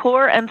Molten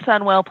Core and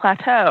Sunwell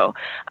Plateau.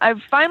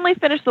 I've finally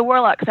finished the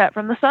Warlock set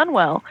from the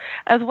Sunwell.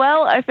 As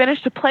well, I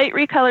finished a plate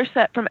recolor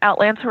set from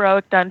Outland's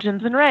Heroic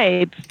Dungeons and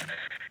Raids.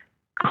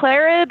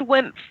 Clarid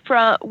went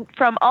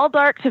from all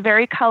dark to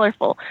very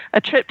colorful. A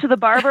trip to the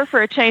barber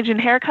for a change in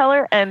hair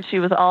color, and she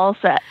was all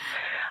set.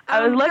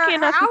 I was lucky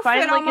enough to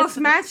finally get almost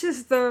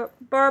matches the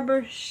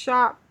barber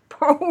shop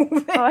pole.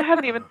 Oh, I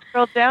haven't even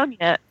scrolled down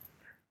yet.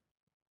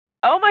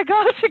 Oh my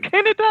gosh, it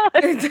kind of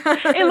does.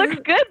 It looks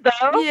good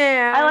though.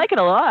 Yeah, I like it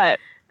a lot.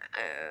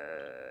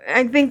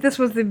 I think this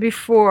was the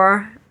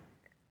before.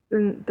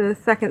 The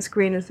second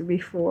screen is the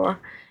before.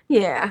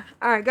 Yeah.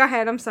 All right, go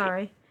ahead. I'm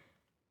sorry.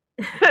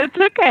 It's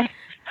okay.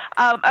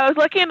 I was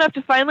lucky enough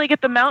to finally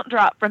get the mount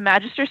drop from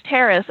Magister's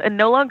Terrace and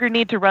no longer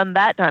need to run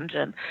that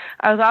dungeon.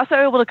 I was also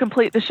able to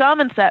complete the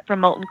Shaman set from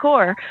Molten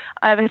Core.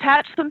 I've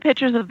attached some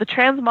pictures of the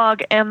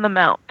transmog and the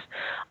mount.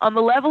 On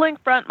the leveling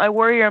front, my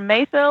warrior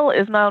Maythil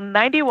is now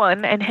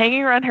 91 and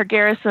hanging around her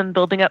garrison,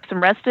 building up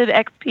some rested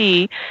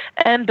XP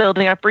and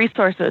building up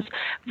resources.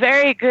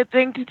 Very good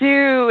thing to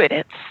do.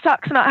 It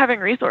sucks not having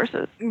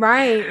resources.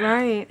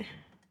 Right.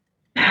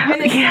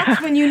 And it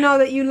sucks when you know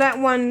that you let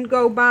one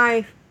go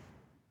by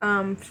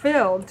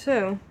filled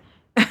too.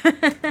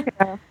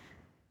 Yeah.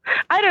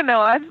 I don't know.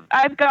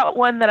 I've got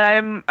one that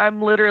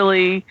I'm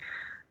literally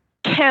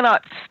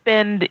cannot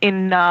spend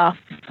enough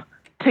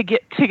to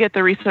get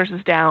the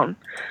resources down.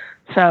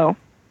 So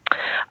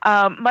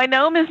my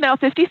gnome is now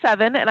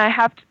 57, and I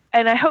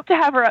hope to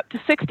have her up to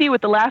 60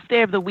 with the last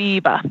day of the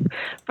Wii buff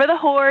for the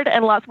Horde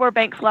and lots more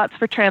bank slots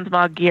for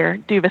transmog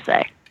gear.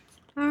 Duvasay.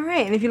 All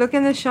right, and if you look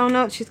in the show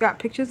notes, she's got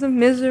pictures of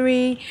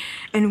Misery,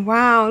 and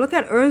wow, look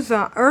at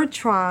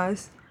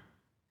Erdtraz.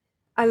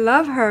 I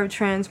love her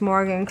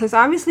transmorgan because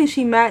obviously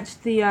she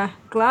matched the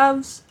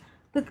gloves.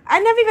 I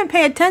never even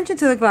pay attention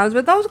to the gloves,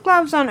 but those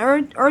gloves on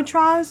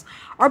Erdtraz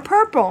are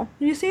purple.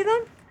 Do you see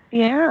them?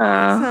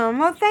 Yeah. Awesome.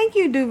 Well, thank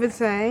you,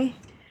 Duvasay.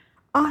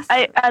 Awesome.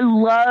 I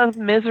love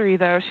Misery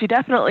though. She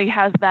definitely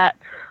has that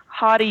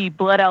haughty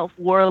blood elf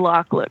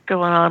warlock look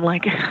going on.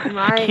 Like,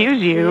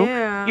 excuse you,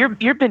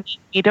 you're beneath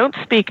me. Don't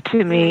speak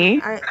to me.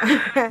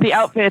 The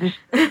outfit is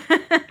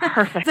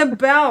perfect. The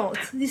belt.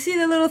 You see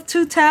the little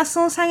two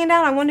tassels hanging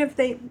down? I wonder if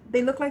they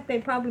look like they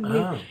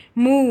probably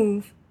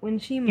move when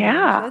she moves.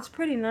 Yeah. That's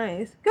pretty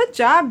nice. Good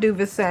job,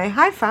 Duvasay.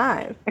 High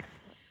five.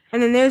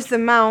 And then there's the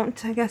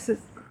mount. I guess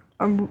it's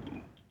a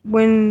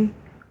Wind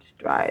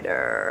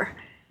Strider.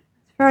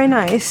 It's very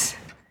nice.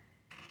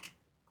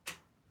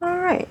 All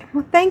right.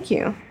 Well, thank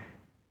you.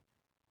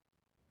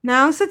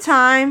 Now's the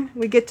time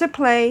we get to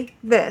play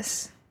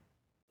this.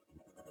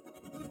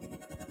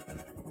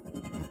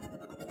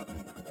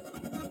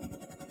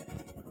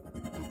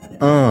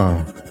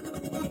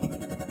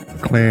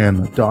 Clan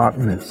of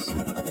Darkness.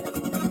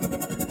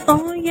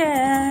 Oh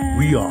yeah.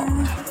 We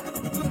are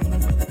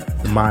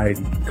the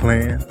mighty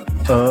Clan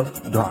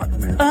of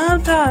Darkness.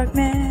 Of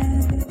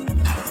darkness.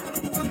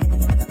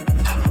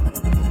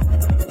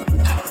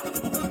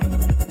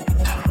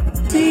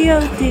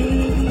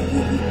 D.O.D.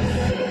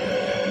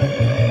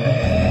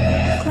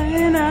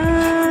 Clan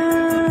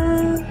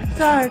of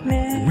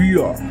Darkness. We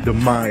are the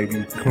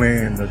mighty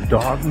Clan of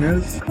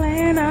Darkness.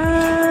 Clan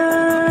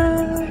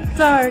of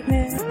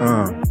Darkness.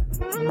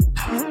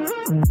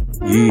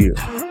 Yeah.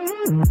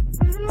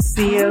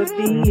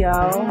 C.O.D.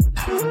 y'all.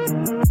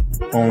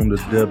 On the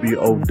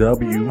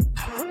W.O.W.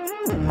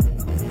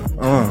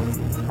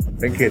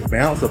 They get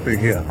bounce up in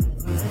here.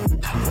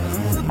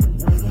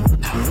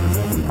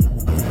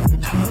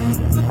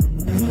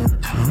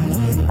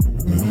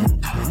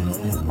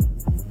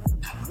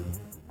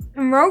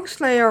 And Rogue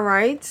Slayer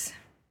writes,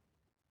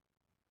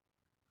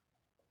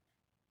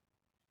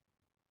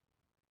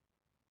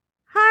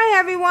 "Hi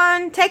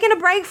everyone, taking a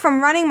break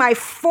from running my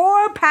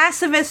 4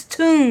 pacifist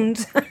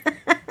tunes."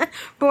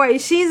 Boy,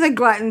 she's a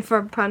glutton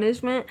for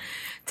punishment.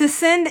 To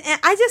send,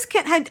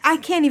 I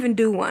can't even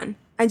do one.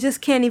 I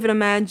just can't even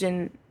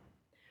imagine.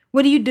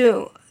 What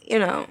do? You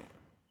know.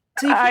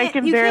 So I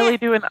can barely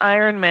do an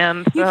Iron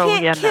Man. So you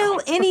can't kill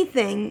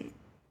anything,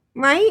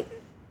 right?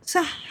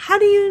 So how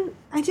do you?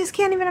 I just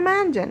can't even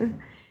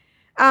imagine.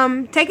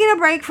 Taking a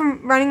break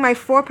from running my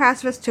 4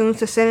 pacifist tunes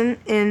to send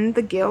in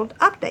the guild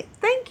update.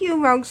 Thank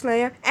you, Rogue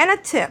Slayer. And a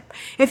tip.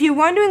 If you're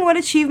wondering what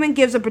achievement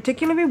gives a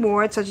particular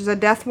reward, such as a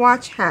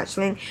Deathwatch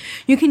hatchling,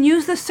 you can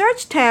use the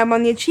search tab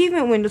on the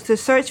achievement windows to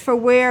search for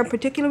where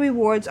particular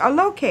rewards are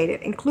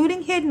located,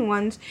 including hidden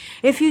ones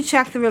if you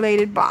check the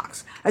related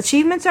box.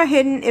 Achievements are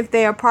hidden if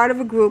they are part of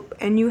a group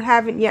and you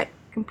haven't yet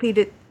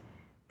completed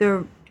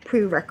the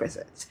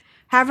prerequisites.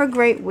 Have a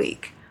great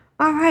week.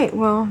 All right,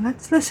 well,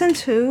 let's listen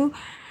to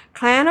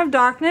Clan of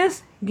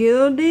Darkness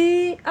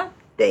Guildy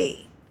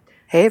Update.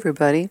 Hey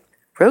everybody,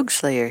 Rogue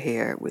Slayer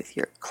here with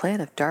your Clan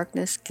of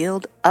Darkness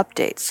Guild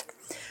updates.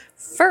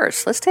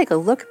 First, let's take a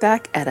look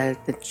back at an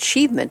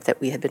achievement that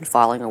we had been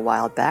following a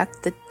while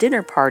back, the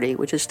Dinner Party,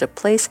 which is to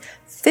place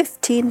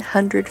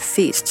 1,500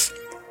 feasts.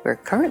 We're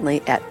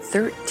currently at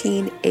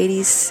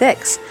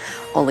 1386.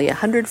 Only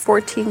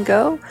 114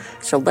 go,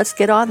 so let's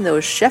get on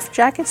those chef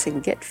jackets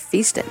and get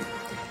feasting.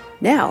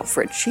 Now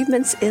for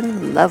achievements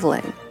in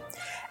leveling.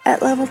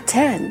 At level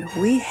 10,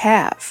 we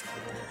have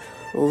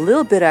a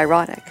little bit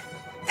ironic,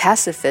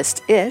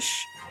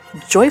 pacifist-ish,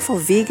 joyful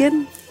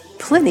vegan,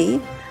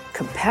 Pliny,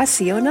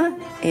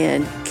 Compassiona,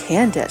 and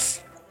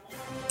Candace.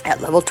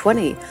 At level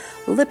 20,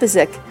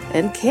 Lipizic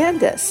and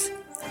Candace.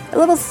 At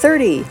level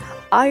 30,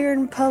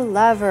 Iron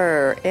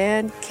Palaver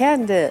and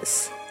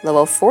Candace.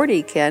 Level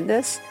 40,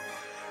 Candace.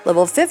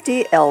 Level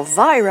 50,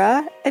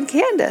 Elvira and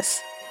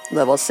Candace.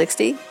 Level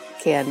 60,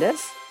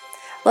 Candace.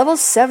 Level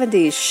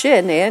 70,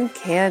 Shin and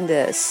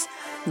Candace.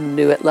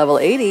 New at level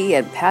 80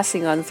 and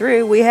passing on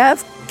through, we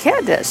have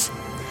Candace.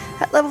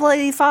 At level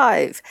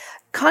 85,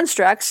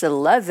 Constructs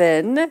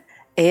 11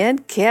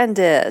 and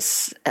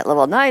Candace. At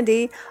level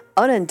 90,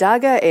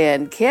 Onondaga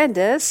and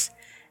Candace.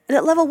 And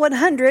at level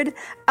 100,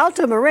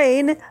 Alta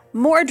Moraine,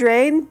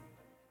 Mordrain,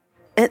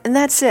 and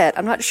that's it.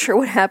 I'm not sure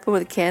what happened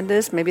with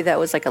Candace. Maybe that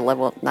was like a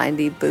level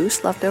 90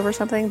 boost left over or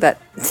something, but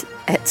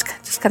it's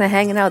just kind of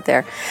hanging out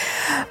there.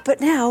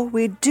 But now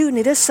we do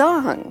need a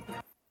song.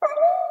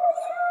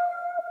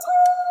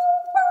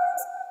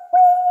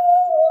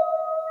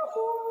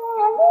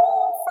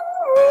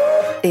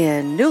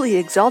 And newly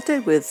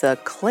exalted with the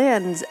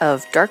Clans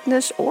of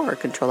Darkness or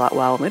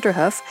Control-Alt-WoW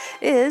Winterhoof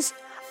is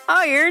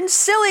Iron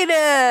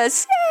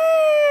Silliness!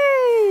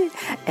 Yay!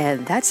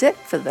 And that's it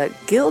for the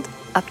guild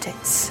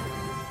updates.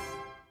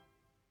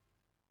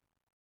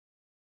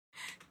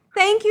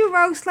 Thank you,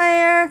 Rogue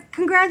Slayer.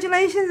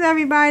 Congratulations,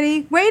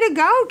 everybody. Way to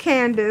go,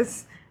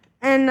 Candace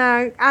and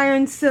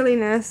Iron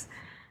Silliness.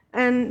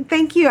 And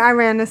thank you,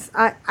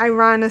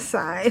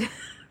 Ironicide,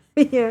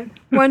 for your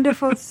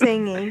wonderful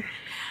singing.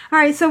 All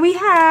right, so we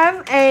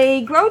have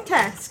a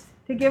grotesque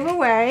to give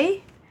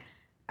away.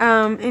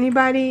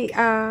 Anybody,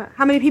 how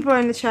many people are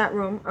in the chat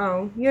room?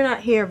 Oh, you're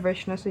not here,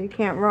 Vrishna, so you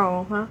can't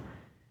roll, huh?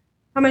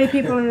 How many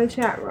people in the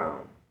chat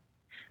room?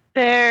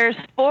 There's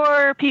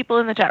 4 people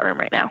in the chat room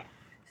right now.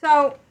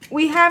 So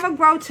we have a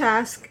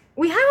grotesque.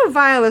 We have a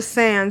Vial of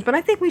Sands, but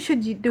I think we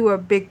should do a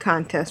big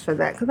contest for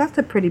that because that's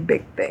a pretty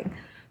big thing.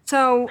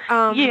 So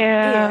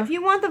yeah, if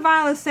you want the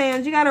Vial of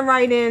Sands, you got to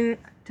write in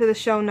to the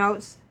show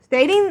notes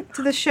stating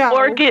to the show,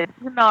 or get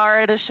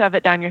Nara to shove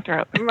it down your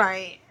throat.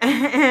 Right,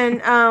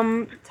 and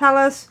tell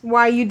us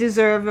why you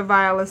deserve a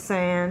Vial of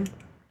Sand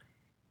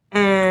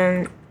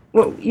and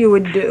what you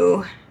would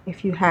do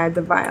if you had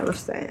the Vial of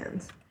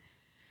Sands.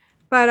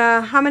 But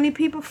how many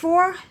people?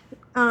 4.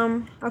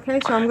 Okay,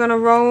 so I'm gonna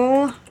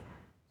roll.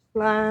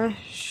 Roll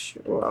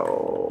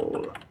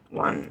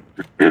 1,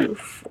 2,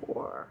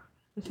 4.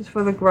 This is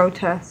for the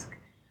grotesque.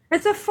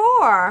 It's a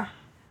 4.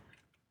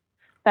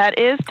 That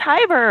is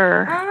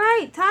Tiber. All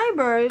right,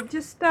 Tiber.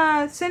 Just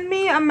send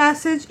me a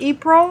message,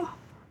 April,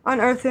 on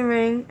Earthen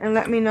Ring, and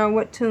let me know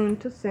what tune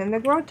to send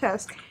the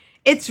grotesque.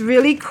 It's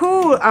really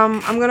cool.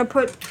 I'm gonna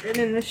put it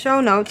in the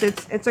show notes.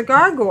 It's a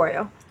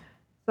gargoyle,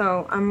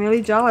 so I'm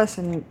really jealous,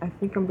 and I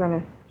think I'm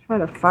gonna try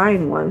to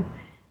find one.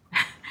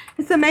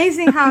 It's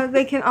amazing how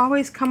they can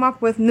always come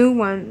up with new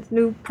ones,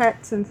 new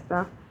pets and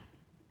stuff,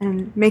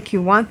 and make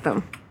you want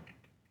them.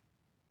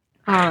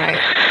 All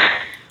right.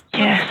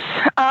 Yes.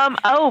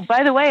 Oh,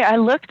 by the way, I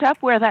looked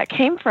up where that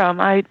came from.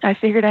 I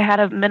figured I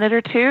had a minute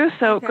or two.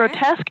 So okay.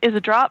 Grotesque is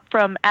a drop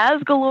from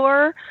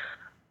Asgalore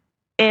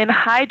in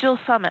Hyjal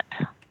Summit.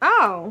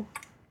 Oh.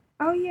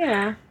 Oh,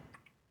 yeah.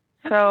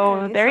 So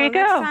okay. There you go.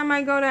 Next time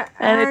I go to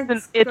and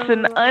it's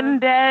an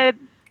undead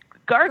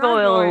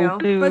gargoyle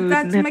dude. But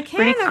that's it's mechanical.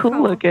 Pretty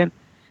cool looking.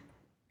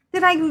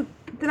 Did I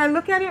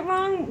look at it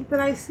wrong? Did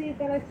I see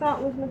that I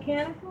thought was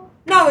mechanical?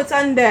 No, it's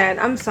undead.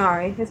 I'm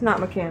sorry. It's not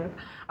mechanical.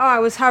 Oh, I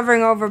was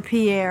hovering over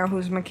Pierre,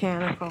 who's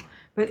mechanical.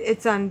 But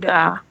it's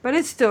undead. But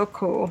it's still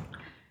cool.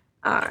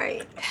 All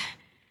right.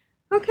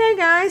 Okay,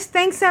 guys.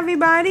 Thanks,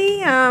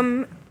 everybody.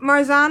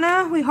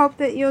 Marzana, we hope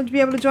that you'll be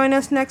able to join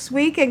us next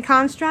week. And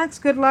Constructs,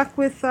 good luck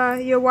with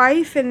your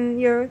wife and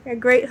your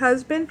great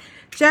husband.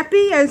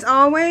 Jeppy, as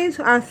always,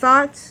 our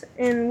thoughts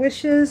and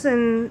wishes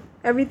and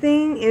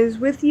everything is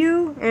with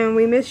you. And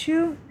we miss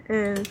you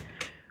and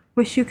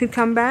wish you could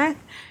come back.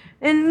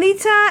 And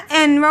Lita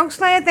and Rogue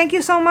Slayer, thank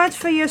you so much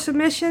for your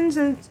submissions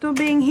and still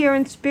being here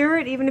in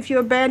spirit, even if you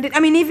abandoned.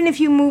 Even if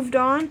you moved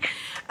on.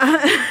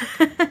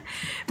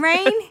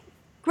 Rain,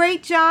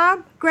 great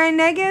job. Grand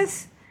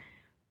Negus,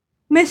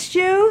 missed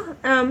you.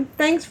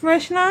 Thanks,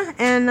 Vrishna.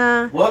 And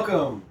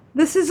welcome.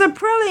 This is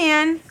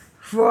Aprillian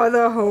for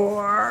the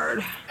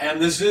Horde.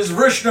 And this is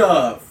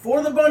Vrishna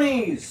for the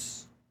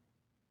bunnies.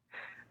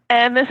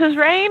 And this is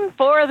Rain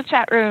for the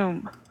chat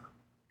room.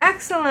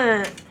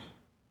 Excellent.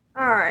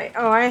 All right.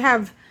 Oh, I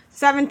have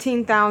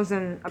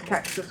 17,000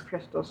 Apexis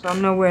crystals, so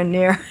I'm nowhere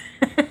near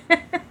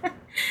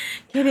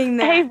getting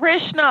that. Hey,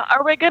 Vrishna,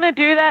 are we going to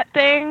do that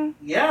thing?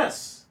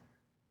 Yes.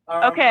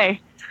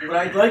 Okay. What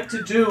I'd like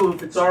to do,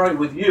 if it's all right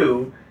with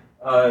you...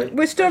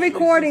 We're still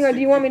recording, or do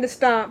you want me to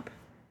stop?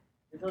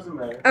 It doesn't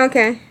matter.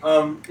 Okay.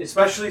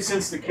 Especially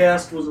since the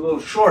cast was a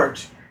little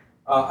short,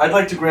 I'd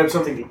like to grab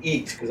something to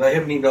eat because I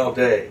haven't eaten all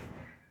day.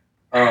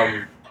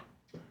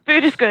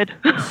 Food is good.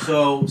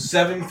 So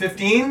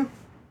 7:15,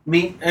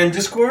 meet and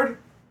Discord.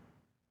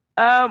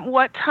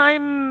 What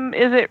time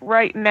is it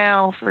right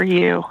now for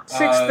you?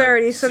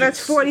 6:30. So that's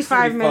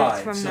 45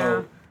 minutes from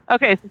now.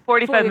 Okay, so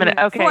 45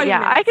 minutes. Okay, 40 yeah,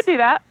 minutes. I could do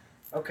that.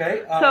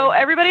 Okay. So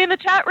everybody in the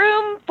chat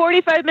room,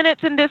 45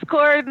 minutes in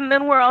Discord, and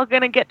then we're all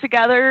gonna get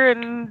together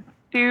and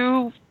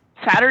do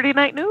Saturday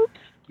Night Noobs.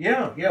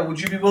 Yeah.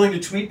 Would you be willing to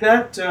tweet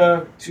that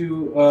to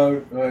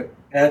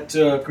at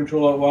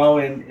Ctrl.wow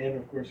and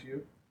of course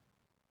you?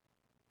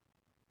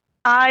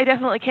 I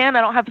definitely can.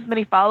 I don't have as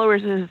many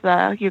followers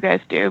as you guys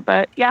do,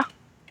 but yeah.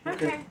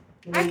 Okay.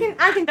 I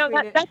can No,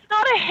 tweet it. that's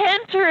not a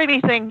hint or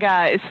anything,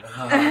 guys.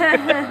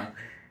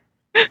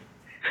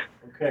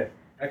 Okay,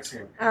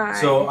 excellent. All right.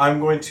 So I'm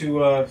going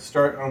to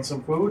start on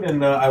some food,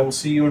 and I will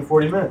see you in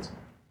 40 minutes.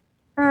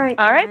 All right.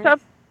 All right, so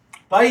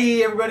Bye,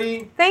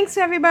 everybody. Thanks,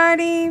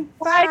 everybody.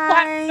 Bye.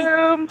 Bye, chat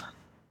room.